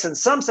gates in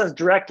some sense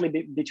directly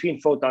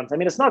between photons. I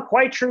mean, it's not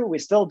quite true. We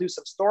still do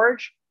some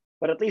storage,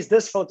 but at least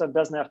this photon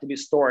doesn't have to be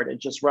stored. It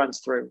just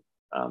runs through.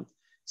 So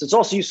it's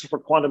also useful for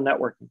quantum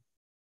networking.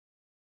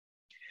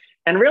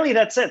 And really,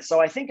 that's it. So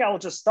I think I'll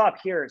just stop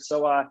here.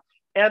 So,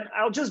 and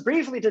I'll just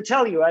briefly to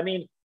tell you, I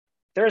mean,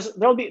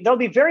 there'll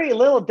be very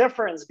little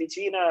difference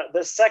between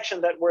this section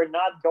that we're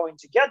not going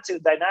to get to,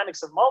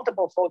 dynamics of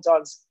multiple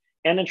photons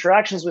and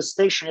interactions with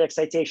stationary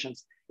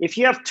excitations. If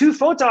you have two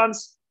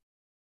photons,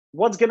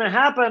 what's going to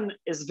happen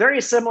is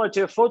very similar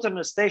to a photon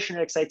with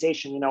stationary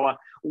excitation.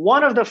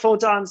 One of the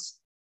photons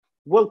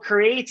will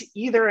create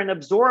either an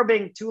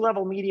absorbing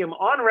two-level medium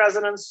on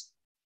resonance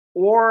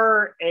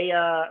or a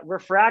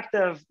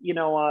refractive,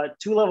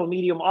 two-level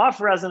medium off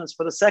resonance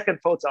for the second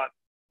photon.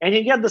 And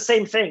you get the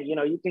same thing.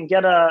 You can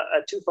get a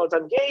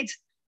two-photon gate,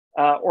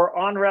 or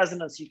on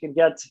resonance, you can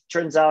get,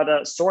 turns out,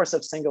 a source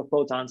of single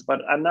photons, but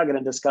I'm not going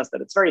to discuss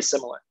that. It's very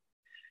similar.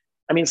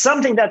 I mean,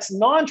 something that's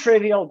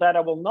non-trivial that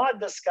I will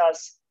not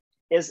discuss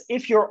is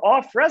if you're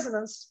off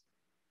resonance,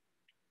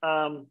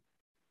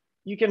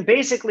 you can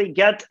basically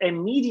get a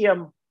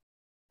medium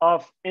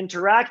of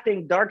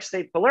interacting dark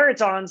state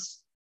polaritons,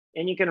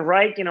 and you can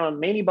write,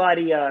 many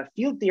body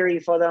field theory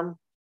for them,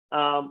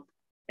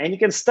 and you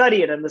can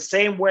study it in the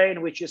same way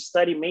in which you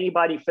study many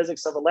body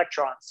physics of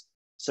electrons.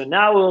 So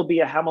now it will be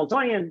a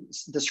Hamiltonian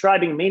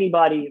describing many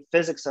body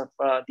physics of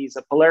these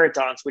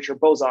polaritons, which are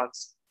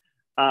bosons.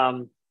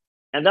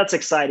 And that's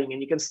exciting.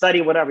 And you can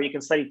study whatever. You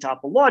can study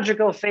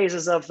topological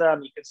phases of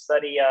them. You can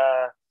study,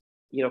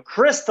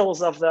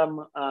 crystals of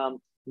them.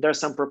 There's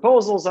some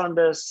proposals on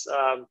this,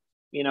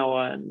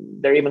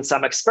 and there are even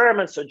some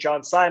experiments. So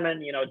John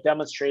Simon,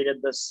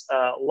 demonstrated this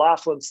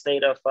Laughlin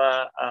state of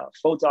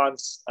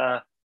photons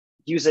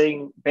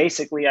using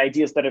basically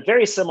ideas that are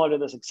very similar to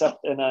this, except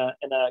in a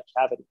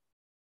cavity.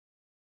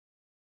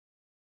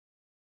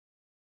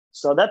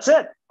 So that's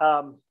it.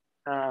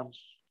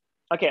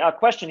 Okay, a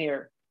question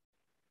here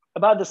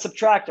about the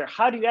subtractor.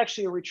 How do you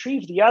actually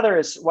retrieve the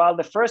others while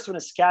the first one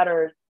is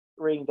scattering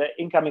the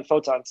incoming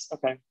photons?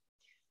 Okay,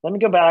 let me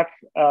go back.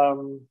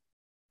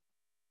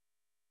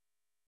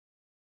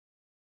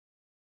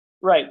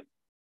 Right.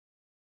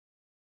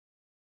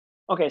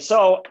 Okay,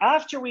 so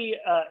after we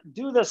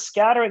do the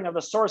scattering of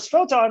the source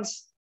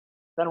photons,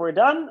 then we're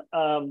done.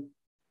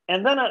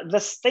 And then the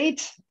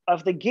state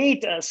of the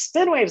gate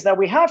spin waves that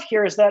we have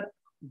here is that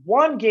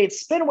one gate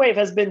spin wave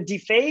has been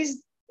dephased,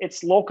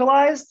 it's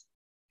localized,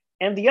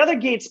 and the other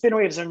gate spin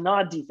waves are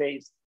not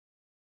dephased.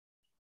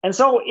 And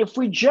so if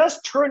we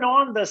just turn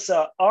on this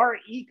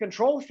RE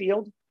control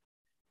field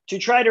to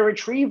try to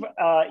retrieve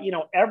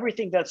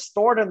everything that's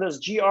stored in this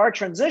GR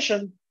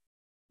transition,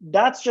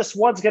 that's just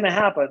what's going to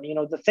happen.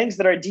 The things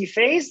that are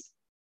dephased,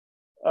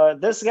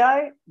 this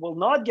guy will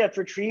not get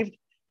retrieved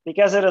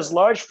because it has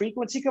large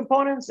frequency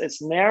components.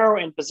 It's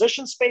narrow in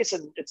position space,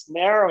 and it's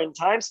narrow in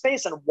time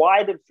space, and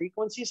wide in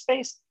frequency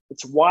space.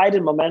 It's wide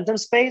in momentum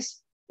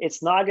space.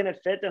 It's not going to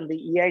fit in the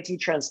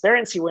EIT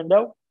transparency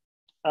window.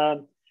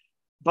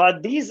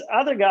 But these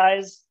other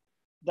guys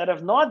that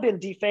have not been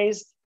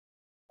dephased,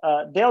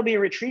 they'll be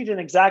retrieved in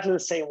exactly the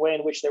same way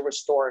in which they were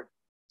stored.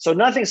 So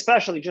nothing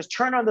special. You just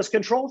turn on this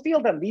control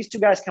field, and these two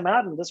guys come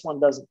out, and this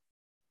one doesn't.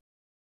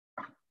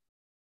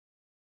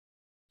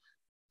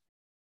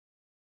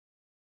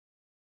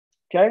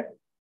 Okay.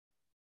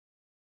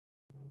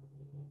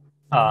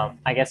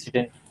 I guess you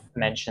didn't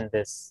mention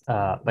this,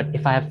 but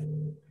if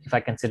I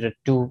consider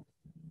two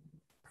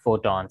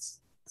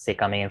photons, say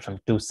coming in from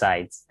two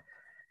sides,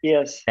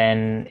 yes,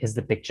 then is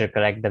the picture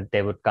correct that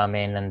they would come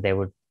in and they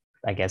would,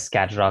 I guess,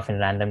 scatter off in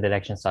random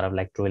directions, sort of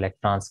like two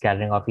electrons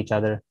scattering off each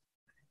other?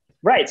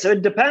 Right. So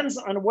it depends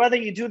on whether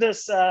you do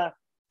this.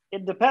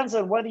 It depends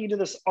on whether you do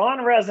this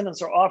on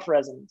resonance or off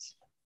resonance.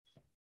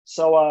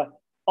 So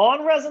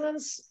on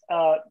resonance,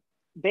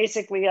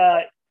 basically,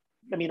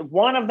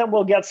 one of them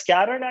will get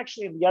scattered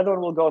actually, and the other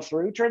one will go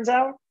through, turns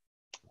out.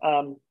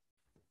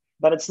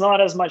 But it's not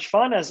as much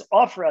fun as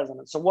off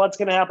resonance. So what's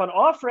going to happen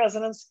off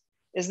resonance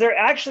is they're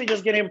actually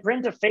just going to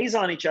imprint a phase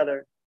on each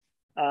other.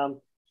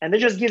 And it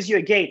just gives you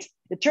a gate.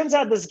 It turns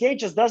out this gate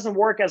just doesn't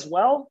work as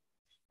well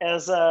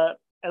as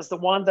the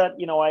one that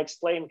I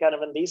explained kind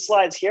of in these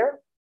slides here.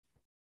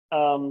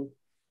 Yeah,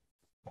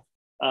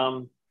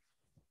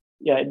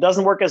 it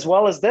doesn't work as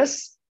well as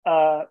this.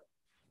 But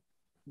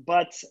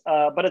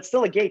it's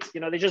still a gate.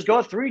 They just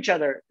go through each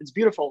other. It's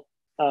beautiful.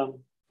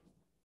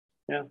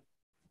 Yeah.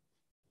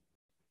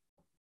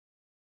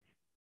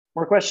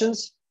 More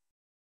questions?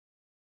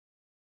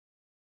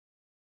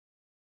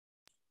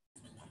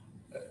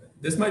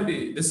 This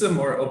is a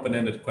more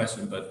open-ended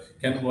question, but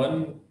can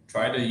one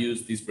try to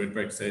use these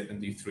Rydberg state in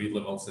the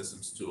 3-level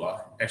systems to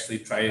actually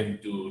try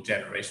and do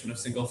generation of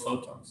single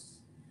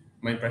photons?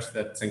 My impression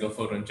that single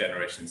photon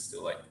generation is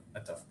still like a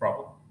tough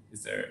problem.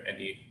 Is there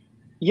any?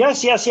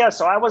 Yes.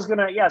 So I was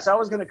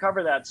gonna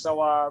cover that.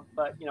 So,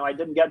 but I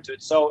didn't get to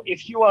it. So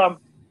if you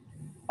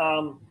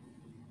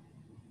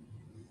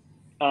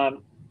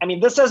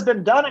this has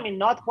been done.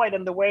 Not quite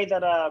in the way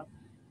that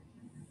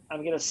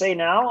I'm gonna say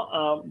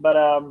now, but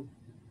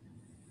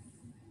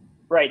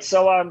right.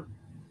 So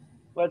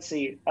let's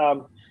see.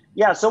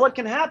 Yeah. So what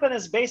can happen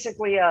is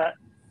basically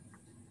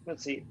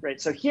let's see.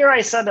 Right. So here I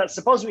said that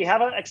suppose we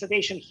have an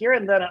excitation here,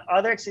 and then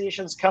other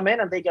excitations come in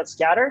and they get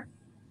scattered.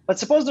 But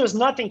suppose there's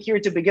nothing here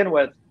to begin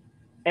with,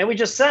 and we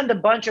just send a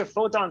bunch of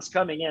photons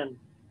coming in.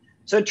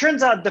 So it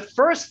turns out the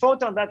first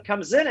photon that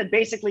comes in, it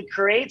basically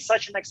creates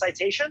such an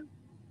excitation,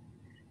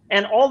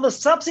 and all the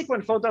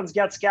subsequent photons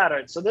get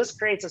scattered. So this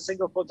creates a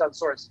single photon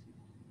source.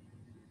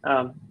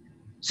 So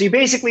you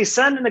basically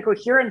send in a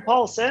coherent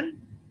pulse in,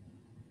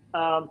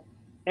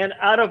 and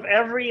out of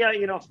every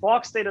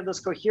Fock state of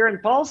this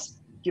coherent pulse,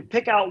 you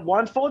pick out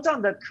one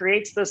photon that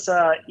creates this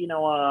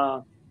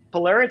polariton,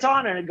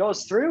 and it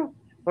goes through.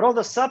 But all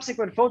the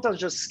subsequent photons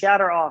just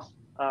scatter off.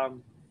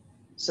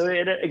 So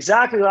it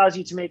exactly allows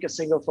you to make a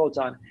single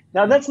photon.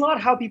 Now, that's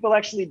not how people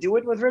actually do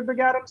it with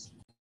Rydberg atoms.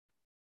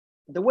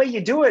 The way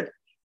you do it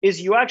is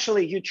you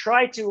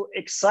try to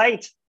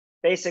excite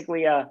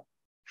basically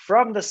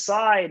from the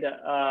side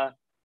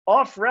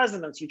off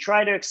resonance. You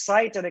try to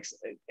excite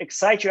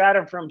your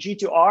atom from G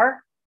to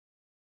R.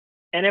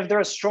 And if there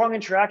are strong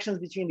interactions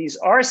between these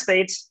R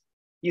states,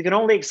 you can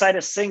only excite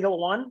a single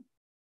one.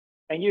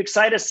 And you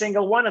excite a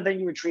single one, and then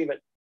you retrieve it.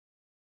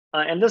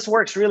 And this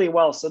works really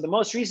well. So the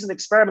most recent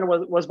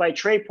experiment was by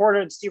Trey Porter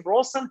and Steve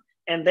Rolston,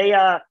 and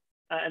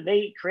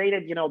they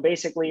created,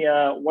 basically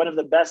one of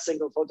the best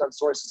single photon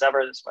sources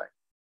ever this way.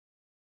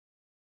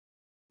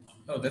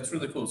 Oh, that's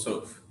really cool.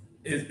 So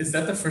is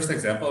that the first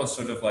example of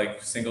sort of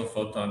like single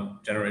photon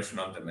generation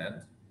on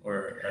demand?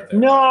 or are there?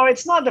 No,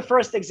 it's not the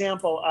first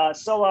example.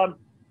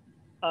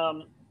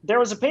 There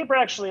was a paper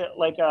actually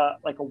like a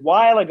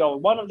while ago.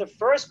 One of the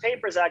first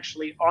papers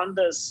actually on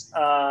this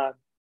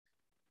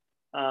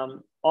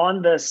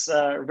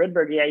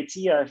Rydberg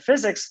EIT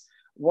physics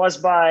was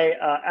by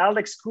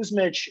Alex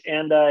Kuzmich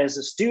and is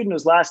a student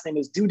whose last name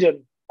is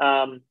Dudin.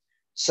 And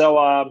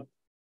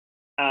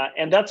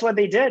that's what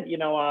they did.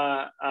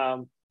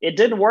 It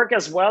didn't work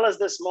as well as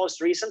this most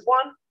recent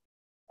one,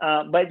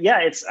 but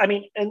yeah,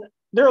 and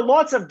there are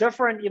lots of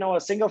different,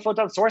 single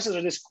photon sources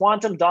or this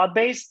quantum dot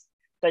based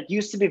that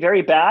used to be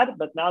very bad,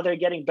 but now they're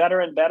getting better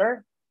and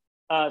better.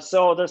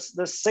 So this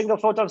single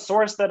photon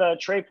source that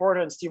Trey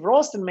Porter and Steve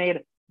Rolston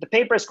made, the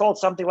paper is called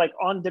something like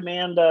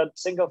on-demand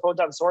single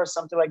photon source,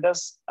 something like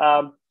this.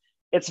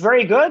 It's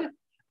very good,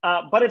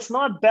 but it's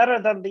not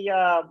better than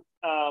the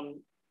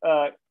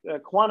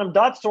quantum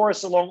dot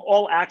source along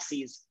all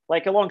axes.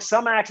 Like along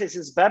some axes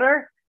is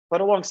better, but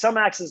along some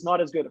axes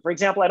not as good. For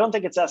example, I don't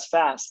think it's as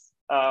fast.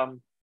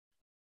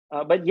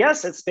 But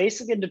yes, it's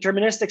basically a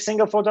deterministic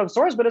single photon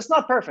source, but it's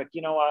not perfect.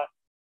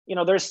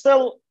 There's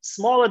still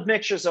small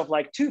admixtures of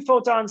like 2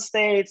 photon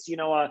states.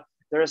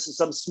 There's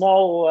some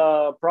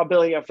small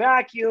probability of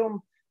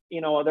vacuum.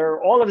 There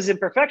are all of these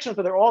imperfections,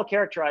 but they're all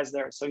characterized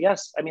there. So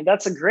yes,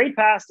 that's a great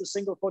path to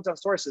single photon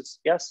sources.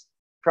 Yes,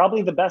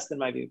 probably the best in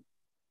my view.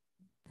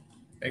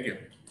 Thank you.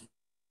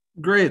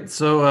 Great.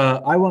 So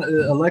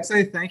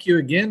Alexey, thank you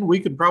again.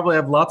 We could probably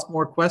have lots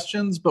more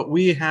questions, but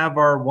we have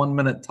our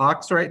 1-minute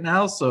talks right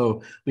now,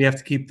 so we have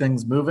to keep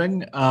things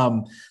moving.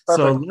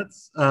 So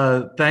let's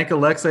thank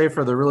Alexey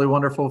for the really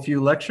wonderful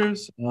few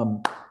lectures.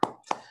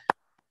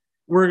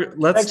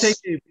 Let's take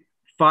a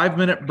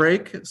 5-minute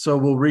break. So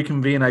we'll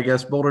reconvene, I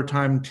guess, Boulder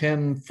time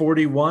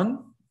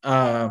 10:41.